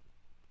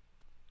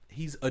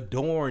 He's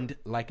adorned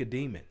like a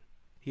demon.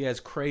 He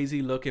has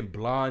crazy looking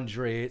blonde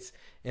dreads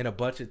and a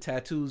bunch of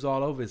tattoos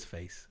all over his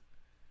face.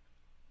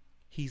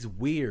 He's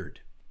weird.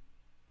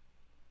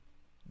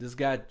 This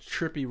guy,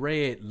 Trippie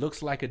Redd,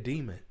 looks like a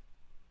demon.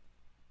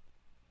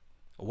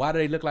 Why do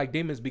they look like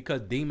demons?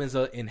 Because demons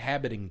are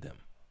inhabiting them.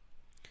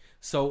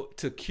 So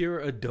to cure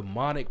a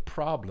demonic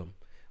problem,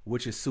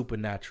 which is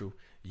supernatural,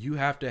 you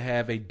have to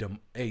have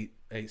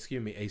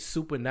a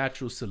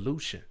supernatural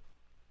solution.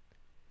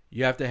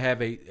 You have to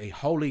have a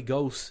Holy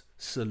Ghost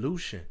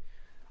solution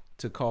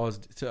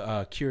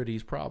to cure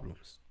these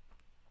problems.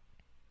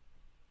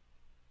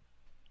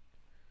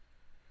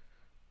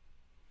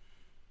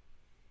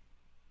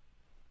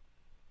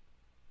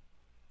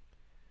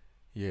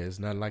 Yeah, it's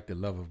not like the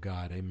love of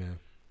God. Amen.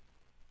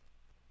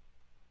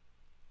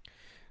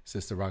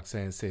 Sister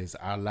Roxanne says,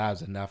 our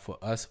lives are not for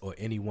us or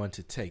anyone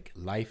to take.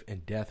 Life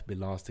and death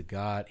belongs to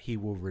God. He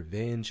will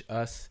revenge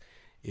us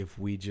if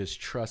we just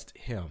trust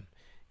him.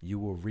 You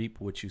will reap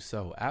what you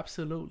sow.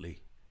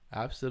 Absolutely.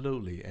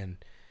 Absolutely. And,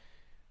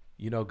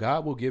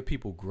 God will give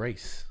people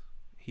grace.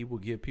 He will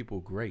give people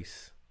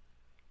grace.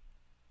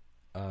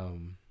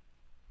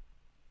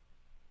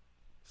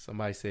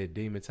 Somebody said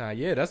demon time.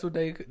 Yeah, that's what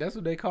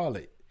they call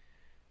it.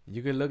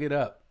 You can look it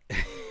up.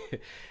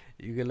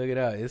 You can look it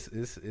up.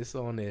 It's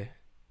on there.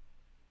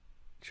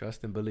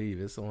 Trust and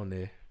believe. It's on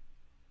there.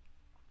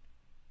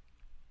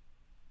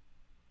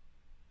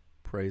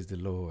 Praise the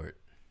Lord.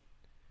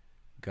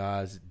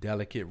 God's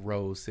delicate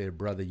rose said,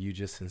 brother, you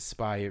just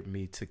inspired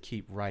me to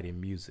keep writing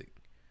music.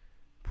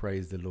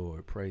 Praise the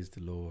Lord. Praise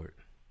the Lord.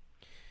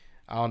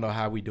 I don't know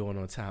how we doing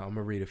on time. I'm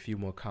gonna read a few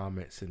more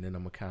comments and then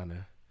I'm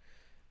gonna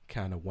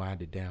kind of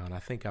wind it down. I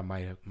think I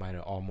might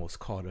have almost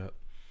caught up.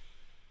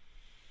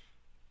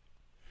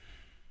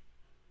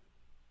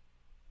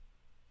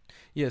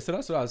 Yeah, so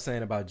that's what I was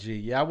saying about G.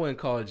 Yeah, I wouldn't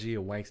call G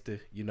a wankster,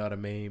 you know what I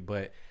mean?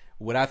 But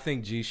what I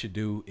think G should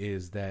do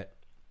is that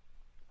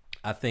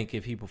I think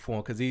if he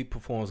because he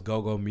performs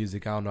go-go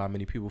music, I don't know how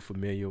many people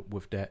familiar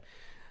with that,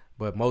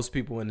 but most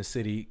people in the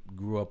city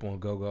grew up on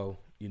go-go.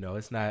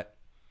 It's not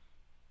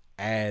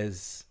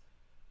as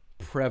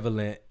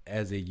prevalent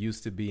as it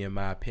used to be, in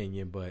my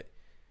opinion, but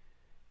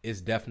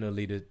it's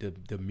definitely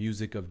the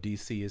music of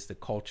DC. It's the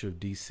culture of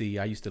DC.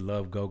 I used to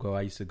love go-go.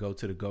 I used to go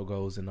to the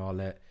go-go's and all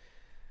that.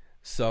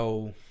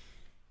 So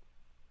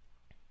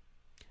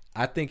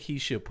I think he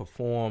should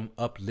perform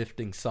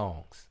uplifting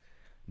songs.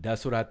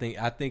 That's what I think.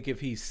 I think if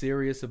he's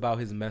serious about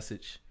his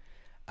message,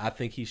 I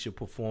think he should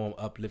perform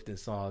uplifting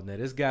songs. Now,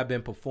 this guy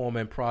been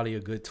performing probably a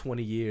good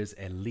 20 years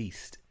at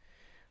least.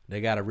 They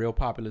got a real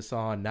popular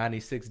song,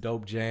 96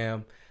 Dope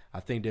Jam.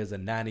 I think there's a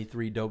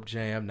 93 Dope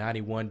Jam,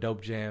 91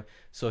 Dope Jam.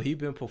 So he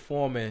been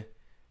performing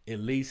at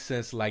least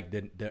since like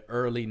the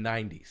early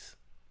 90s.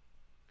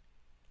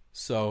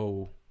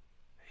 So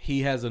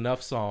he has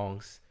enough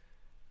songs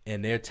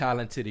and they're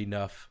talented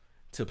enough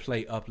to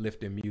play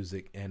uplifting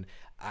music. And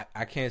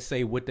I can't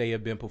say what they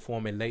have been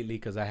performing lately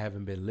because I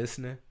haven't been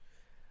listening,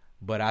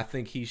 but I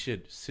think he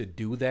should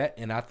do that.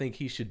 And I think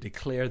he should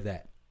declare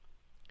that,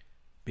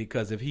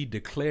 because if he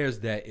declares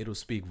that, it'll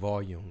speak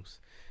volumes.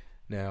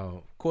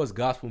 Now, of course,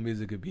 gospel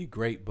music would be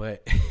great,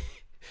 but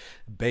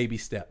baby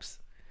steps.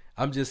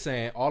 I'm just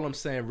saying, all I'm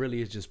saying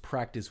really is just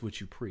practice what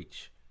you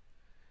preach.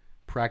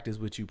 Practice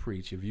what you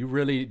preach. If you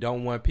really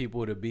don't want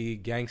people to be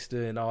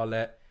gangster and all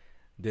that,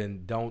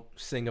 then don't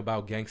sing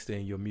about gangster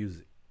in your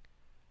music.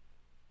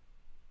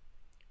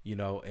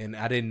 And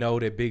I didn't know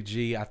that Big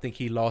G, I think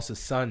he lost his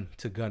son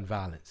to gun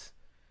violence.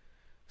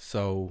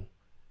 So,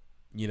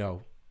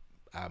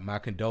 my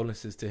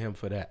condolences to him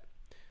for that.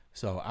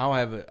 So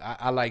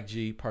I like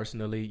G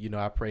personally.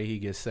 I pray he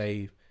gets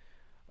saved.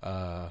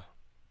 I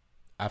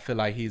feel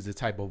like he's the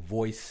type of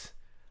voice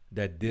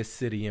that this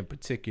city in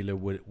particular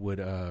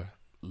would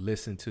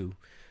listen to.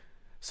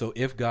 So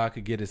if God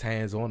could get his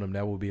hands on him,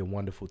 that would be a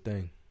wonderful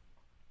thing.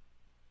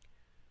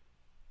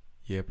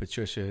 Yeah,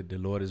 Patricia, the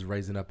Lord is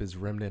raising up his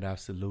remnant.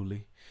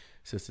 Absolutely.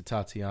 Sister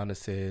Tatiana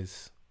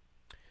says,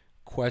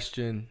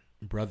 question,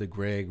 Brother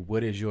Greg,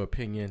 what is your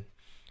opinion?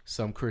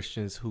 Some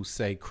Christians who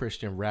say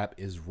Christian rap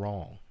is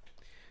wrong.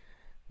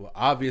 Well,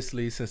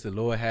 obviously, since the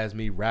Lord has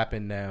me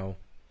rapping now,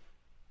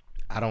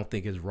 I don't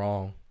think it's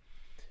wrong.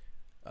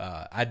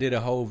 I did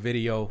a whole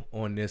video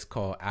on this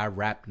called I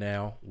Rap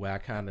Now, where I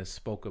kind of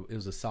spoke of, it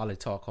was a solid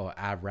talk called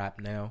I Rap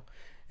Now.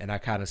 And I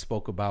kind of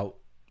spoke about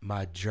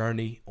my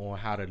journey on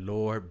how the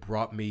Lord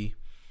brought me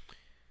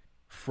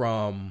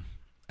from,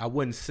 I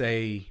wouldn't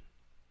say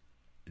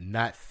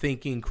not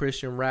thinking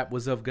Christian rap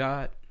was of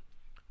God,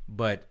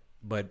 but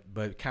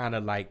kind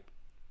of like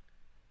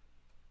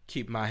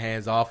keep my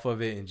hands off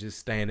of it and just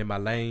staying in my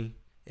lane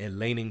and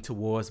leaning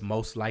towards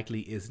most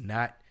likely is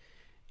not,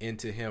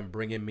 into him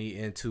bringing me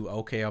into,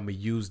 okay, I'm going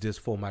to use this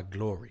for my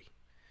glory.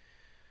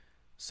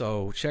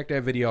 So check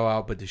that video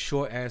out. But the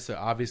short answer,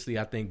 obviously,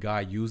 I think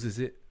God uses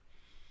it.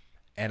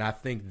 And I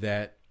think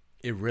that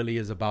it really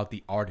is about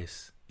the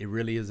artist. It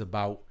really is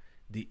about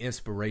the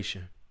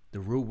inspiration. The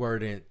root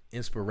word in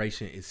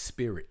inspiration is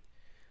spirit.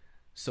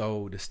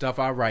 So the stuff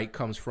I write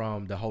comes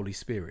from the Holy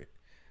Spirit.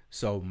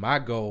 So my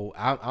goal,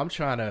 I'm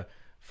trying to,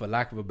 for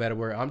lack of a better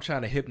word, I'm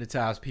trying to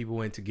hypnotize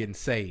people into getting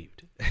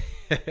saved.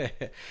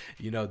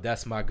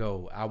 That's my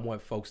goal. I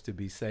want folks to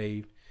be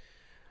saved.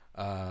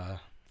 I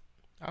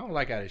don't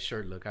like how this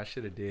shirt look. I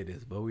should have did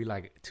this, but we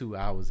like 2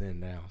 hours in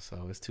now,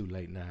 so it's too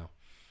late now.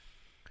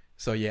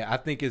 So yeah, I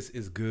think it's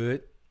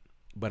good,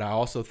 but I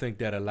also think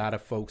that a lot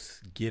of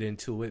folks get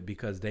into it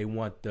because they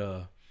want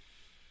the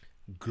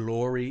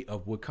glory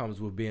of what comes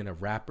with being a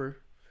rapper,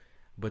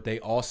 but they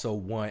also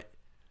want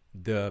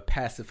the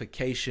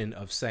pacification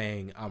of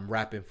saying I'm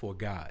rapping for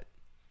God.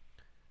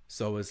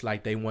 So it's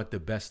like they want the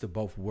best of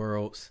both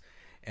worlds.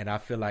 And I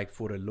feel like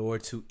for the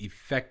Lord to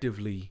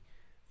effectively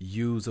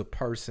use a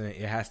person,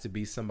 it has to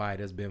be somebody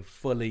that's been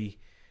fully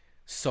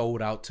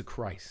sold out to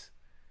Christ.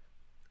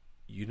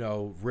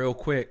 Real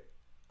quick,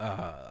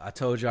 I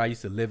told you I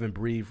used to live and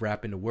breathe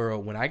rap in the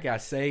world. When I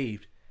got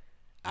saved,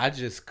 I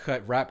just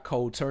cut rap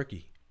cold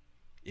turkey.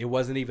 It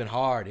wasn't even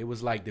hard. It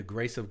was like the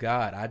grace of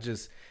God. I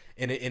just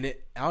I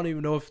don't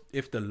even know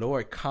if the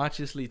Lord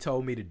consciously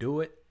told me to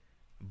do it,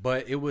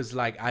 but it was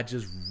like I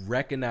just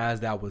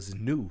recognized I was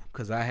new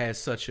because I had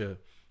such a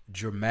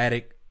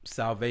dramatic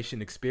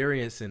salvation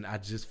experience and I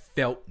just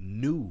felt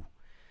new.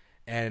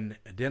 And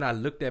then I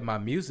looked at my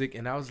music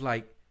and I was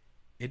like,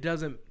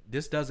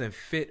 this doesn't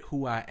fit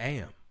who I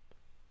am.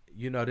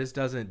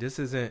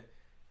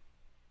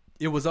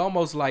 It was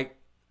almost like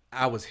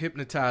I was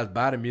hypnotized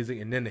by the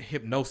music and then the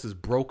hypnosis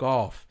broke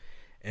off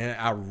and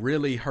I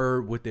really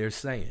heard what they're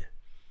saying.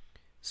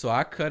 So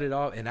I cut it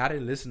off and I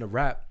didn't listen to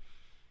rap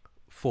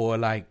for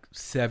like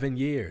 7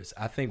 years.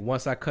 I think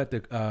once I cut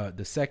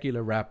the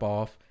secular rap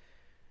off,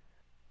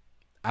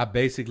 I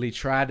basically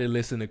tried to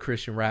listen to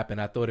Christian rap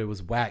and I thought it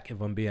was whack, if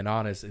I'm being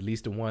honest, at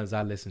least the ones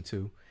I listened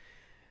to.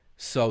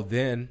 So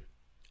then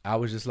I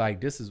was just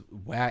like, this is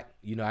whack.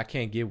 I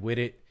can't get with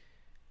it.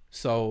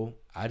 So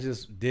I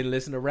just didn't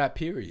listen to rap,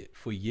 period,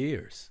 for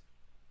years.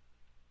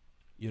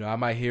 I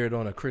might hear it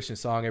on a Christian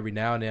song every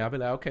now and then. I'll be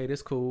like, okay,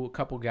 this cool. A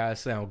couple guys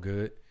sound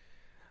good.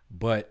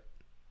 But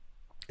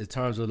in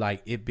terms of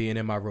like it being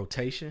in my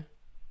rotation,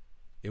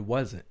 it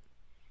wasn't.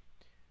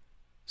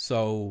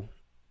 So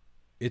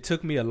it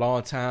took me a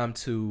long time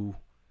to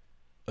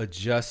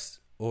adjust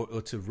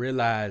or to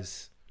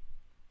realize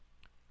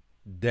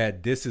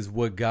that this is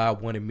what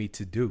God wanted me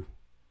to do.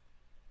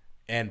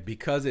 And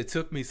because it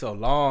took me so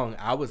long,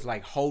 I was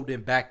like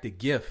holding back the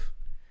gift.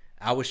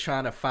 I was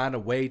trying to find a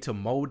way to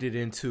mold it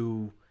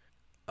into,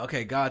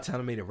 okay, God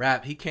telling me to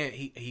rap. He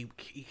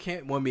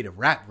can't want me to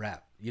rap,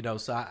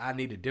 so I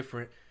need a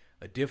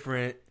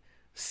different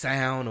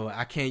sound, or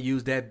I can't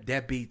use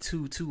that beat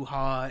too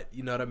hard.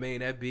 You know what I mean?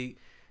 That beat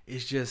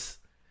is just,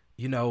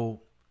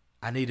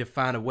 I need to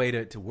find a way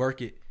to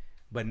work it.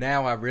 But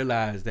now I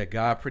realize that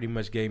God pretty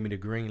much gave me the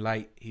green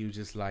light. He was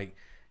just like,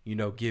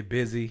 get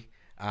busy.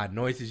 I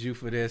anointed you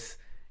for this.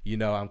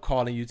 I'm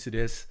calling you to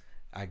this.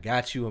 I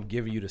got you. I'm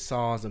giving you the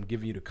songs. I'm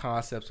giving you the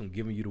concepts. I'm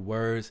giving you the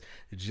words.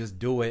 Just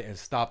do it and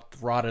stop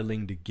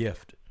throttling the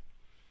gift.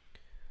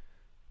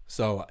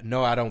 So,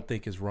 no, I don't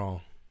think it's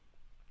wrong.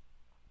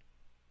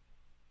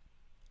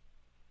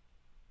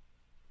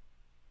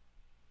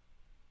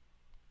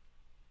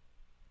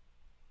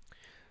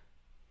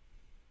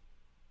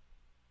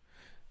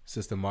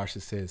 Sister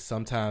Marcia says,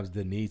 sometimes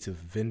the need to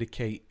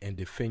vindicate and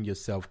defend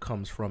yourself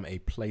comes from a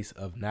place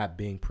of not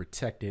being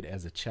protected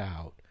as a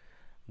child.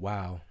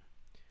 Wow.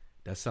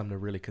 That's something to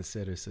really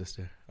consider,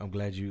 sister. I'm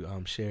glad you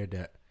shared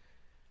that.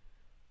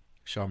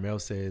 Charmel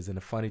says, and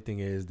the funny thing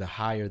is, the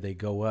higher they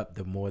go up,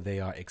 the more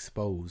they are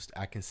exposed.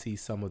 I can see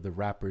some of the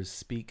rappers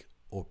speak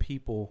or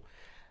people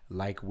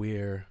like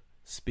we're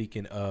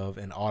speaking of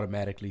and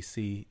automatically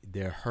see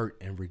their hurt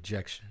and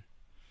rejection.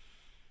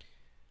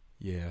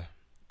 Yeah.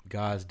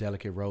 God's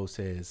Delicate Rose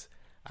says,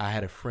 I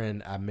had a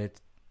friend I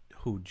met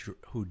who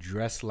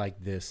dressed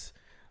like this,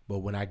 but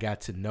when I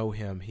got to know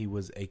him, he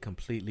was a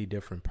completely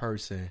different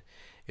person.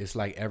 It's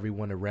like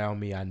everyone around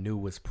me I knew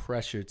was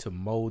pressured to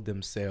mold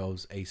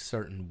themselves a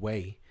certain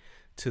way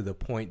to the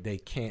point they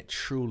can't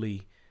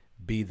truly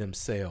be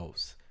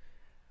themselves.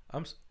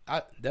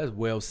 That's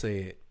well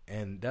said.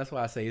 And that's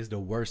why I say it's the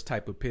worst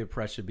type of peer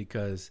pressure,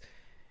 because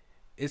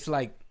it's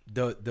like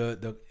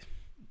the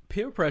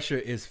peer pressure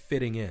is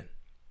fitting in.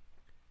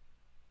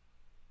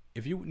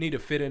 If you need to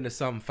fit into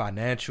something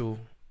financial,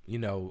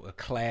 a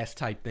class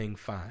type thing,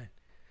 fine.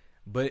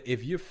 But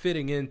if you're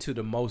fitting into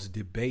the most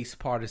debased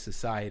part of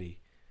society,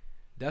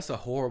 that's a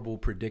horrible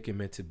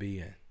predicament to be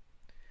in.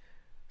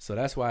 So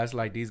that's why it's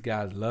like these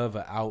guys love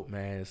an out,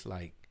 man. It's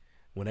like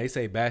when they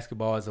say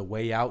basketball is a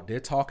way out, they're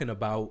talking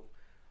about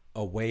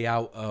a way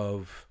out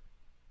of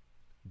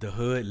the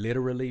hood,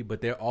 literally, but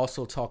they're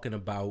also talking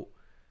about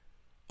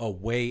a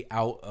way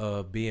out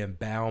of being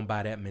bound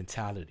by that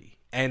mentality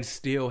and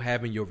still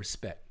having your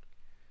respect.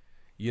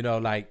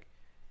 Like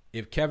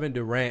if Kevin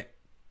Durant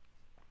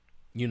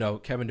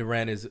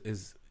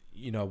is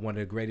one of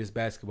the greatest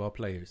basketball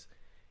players.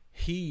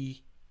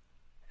 He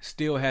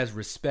still has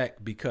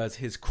respect because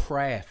his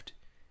craft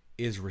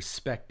is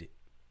respected.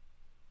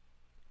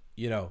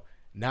 9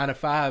 to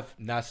 5,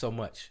 not so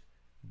much,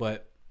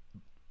 but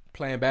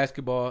playing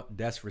basketball,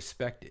 that's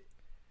respected.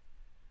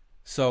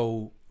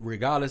 So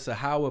regardless of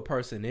how a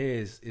person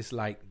is, it's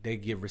like they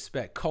give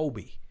respect.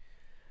 Kobe,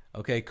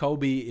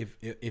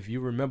 if you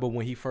remember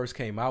when he first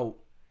came out,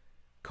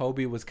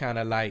 Kobe was kind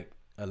of like,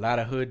 a lot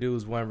of hood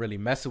dudes weren't really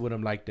messing with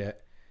him like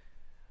that.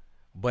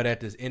 But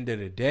at the end of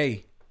the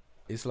day,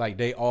 it's like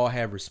they all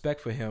have respect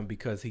for him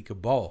because he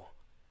could ball.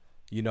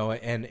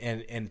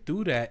 And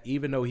through that,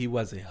 even though he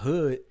wasn't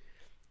hood,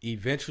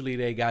 eventually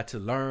they got to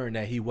learn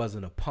that he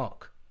wasn't a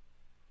punk.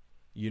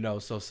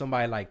 So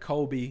somebody like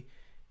Kobe,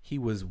 he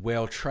was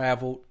well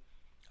traveled.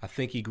 I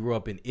think he grew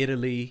up in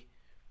Italy.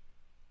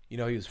 He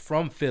was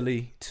from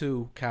Philly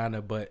too, kind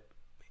of, but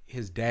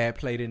his dad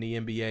played in the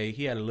NBA.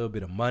 He had a little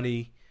bit of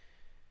money.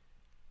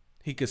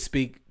 He could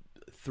speak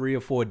 3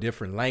 or 4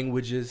 different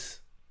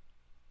languages.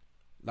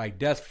 Like,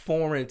 that's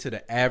foreign to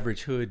the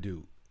average hood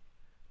dude.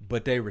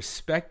 But they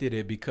respected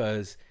it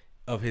because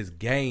of his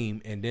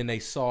game, and then they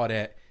saw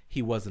that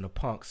he wasn't a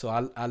punk. So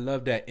I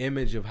love that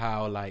image of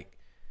how, like,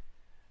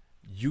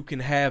 you can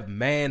have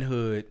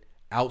manhood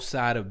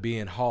outside of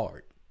being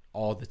hard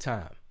all the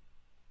time.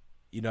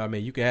 You know what I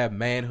mean? You can have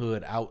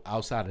manhood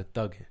outside of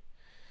thugging.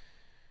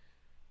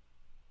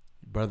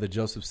 Brother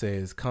Joseph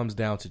says, comes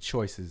down to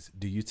choices.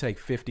 Do you take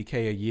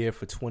 $50K a year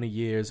for 20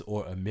 years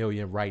or $1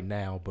 million right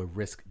now but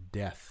risk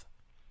death?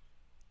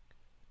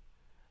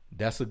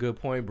 That's a good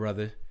point,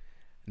 brother.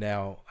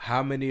 Now,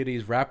 how many of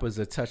these rappers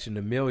are touching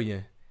 $1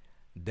 million?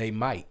 They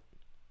might.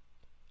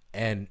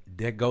 And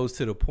that goes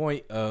to the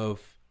point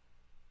of,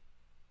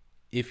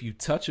 if you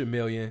touch $1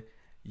 million,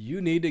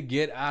 you need to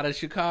get out of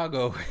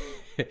Chicago.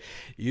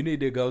 You need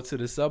to go to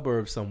the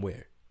suburbs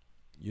somewhere,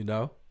 you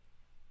know,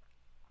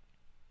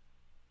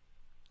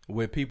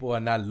 where people are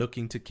not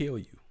looking to kill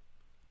you.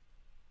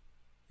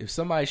 If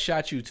somebody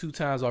shot you 2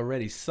 times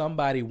already,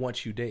 somebody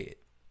wants you dead.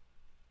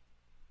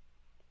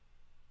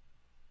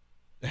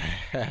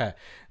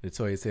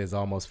 Latoya says,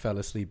 almost fell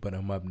asleep, but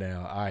I'm up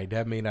now. All right,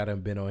 that mean I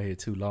done been on here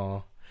too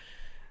long.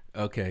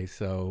 Okay,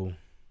 so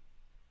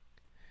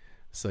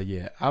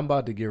yeah, I'm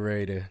about to get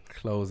ready to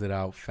close it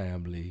out,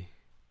 family.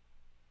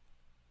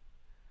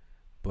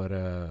 But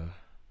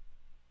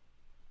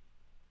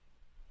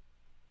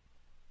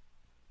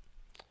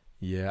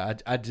yeah,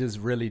 I just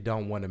really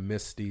don't want to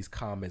miss these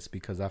comments,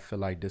 because I feel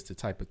like this is the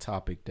type of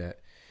topic that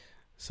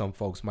some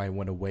folks might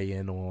want to weigh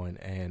in on,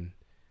 and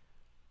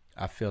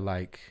I feel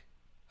like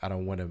I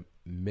don't want to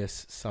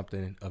miss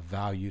something of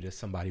value that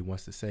somebody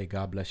wants to say.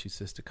 God bless you,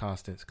 Sister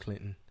Constance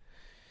Clinton.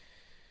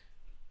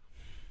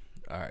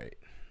 All right,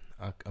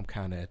 I'm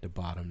kind of at the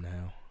bottom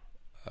now.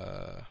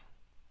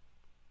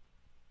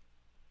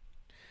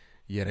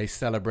 Yeah, they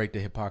celebrate the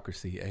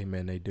hypocrisy.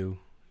 Amen, they do.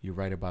 You're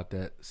right about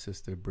that,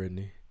 Sister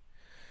Brittany.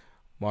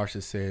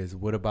 Marsha says,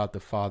 what about the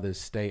fathers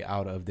stay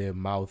out of their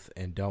mouth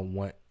and don't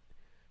want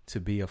to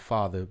be a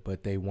father,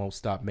 but they won't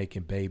stop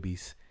making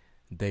babies?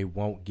 They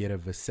won't get a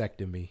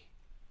vasectomy.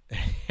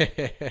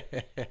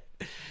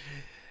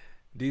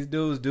 These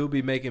dudes do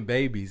be making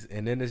babies,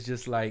 and then it's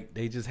just like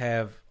they just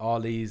have all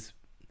these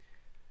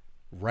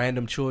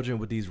random children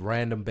with these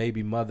random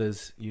baby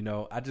mothers. You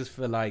know, I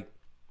feel like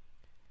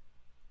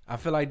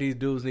these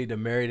dudes need to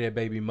marry their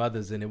baby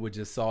mothers, and it would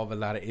just solve a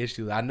lot of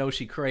issues. I know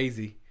she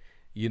crazy,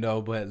 you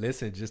know, but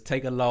listen, just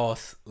take a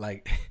loss.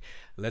 Like,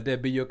 let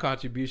that be your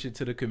contribution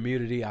to the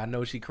community. I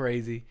know she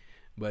crazy,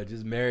 but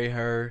just marry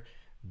her,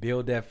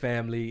 build that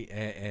family,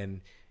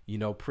 and you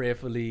know,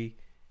 prayerfully,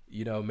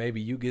 you know, maybe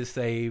you get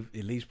saved,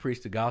 at least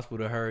preach the gospel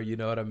to her, you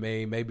know what I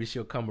mean? Maybe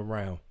she'll come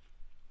around.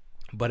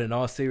 But in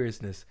all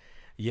seriousness,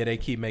 yeah, they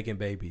keep making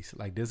babies.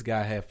 Like, this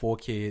guy had 4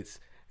 kids.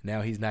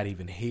 Now he's not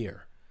even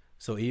here.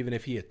 So even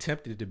if he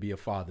attempted to be a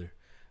father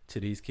to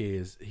these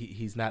kids,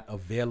 he's not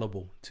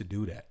available to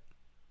do that.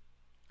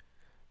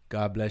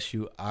 God bless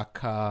you,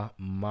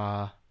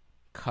 Akamakafika.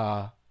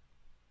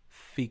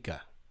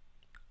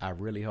 I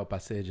really hope I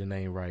said your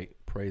name right.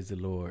 Praise the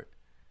Lord.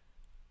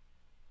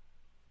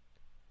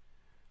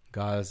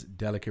 God's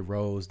delicate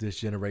rose. This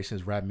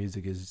generation's rap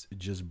music is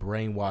just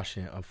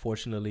brainwashing.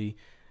 Unfortunately,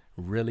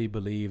 really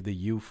believe the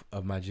youth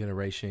of my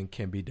generation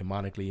can be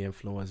demonically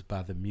influenced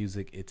by the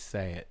music. It's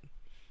sad.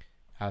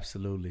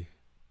 Absolutely.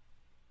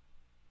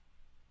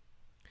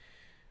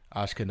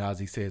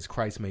 Ashkenazi says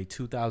Christ made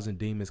 2,000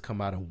 demons come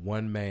out of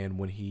one man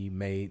when he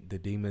made the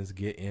demons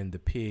get in the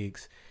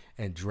pigs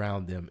and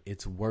drown them.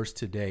 It's worse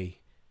today,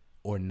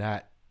 or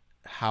not,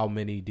 how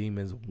many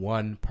demons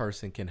one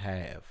person can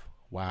have.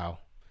 Wow.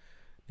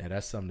 Now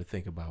that's something to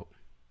think about.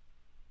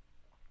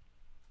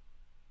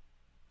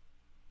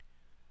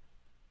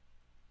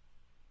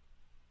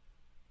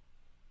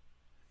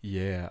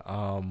 Yeah.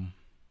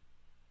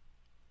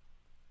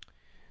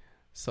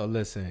 So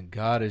listen,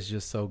 God is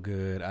just so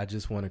good. I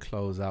just want to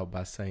close out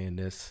by saying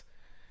this.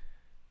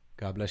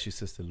 God bless you,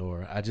 Sister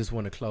Laura. I just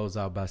want to close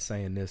out by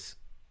saying this.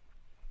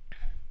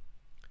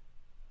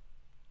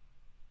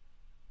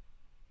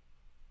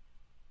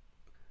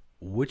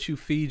 What you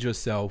feed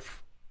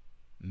yourself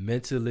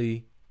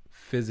mentally,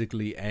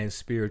 physically, and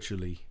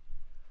spiritually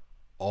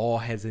all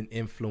has an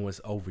influence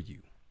over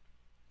you.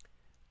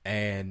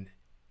 And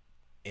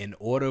in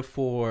order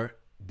for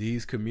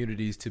these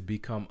communities to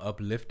become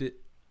uplifted,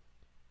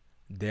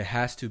 there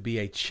has to be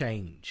a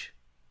change.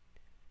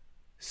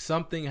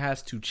 Something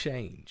has to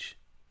change.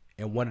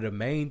 And one of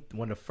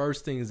the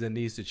first things that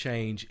needs to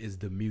change is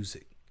the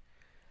music.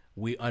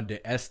 We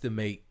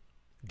underestimate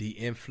the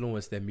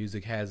influence that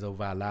music has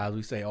over our lives.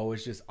 We say, oh,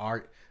 it's just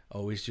art.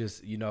 Oh, it's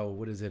just,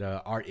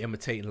 art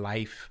imitating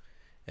life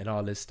and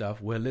all this stuff.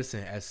 Well,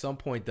 listen, at some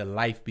point, the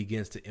life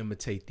begins to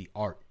imitate the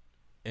art.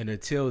 And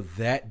until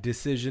that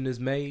decision is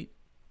made,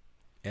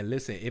 and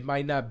listen, it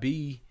might not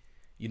be,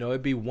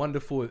 it'd be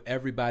wonderful if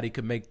everybody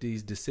could make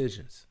these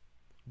decisions.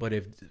 But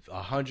if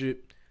 100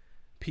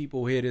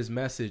 people hear this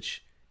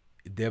message,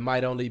 there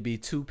might only be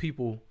 2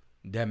 people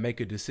that make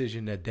a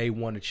decision that they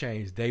want to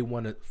change. They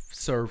want to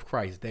serve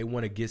Christ. They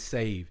want to get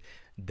saved.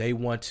 They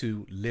want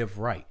to live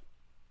right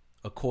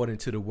according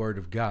to the word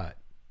of God.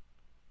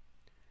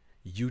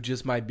 You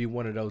just might be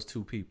one of those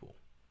two people.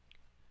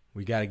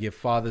 We got to get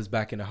fathers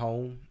back in the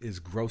home. It's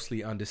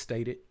grossly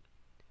understated.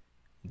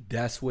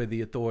 That's where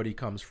the authority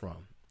comes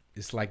from.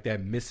 It's like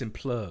that missing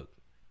plug.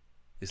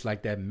 It's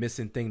like that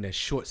missing thing, that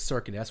short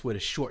circuit. That's where the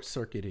short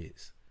circuit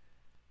is.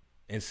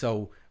 And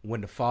so when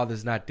the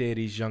father's not there,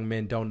 these young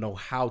men don't know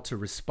how to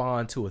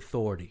respond to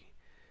authority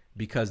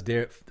because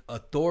their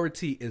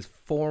authority is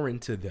foreign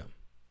to them.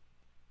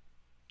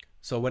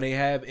 So when they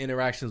have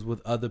interactions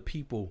with other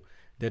people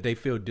that they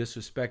feel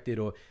disrespected,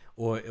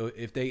 or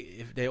if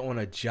they're on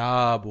a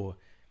job or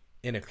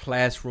in a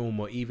classroom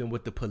or even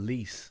with the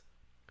police,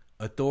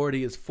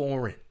 authority is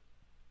foreign.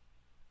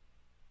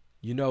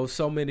 You know,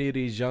 so many of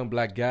these young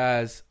black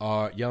boys,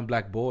 are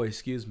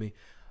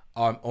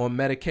on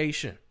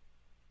medication.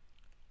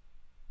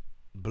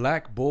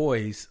 Black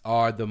boys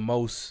are the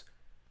most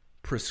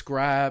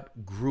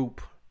prescribed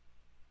group.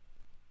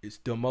 It's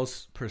the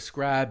most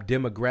prescribed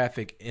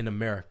demographic in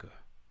America.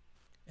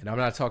 And I'm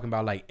not talking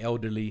about like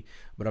elderly,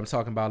 but I'm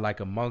talking about like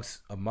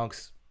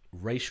amongst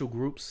racial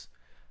groups.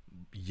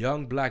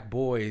 Young black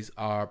boys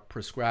are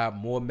prescribed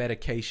more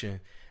medication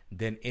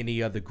than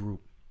any other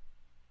group.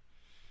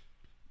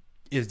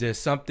 Is there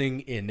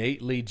something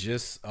innately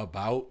just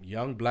about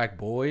young black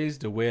boys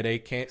to where they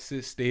can't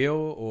sit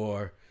still,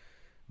 or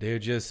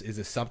is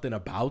it something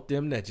about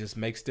them that just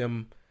makes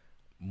them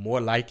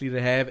more likely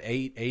to have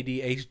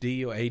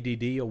ADHD or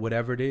ADD or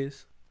whatever it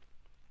is?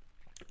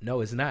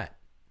 No, it's not.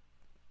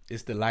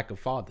 It's the lack of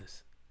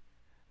fathers.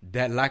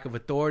 That lack of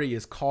authority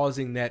is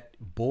causing that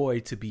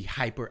boy to be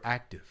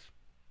hyperactive.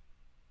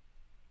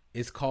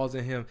 It's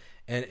causing him,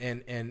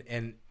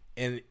 and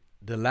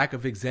the lack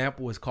of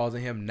example is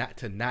causing him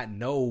not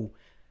know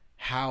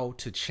how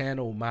to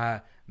channel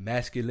my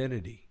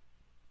masculinity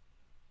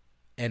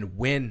and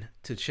when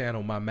to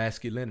channel my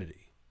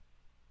masculinity.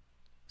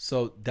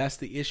 So that's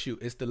the issue.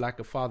 It's the lack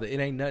of father. It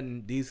ain't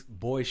nothing. These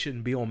boys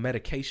shouldn't be on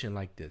medication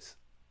like this,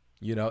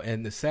 you know.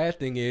 And the sad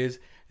thing is,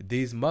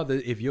 these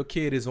mothers, if your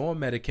kid is on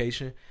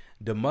medication,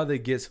 the mother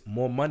gets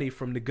more money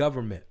from the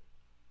government.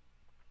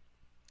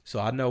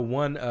 So I know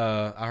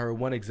I heard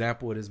one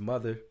example of this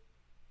mother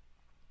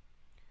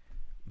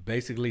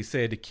basically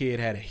said the kid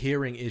had a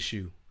hearing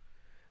issue.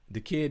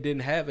 The kid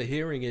didn't have a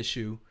hearing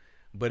issue,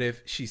 but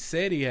if she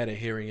said he had a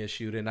hearing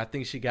issue, then I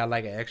think she got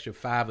like an extra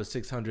 $500 or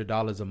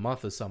 $600 a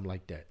month or something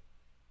like that.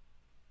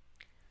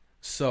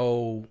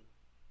 So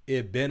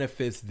it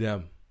benefits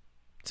them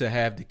to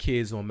have the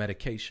kids on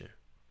medication.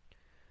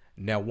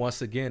 Now,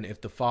 once again,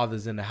 if the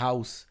father's in the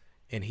house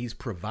and he's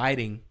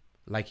providing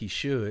like he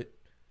should,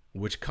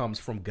 which comes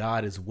from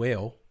God as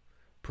well,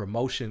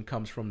 promotion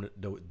comes from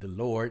the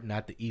Lord,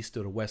 not the east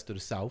or the west or the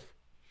south,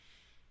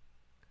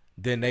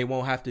 then they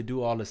won't have to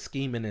do all the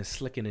scheming and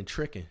slicking and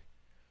tricking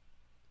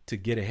to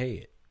get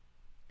ahead.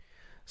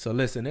 So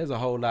listen, there's a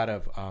whole lot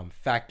of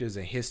factors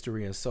in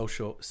history and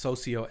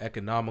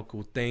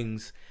socio-economical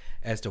things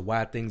as to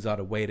why things are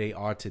the way they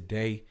are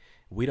today.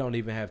 We don't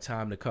even have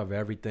time to cover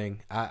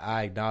everything.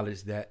 I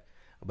acknowledge that.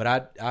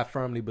 But I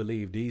firmly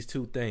believe these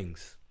two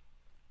things,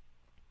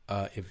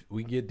 if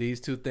we get these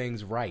two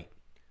things right,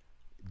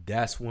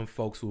 that's when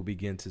folks will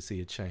begin to see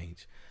a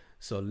change.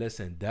 So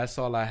listen, that's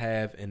all I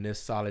have in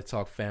this Solid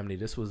Talk family.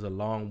 This was a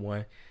long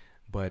one,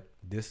 but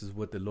this is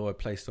what the Lord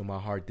placed on my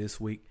heart this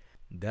week.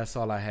 That's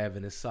all I have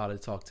in this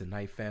Solid Talk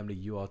tonight, family.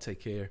 You all take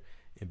care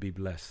and be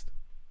blessed.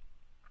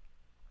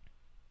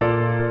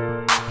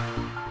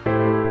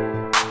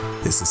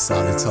 This is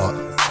Solid Talk.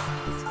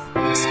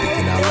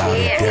 Speaking out loud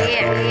in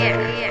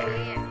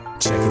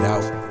depth. Check it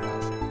out.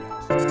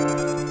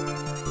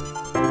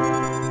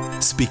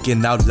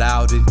 Speaking out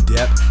loud in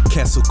depth.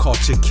 Cancel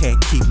culture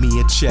can't keep me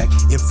in check.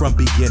 And from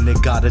beginning,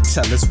 gotta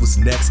tell us what's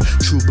next.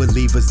 True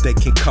believers, they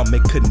can come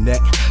and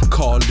connect.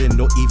 Call in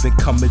or even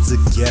come as a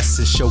guest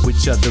and show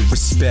each other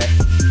respect.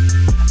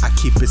 I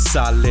keep it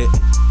solid.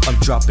 I'm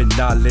dropping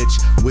knowledge,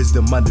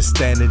 wisdom,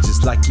 understanding,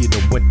 just like you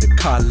done went to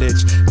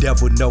college.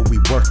 Devil know we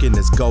working,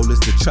 his goal is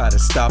to try to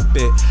stop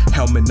it.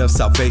 Helmet of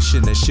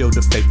salvation and shield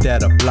of faith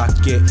that'll block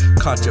it.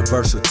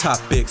 Controversial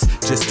topics,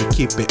 just to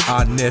keep it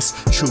honest.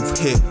 Truth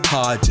hit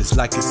hard, just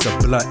like it's a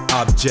blunt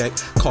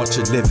object.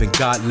 Culture living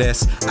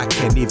godless, I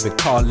can't even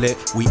call it.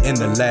 We in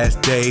the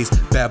last days,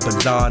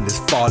 Babylon is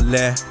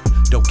falling.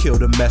 Don't kill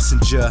the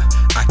messenger,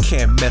 I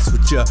can't mess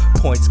with ya.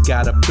 Points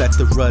got a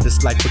plethora,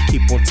 this life will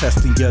keep on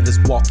testing ya. This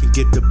walk can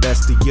get the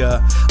best of ya.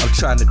 I'm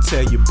trying to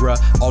tell you, bruh,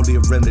 only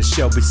a remnant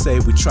shall be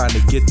saved. We trying to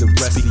get the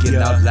rest of ya. Speaking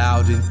out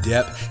loud in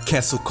depth,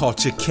 cancel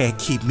culture can't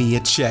keep me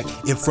in check.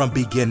 And from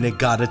beginning,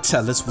 gotta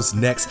tell us what's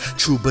next.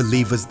 True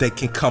believers, they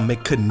can come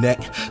and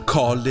connect.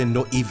 Call in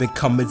or even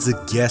come as a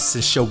guest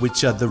and show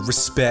each other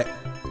respect.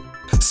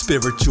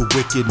 Spiritual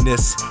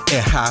wickedness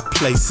in high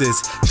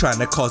places, trying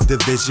to cause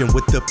division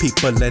with the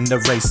people and the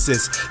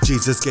races.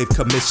 Jesus gave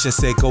commission,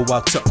 said go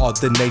out to all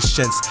the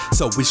nations.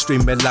 So we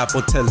streaming live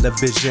on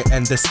television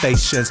and the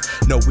stations.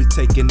 No, we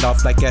taking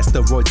off like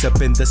asteroids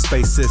up in the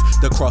spaces.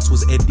 The cross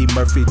was Eddie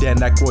Murphy, Dan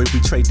Aykroyd, we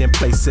trading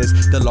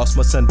places. The lost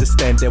must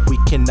understand that we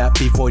cannot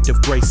be void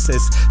of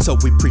graces. So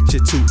we preach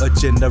it to a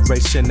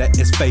generation that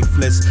is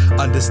faithless.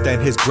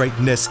 Understand his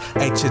greatness,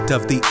 ancient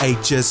of the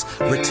ages.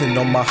 Written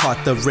on my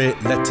heart, the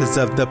red letters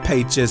of the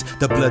pages.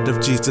 The blood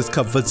of Jesus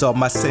covers all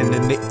my sin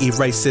and it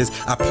erases.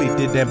 I plead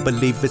it and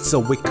believe it, so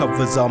it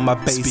covers all my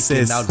bases.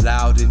 Speaking out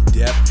loud in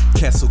depth,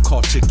 cancel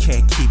culture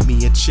can't keep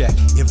me in check.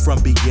 And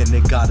from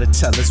beginning, gotta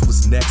tell us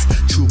what's next.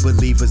 True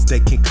believers, they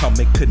can come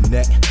and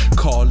connect.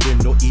 Call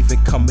in or even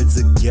come as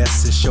a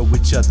guest and show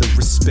each other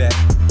respect.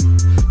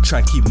 Try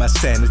and keep my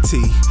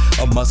sanity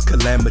amongst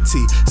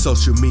calamity.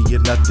 Social media,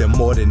 nothing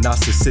more than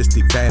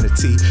narcissistic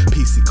vanity.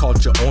 PC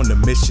culture on a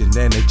mission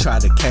and they try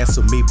to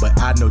cancel me, but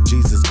I know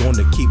Jesus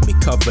gonna keep me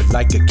covered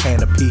like a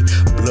canopy.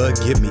 Blood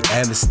give me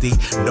amnesty.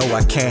 No,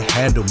 I can't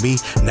handle me.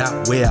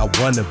 Not where I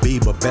wanna be,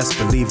 but best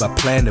believe I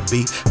plan to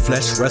be.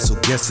 Flesh wrestle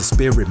against the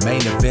spirit,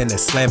 main event and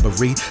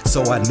slambery.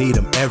 So I need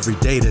them every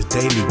day, the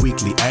daily,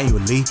 weekly,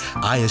 annually.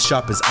 Iron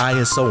sharpens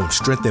iron, so I'm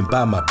strengthened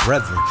by my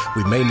brethren.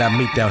 We may not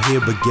meet down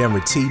here, but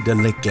guaranteed the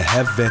link in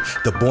heaven.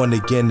 The born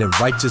again and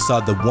righteous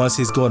are the ones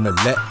he's gonna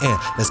let in.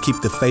 Let's keep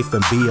the faith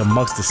and be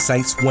amongst the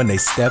saints when they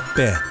step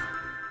in.